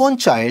newborn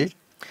child,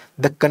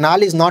 the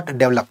canal is not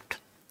developed.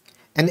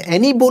 And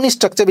any bony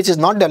structure which is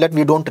not developed,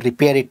 we don't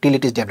repair it till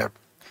it is developed.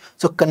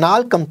 So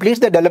canal completes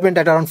the development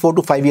at around 4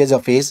 to 5 years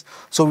of age.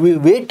 So we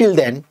wait till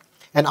then,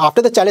 and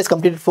after the child is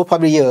completed 4 to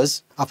 5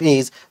 years of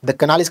age, the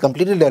canal is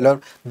completely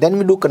developed, then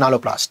we do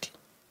canaloplasty.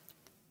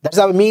 That's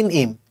our main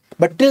aim.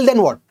 But till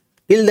then what?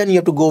 Till then you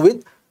have to go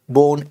with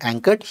bone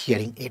anchored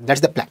hearing aid.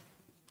 That's the plan,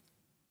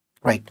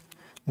 right?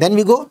 Then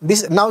we go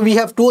this. Now we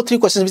have 2 or 3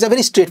 questions which are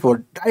very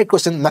straightforward. Direct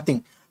question,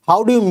 nothing.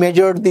 How do you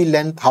measure the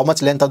length? How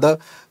much length of the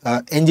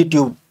NG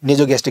tube,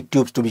 nasogastric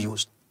tubes to be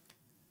used?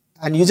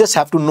 And you just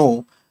have to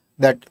know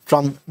that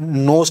from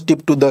nose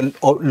tip to the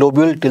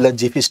lobule till the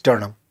jiffy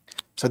sternum.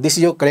 So this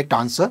is your correct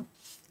answer.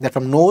 That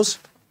from nose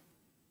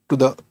to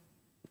the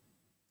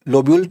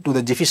lobule to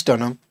the jiffy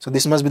sternum. So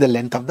this must be the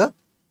length of the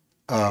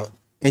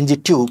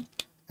NG tube.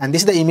 And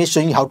this is the image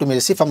showing you how to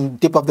measure. See, from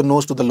tip of the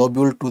nose to the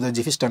lobule to the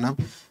jiffy sternum.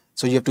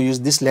 So you have to use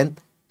this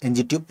length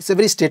NG tube. It's a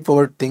very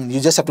straightforward thing. You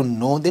just have to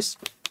know this.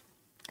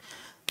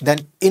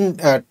 Then in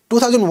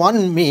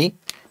 2001 May,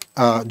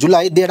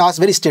 July, they had asked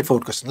very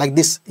straightforward question like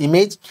this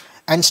image,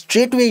 and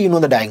straight away you know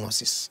the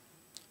diagnosis.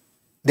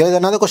 There is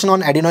another question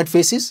on adenoid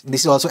facies.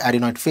 This is also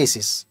adenoid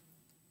facies,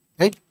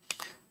 right?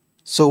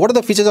 So what are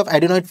the features of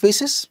adenoid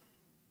facies?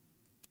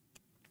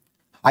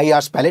 High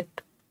arched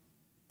palate,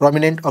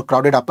 prominent or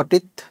crowded upper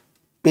teeth,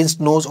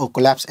 pinched nose or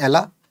collapsed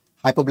ala,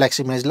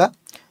 hypoblastic maxilla,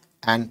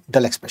 and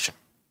dull expression.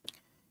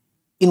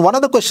 In one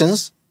of the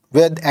questions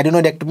where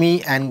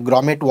adenoidectomy and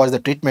grommet was the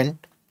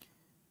treatment,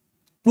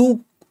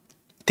 2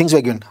 things were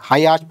given: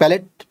 high arched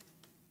palate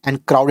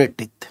and crowded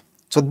teeth.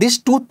 So these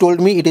 2 told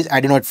me it is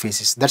adenoid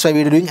facies. That's why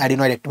we are doing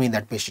adenoidectomy in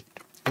that patient.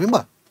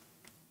 Remember?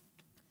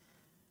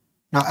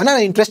 Now another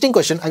interesting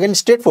question, again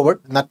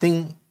straightforward,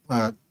 nothing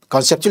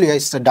conceptually,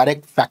 it's a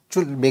direct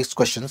factual based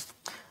questions.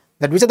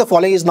 That which of the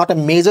following is not a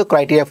major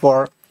criteria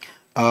for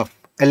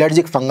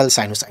allergic fungal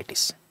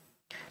sinusitis?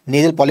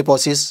 Nasal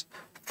polyposis,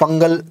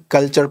 fungal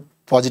culture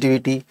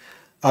positivity,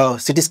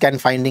 CT scan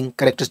finding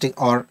characteristic,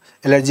 or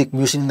allergic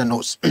mucin in the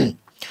nose.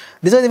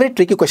 This is a very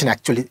tricky question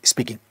actually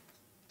speaking.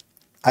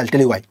 I'll tell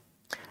you why.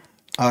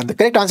 The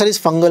correct answer is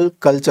fungal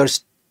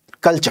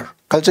culture.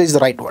 Culture is the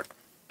right word.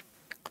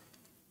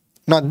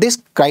 Now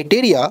this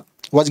criteria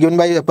was given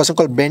by a person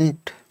called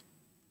Bent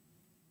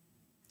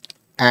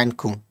and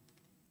Kuhn.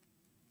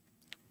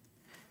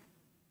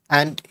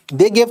 And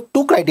they gave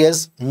 2 criteria,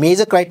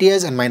 major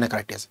criteria and minor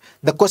criteria.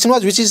 The question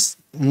was which is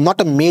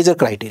not a major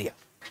criteria,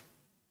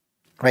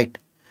 right?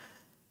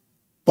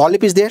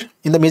 Polyp is there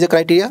in the major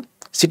criteria,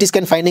 CT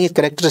scan finding is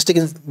characteristic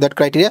in that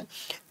criteria,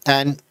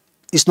 and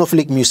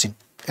eosinophilic mucin,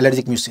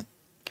 allergic mucin.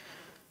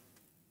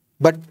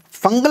 But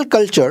fungal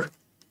culture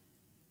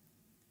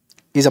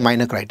is a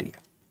minor criteria.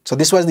 So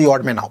this was the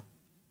odd man out.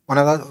 One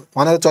of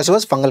the choices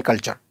was fungal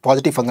culture,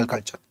 positive fungal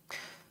culture.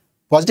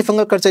 Positive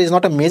fungal culture is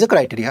not a major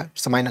criteria,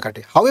 it's a minor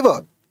criteria.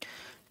 However,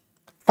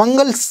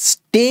 fungal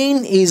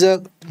stain is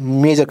a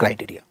major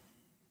criteria.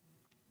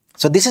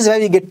 So this is where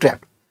we get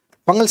trapped.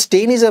 Fungal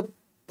stain is a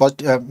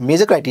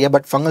major criteria,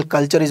 but fungal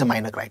culture is a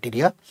minor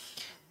criteria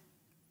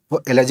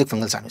for allergic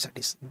fungal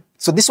sinusitis.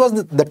 So this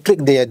was the trick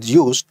they had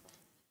used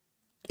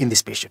in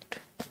this patient,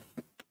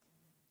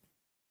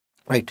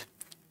 right?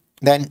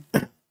 Then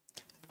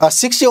a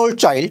 6-year-old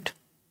child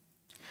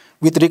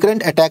with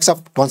recurrent attacks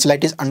of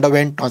tonsillitis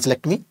underwent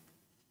tonsillectomy.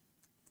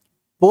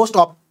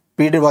 Post-op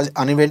period was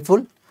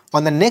uneventful.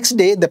 On the next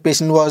day, the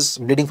patient was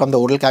bleeding from the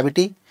oral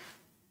cavity,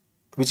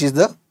 which is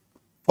the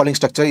following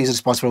structure is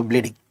responsible for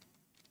bleeding.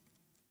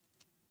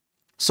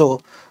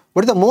 So,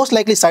 what is the most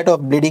likely site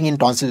of bleeding in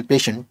tonsil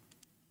patient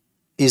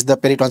is the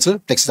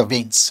peritonsil plexus of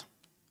veins.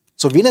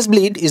 So, venous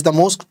bleed is the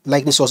most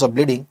likely source of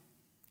bleeding.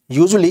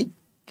 Usually,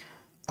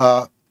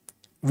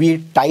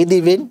 we tie the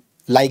vein,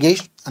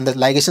 ligation, and the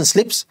ligation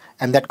slips,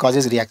 and that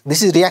causes reaction.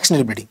 This is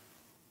reactionary bleeding.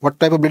 What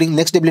type of bleeding?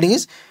 Next day bleeding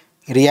is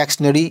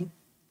reactionary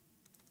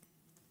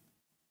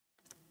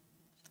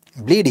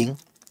bleeding,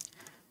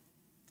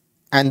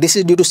 and this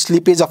is due to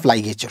slippage of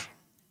ligature.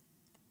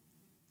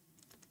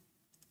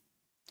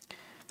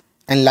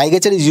 And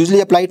ligature is usually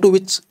applied to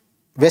which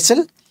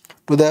vessel?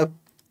 To the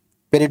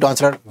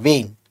peritonsillar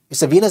vein.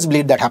 It's a venous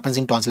bleed that happens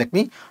in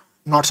tonsillectomy,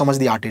 not so much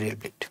the arterial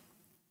bleed.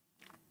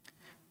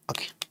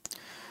 Okay.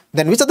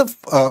 Then which are the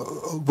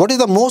what is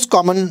the most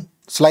common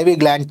salivary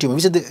gland tumor?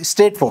 Which is the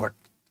straightforward.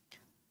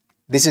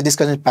 This is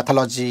discussed in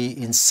pathology,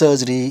 in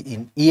surgery,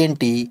 in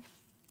ENT,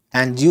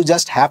 and you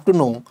just have to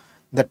know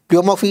that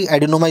pleomorphic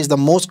adenoma is the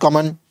most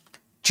common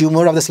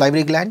tumor of the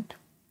salivary gland.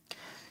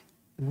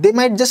 they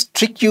might just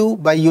trick you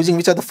by using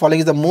which of the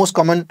following is the most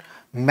common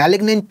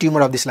malignant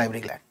tumor of the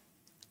salivary gland.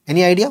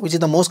 Any idea which is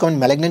the most common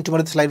malignant tumor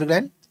of the salivary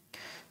gland?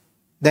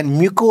 Then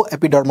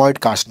mucoepidermoid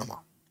carcinoma.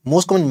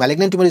 Most common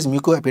malignant tumor is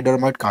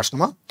mucoepidermoid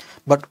carcinoma,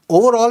 but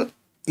overall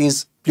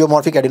is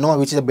pleomorphic adenoma,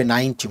 which is a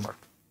benign tumor.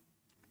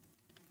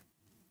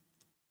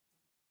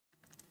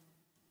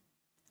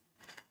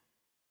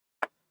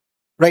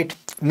 Right.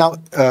 Now,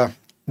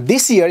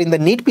 this year in the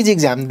NEET PG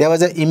exam, there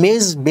was an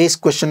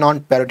image-based question on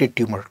parotid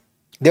tumor.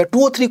 There are 2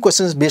 or 3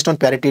 questions based on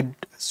parotid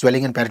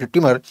swelling and parotid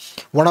tumor.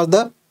 One of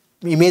the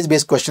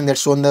image-based question that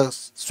shown the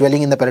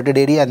swelling in the parotid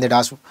area and that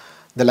asked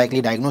the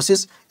likely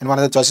diagnosis, and one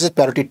of the choices is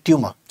parotid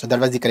tumor. So that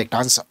was the correct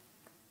answer.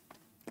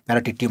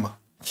 Parotid tumor.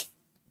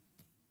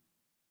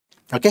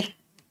 Okay.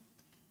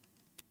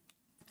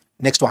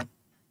 Next one.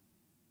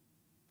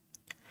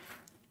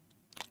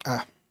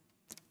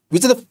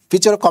 Which is the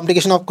feature of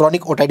complication of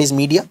chronic otitis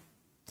media?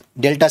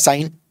 Delta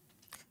sign.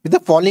 With the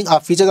following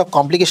are features of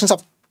complications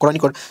of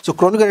chronic otitis. So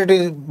chronic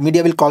otitis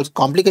media will cause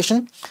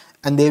complication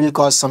and they will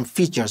cause some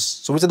features.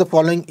 So which of the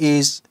following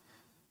is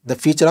the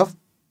feature of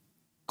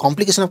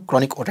complication of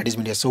chronic otitis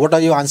media? So what are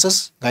your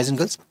answers, guys and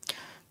girls?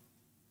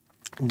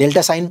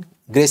 Delta sign,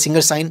 Gray Singer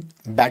sign,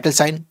 Battle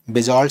sign,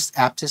 Bezold's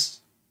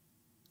abscess.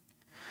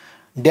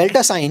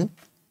 Delta sign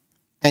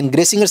and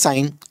Gray Singer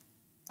sign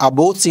are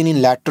both seen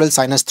in lateral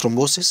sinus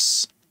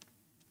thrombosis.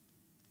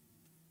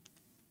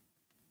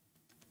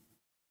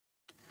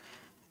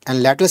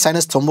 And lateral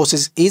sinus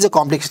thrombosis is a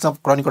complication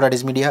of chronic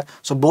otitis media.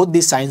 So both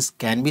these signs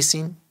can be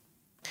seen.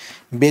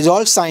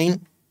 Bezold's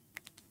sign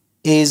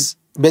is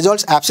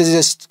Bezold's abscess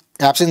is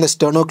abscess in the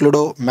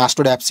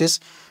sternocleidomastoid abscess,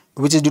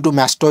 which is due to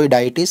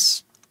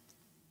mastoiditis.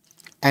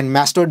 And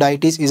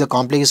mastoiditis is a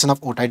complication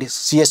of otitis,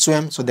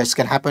 CSOM. So this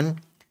can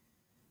happen.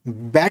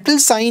 Battle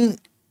sign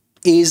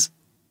is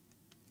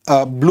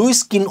a blue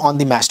skin on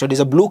the mastoid. Is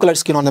a blue colored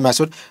skin on the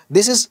mastoid.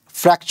 This is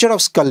fracture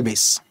of skull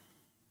base.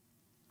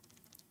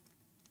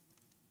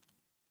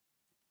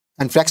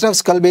 And fracture of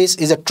skull base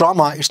is a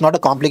trauma. It's not a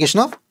complication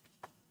of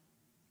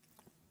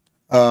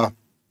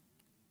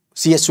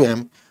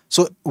CSOM.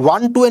 So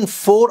 1, 2 and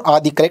 4 are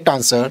the correct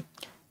answer.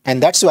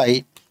 And that's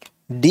why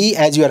D,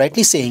 as you are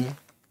rightly saying,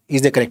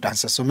 is the correct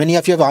answer. So many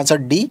of you have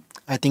answered D.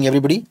 I think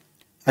everybody,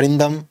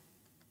 Arindam,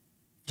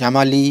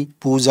 Yamali,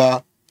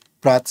 Pooja,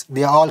 Prats,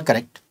 they are all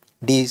correct.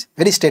 D is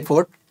very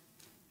straightforward.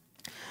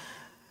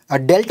 A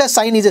delta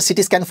sign is a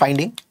CT scan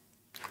finding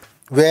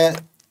where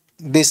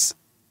this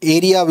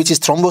area which is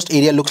thrombosed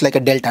area looks like a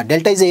delta.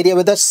 Delta is the area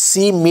where the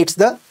sea meets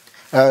the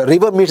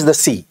river meets the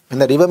sea. When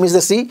the river meets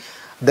the sea,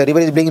 the river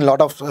is bringing a lot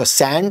of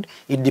sand.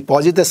 It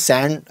deposits the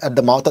sand at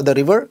the mouth of the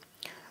river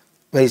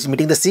where it's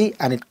meeting the sea,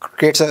 and it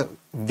creates a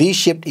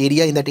V-shaped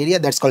area in that area.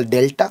 That's called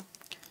delta.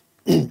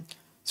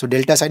 So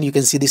delta sign, you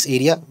can see this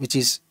area, which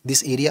is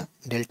this area,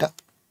 delta.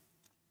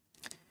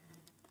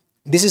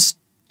 This is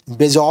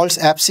Bezold's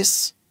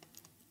abscess.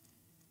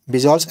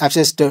 Bezold's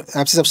abscess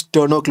of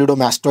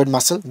sternocleidomastoid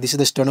muscle. This is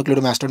the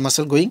sternocleidomastoid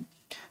muscle going.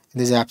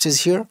 There is an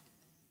abscess here.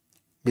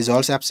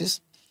 Bezold's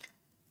abscess.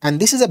 And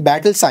this is a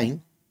battle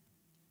sign,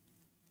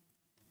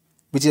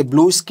 which is a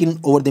blue skin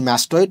over the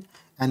mastoid.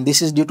 And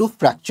this is due to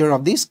fracture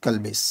of the skull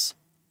base,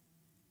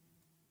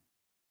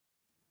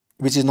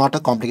 which is not a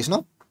complication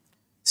of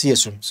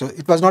CSOM. So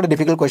it was not a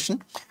difficult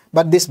question.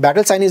 But this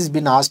battle sign has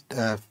been asked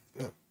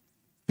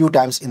few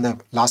times in the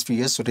last few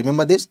years. So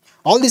remember this.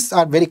 All these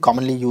are very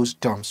commonly used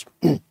terms.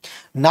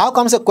 Now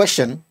comes a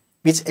question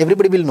which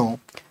everybody will know,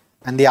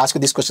 and they ask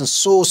you this question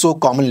so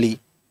commonly,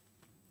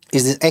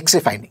 is this X-ray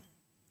finding.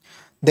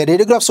 The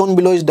radiograph shown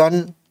below is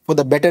done for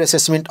the better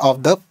assessment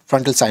of the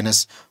frontal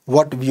sinus.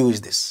 What view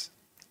is this?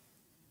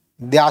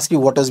 They ask you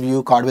Waters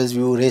view, Cardwell's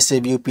view, Race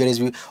view, Pierre's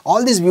view.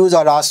 All these views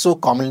are asked so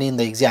commonly in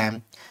the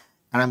exam,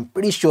 and I'm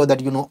pretty sure that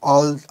you know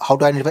all how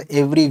to identify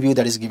every view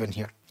that is given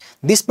here.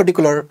 This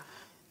particular,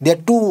 there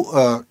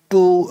are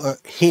two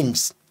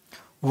hints.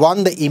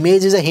 One, the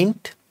image is a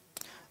hint,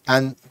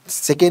 and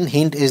second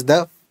hint is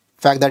the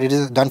fact that it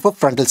is done for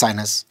frontal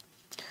sinus.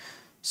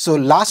 So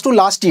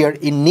last year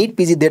in NEET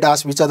PG, they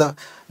asked which are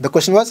the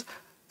question was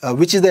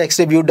which is the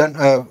X-ray view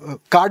done,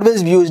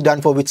 Cardwell's view is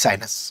done for which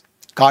sinus?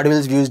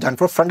 Cardwell's view is done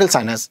for frontal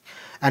sinus,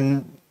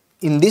 and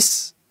in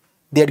this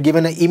they had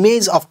given an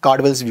image of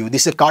Cardwell's view.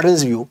 This is a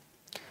Cardwell's view.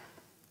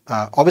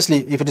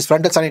 Obviously, if it is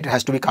frontal sinus, it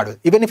has to be Cardwell.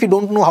 Even if you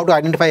don't know how to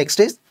identify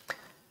X-rays,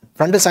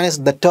 frontal sinus,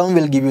 the term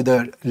will give you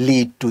the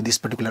lead to this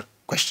particular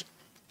question.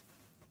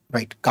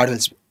 Right,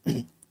 Cardwell's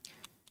view.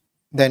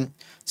 Then,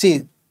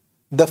 see,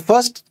 the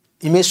first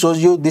image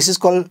shows you, this is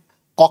called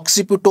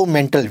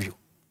occipitomental view.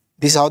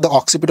 This is how the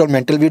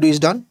occipitomental view is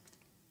done.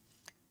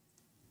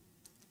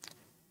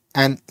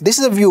 And this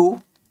is a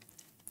view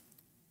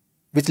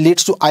which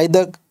leads to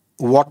either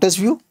Waters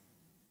view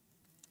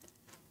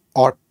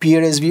or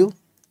Pierre's view.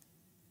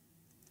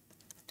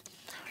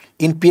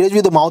 In Pierre's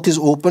view, the mouth is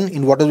open.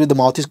 In Waters view, the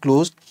mouth is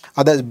closed.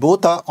 Others,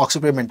 both are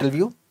occipitomental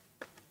view.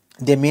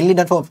 They are mainly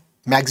done for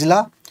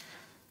maxilla,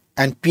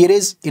 and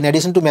Pierre's, in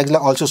addition to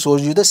maxilla, also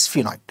shows you the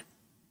sphenoid.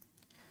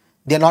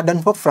 They are not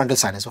done for frontal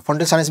sinus. So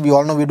frontal sinus, we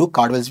all know we do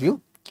Cardwell's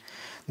view.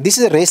 This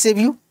is a race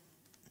view.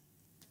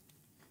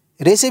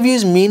 Race view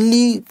is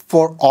mainly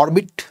for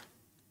orbit.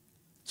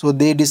 So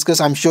they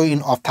discuss, I'm sure,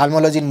 in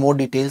ophthalmology in more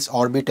details,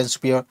 orbit and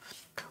superior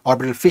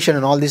orbital fissure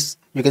and all this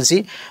you can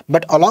see.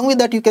 But along with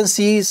that, you can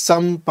see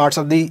some parts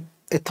of the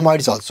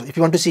ethmoids also. If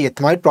you want to see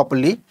ethmoid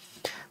properly,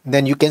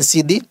 then you can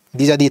see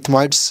these are the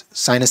ethmoids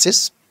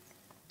sinuses.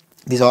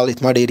 These are all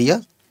ethmoid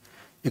area.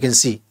 You can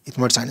see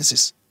ethmoid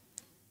sinuses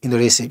in the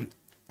race view.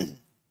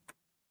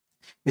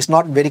 It's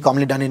not very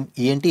commonly done in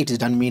ENT. It is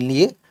done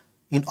mainly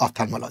in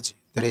ophthalmology,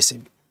 the race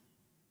view.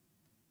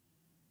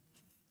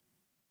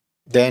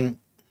 Then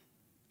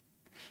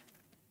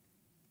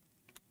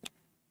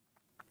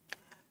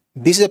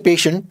this is a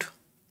patient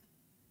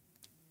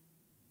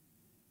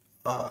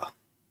of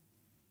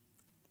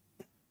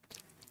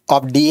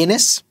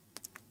DNS.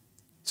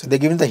 So they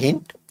given the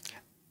hint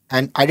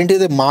and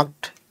identify the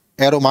marked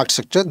arrow marked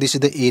structure. This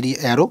is the area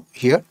arrow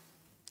here,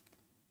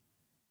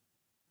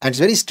 and it's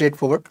very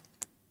straightforward.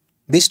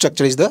 This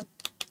structure is the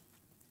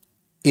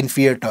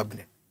inferior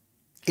turbinate.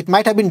 It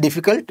might have been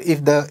difficult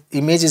if the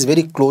image is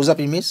very close up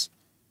image.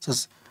 So,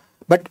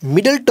 but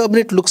middle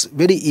turbinate looks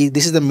very easy.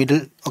 This is the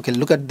middle. Okay,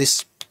 look at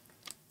this.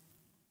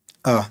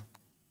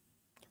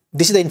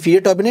 This is the inferior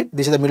turbinate,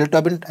 this is the middle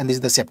turbinate, and this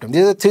is the septum.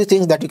 These are the three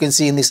things that you can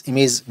see in this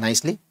image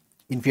nicely.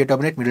 Inferior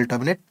turbinate, middle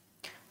turbinate,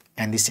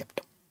 and the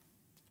septum.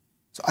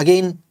 So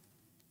again,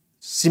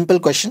 simple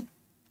question.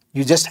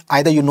 You just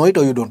either you know it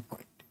or you don't know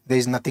it. There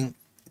is nothing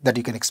that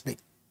you can explain.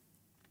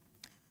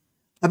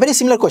 A very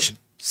similar question.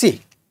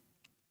 See,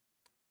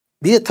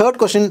 this is the third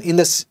question in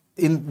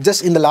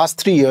the last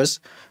 3 years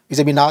which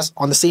have been asked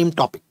on the same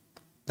topic.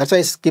 That's why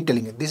I keep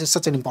telling you this is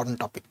such an important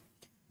topic.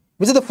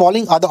 Which of the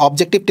following are the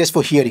objective tests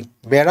for hearing?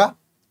 Vera,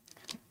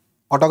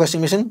 autogous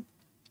stimulation,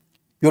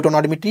 pure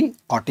tonimetry,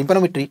 or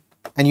tympanometry?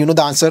 And you know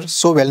the answer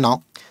so well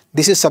now.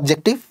 This is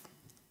subjective.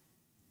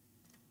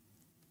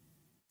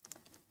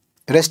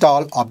 Rest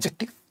are all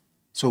objective.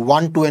 So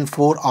 1, 2, and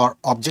 4 are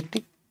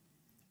objective.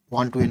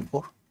 1, 2, and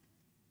 4.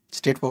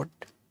 Straightforward.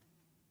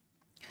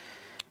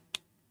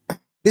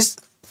 This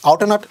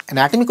out and not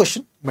anatomy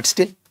question, but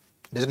still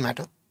doesn't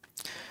matter.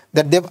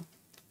 That they've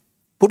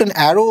put an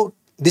arrow.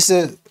 This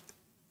is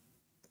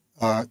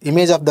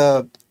image of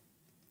the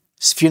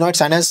sphenoid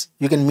sinus.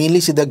 You can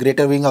mainly see the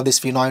greater wing of the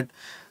sphenoid.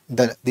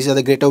 These are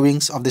the greater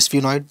wings of the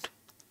sphenoid.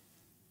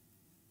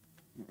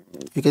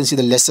 You can see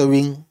the lesser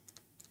wing.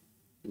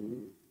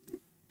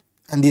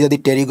 And these are the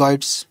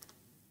pterygoids.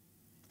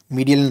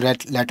 Medial and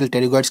lateral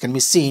pterygoids can be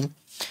seen.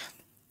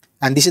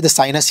 And this is the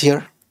sinus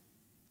here.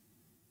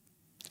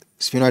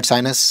 Sphenoid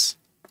sinus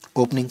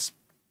openings.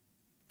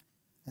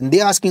 And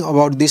they are asking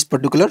about this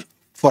particular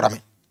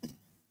foramen.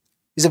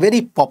 It's a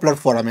very popular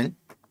foramen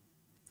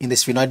in the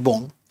sphenoid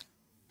bone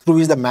through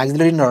which the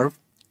maxillary nerve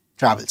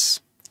travels.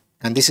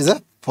 And this is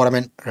a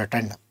foramen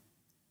rotundum.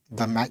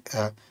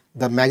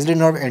 The maxillary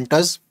nerve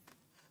enters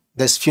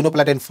the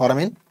sphenopalatine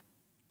foramen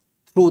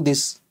through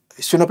this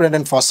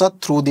sphenopalatine fossa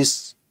through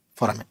this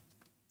foramen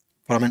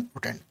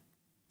rotundum.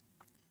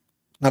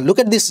 Now look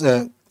at this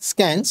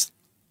scans.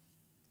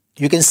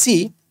 You can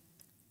see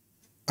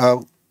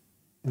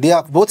they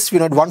are both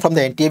sphenoid, one from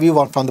the anterior view,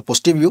 one from the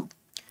posterior view.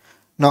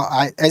 Now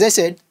as I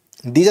said,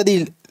 these are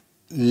the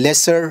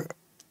lesser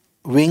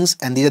wings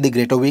and these are the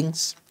greater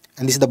wings,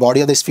 and this is the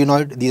body of the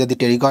sphenoid. These are the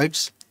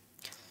pterygoids,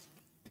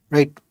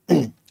 right?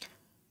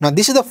 Now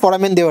this is the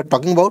foramen they were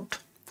talking about,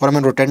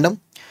 foramen rotundum.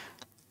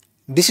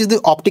 This is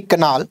the optic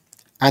canal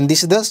and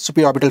this is the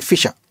superior orbital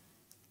fissure.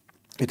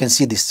 You can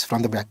see this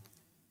from the back.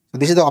 So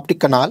this is the optic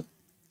canal,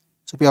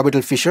 superior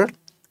orbital fissure,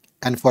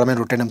 and foramen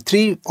rotundum.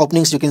 3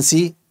 openings you can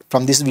see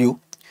from this view.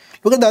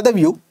 Look at the other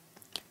view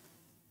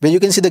where you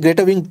can see the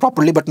greater wing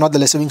properly but not the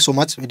lesser wing so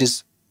much.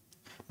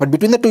 But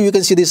between the two you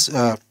can see this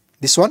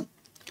this one,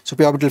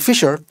 superior orbital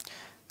fissure.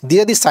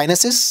 These are the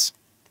sinuses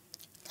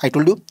I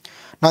told you.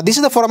 Now this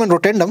is the foramen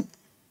rotundum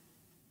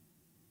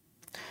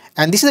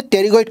and this is the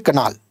pterygoid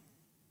canal.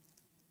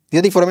 These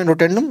are the foramen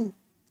rotundum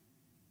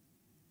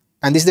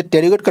and this is the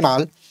pterygoid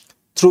canal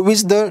through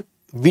which the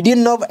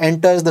Vidian nerve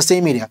enters the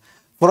same area.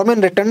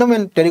 Foramen rotundum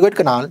and pterygoid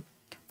canal,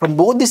 from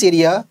both this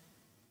area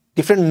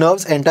different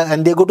nerves enter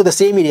and they go to the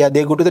same area.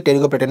 They go to the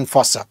pterygopalatine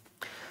fossa.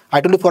 I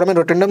told you foramen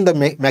rotundum, the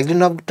maxillary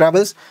nerve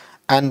travels,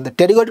 and the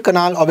pterygoid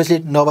canal, obviously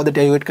nerve of the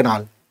pterygoid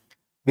canal.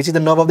 Which is the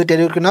nerve of the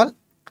pterygoid canal?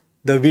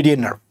 The Vidian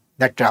nerve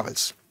that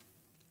travels.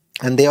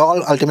 And they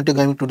all ultimately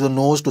going to the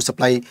nose to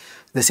supply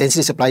the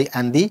sensory supply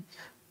and the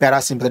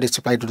parasympathetic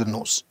supply to the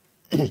nose.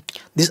 This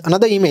is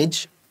another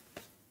image.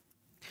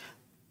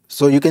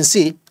 So you can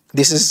see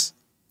this is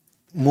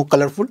more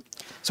colorful.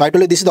 So I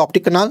told you this is the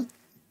optic canal.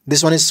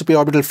 This one is superior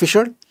orbital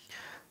fissure.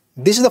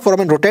 This is the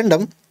foramen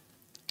rotundum.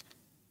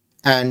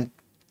 And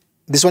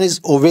this one is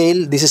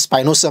ovale. This is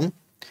spinosum.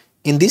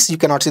 In this you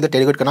cannot see the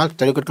pterygoid canal.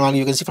 Pterygoid canal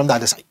you can see from the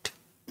other side.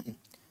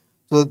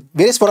 So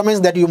various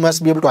foramens that you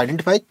must be able to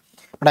identify.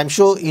 But I'm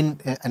sure in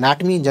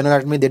anatomy, in general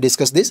anatomy, they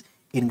discuss this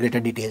in greater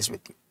details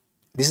with you.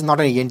 This is not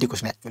an ENT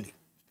question actually.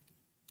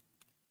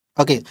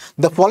 Okay,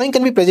 the following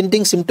can be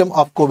presenting symptom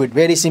of COVID.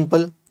 Very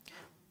simple.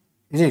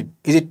 Is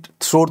it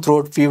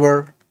throat,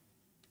 fever,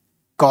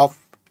 cough,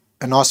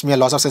 anosmia,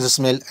 loss of sense of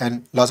smell,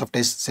 and loss of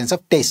taste, sense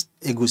of taste,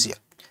 ageusia.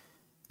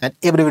 And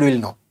everybody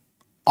will know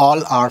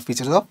all are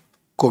features of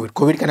COVID.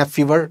 COVID can have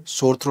fever,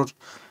 sore throat.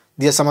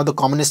 These are some of the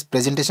commonest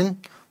presentation.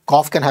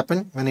 Cough can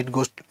happen when it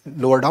goes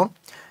lower down,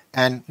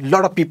 and a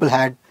lot of people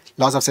had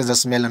loss of sense of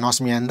smell,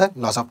 anosmia, and the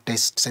loss of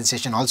taste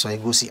sensation also,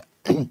 ageusia.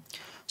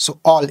 So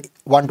all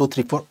 1, 2,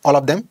 3, 4, all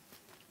of them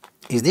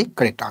is the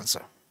correct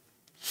answer.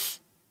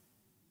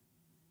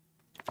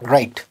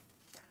 Right.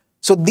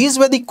 So these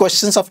were the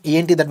questions of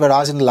ENT that were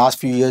asked in the last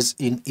few years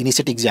in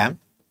INICET exam.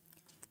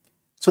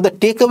 So the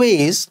takeaway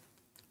is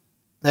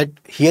that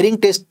hearing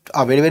tests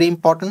are very, very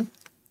important.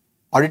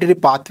 Auditory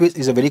pathways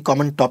is a very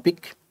common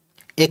topic.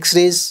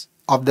 X-rays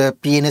of the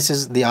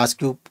PNSs they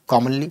ask you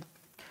commonly.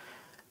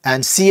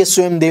 And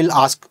CSOM they will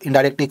ask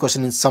indirectly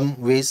question in some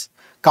ways.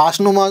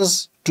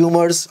 Carcinomas,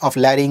 tumors of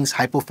larynx,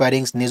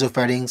 hypopharynx,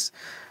 nasopharynx,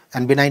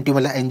 and benign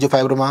tumor like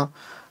angiofibroma.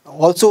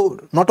 Also,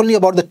 not only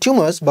about the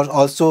tumors, but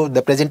also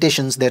the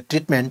presentations, their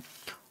treatment.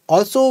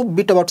 Also, a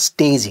bit about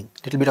staging,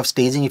 little bit of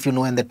staging if you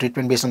know, and the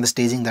treatment based on the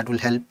staging that will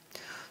help.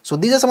 So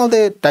these are some of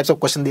the types of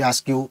questions they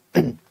ask you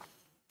in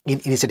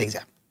INICET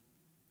exam.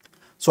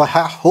 So I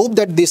hope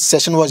that this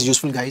session was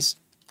useful, guys.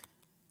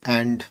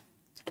 And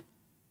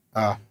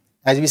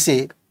as we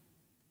say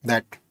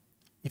that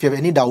if you have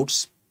any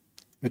doubts,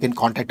 you can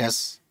contact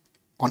us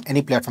on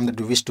any platform that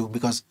you wish to,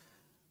 because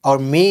our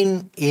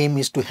main aim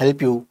is to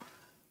help you,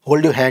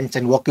 hold your hands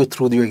and walk you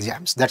through your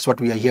exams. That's what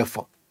we are here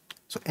for.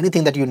 So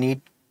anything that you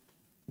need,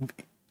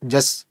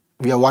 just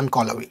we are one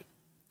call away,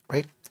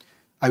 right?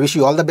 I wish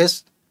you all the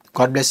best.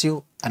 God bless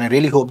you. And I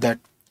really hope that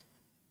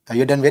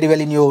you've done very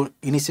well in your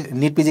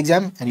NEET PG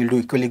exam, and you'll do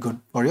equally good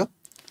for your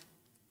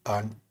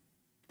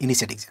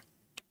INICET exam.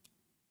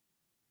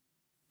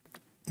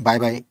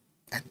 Bye-bye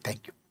and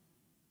thank you.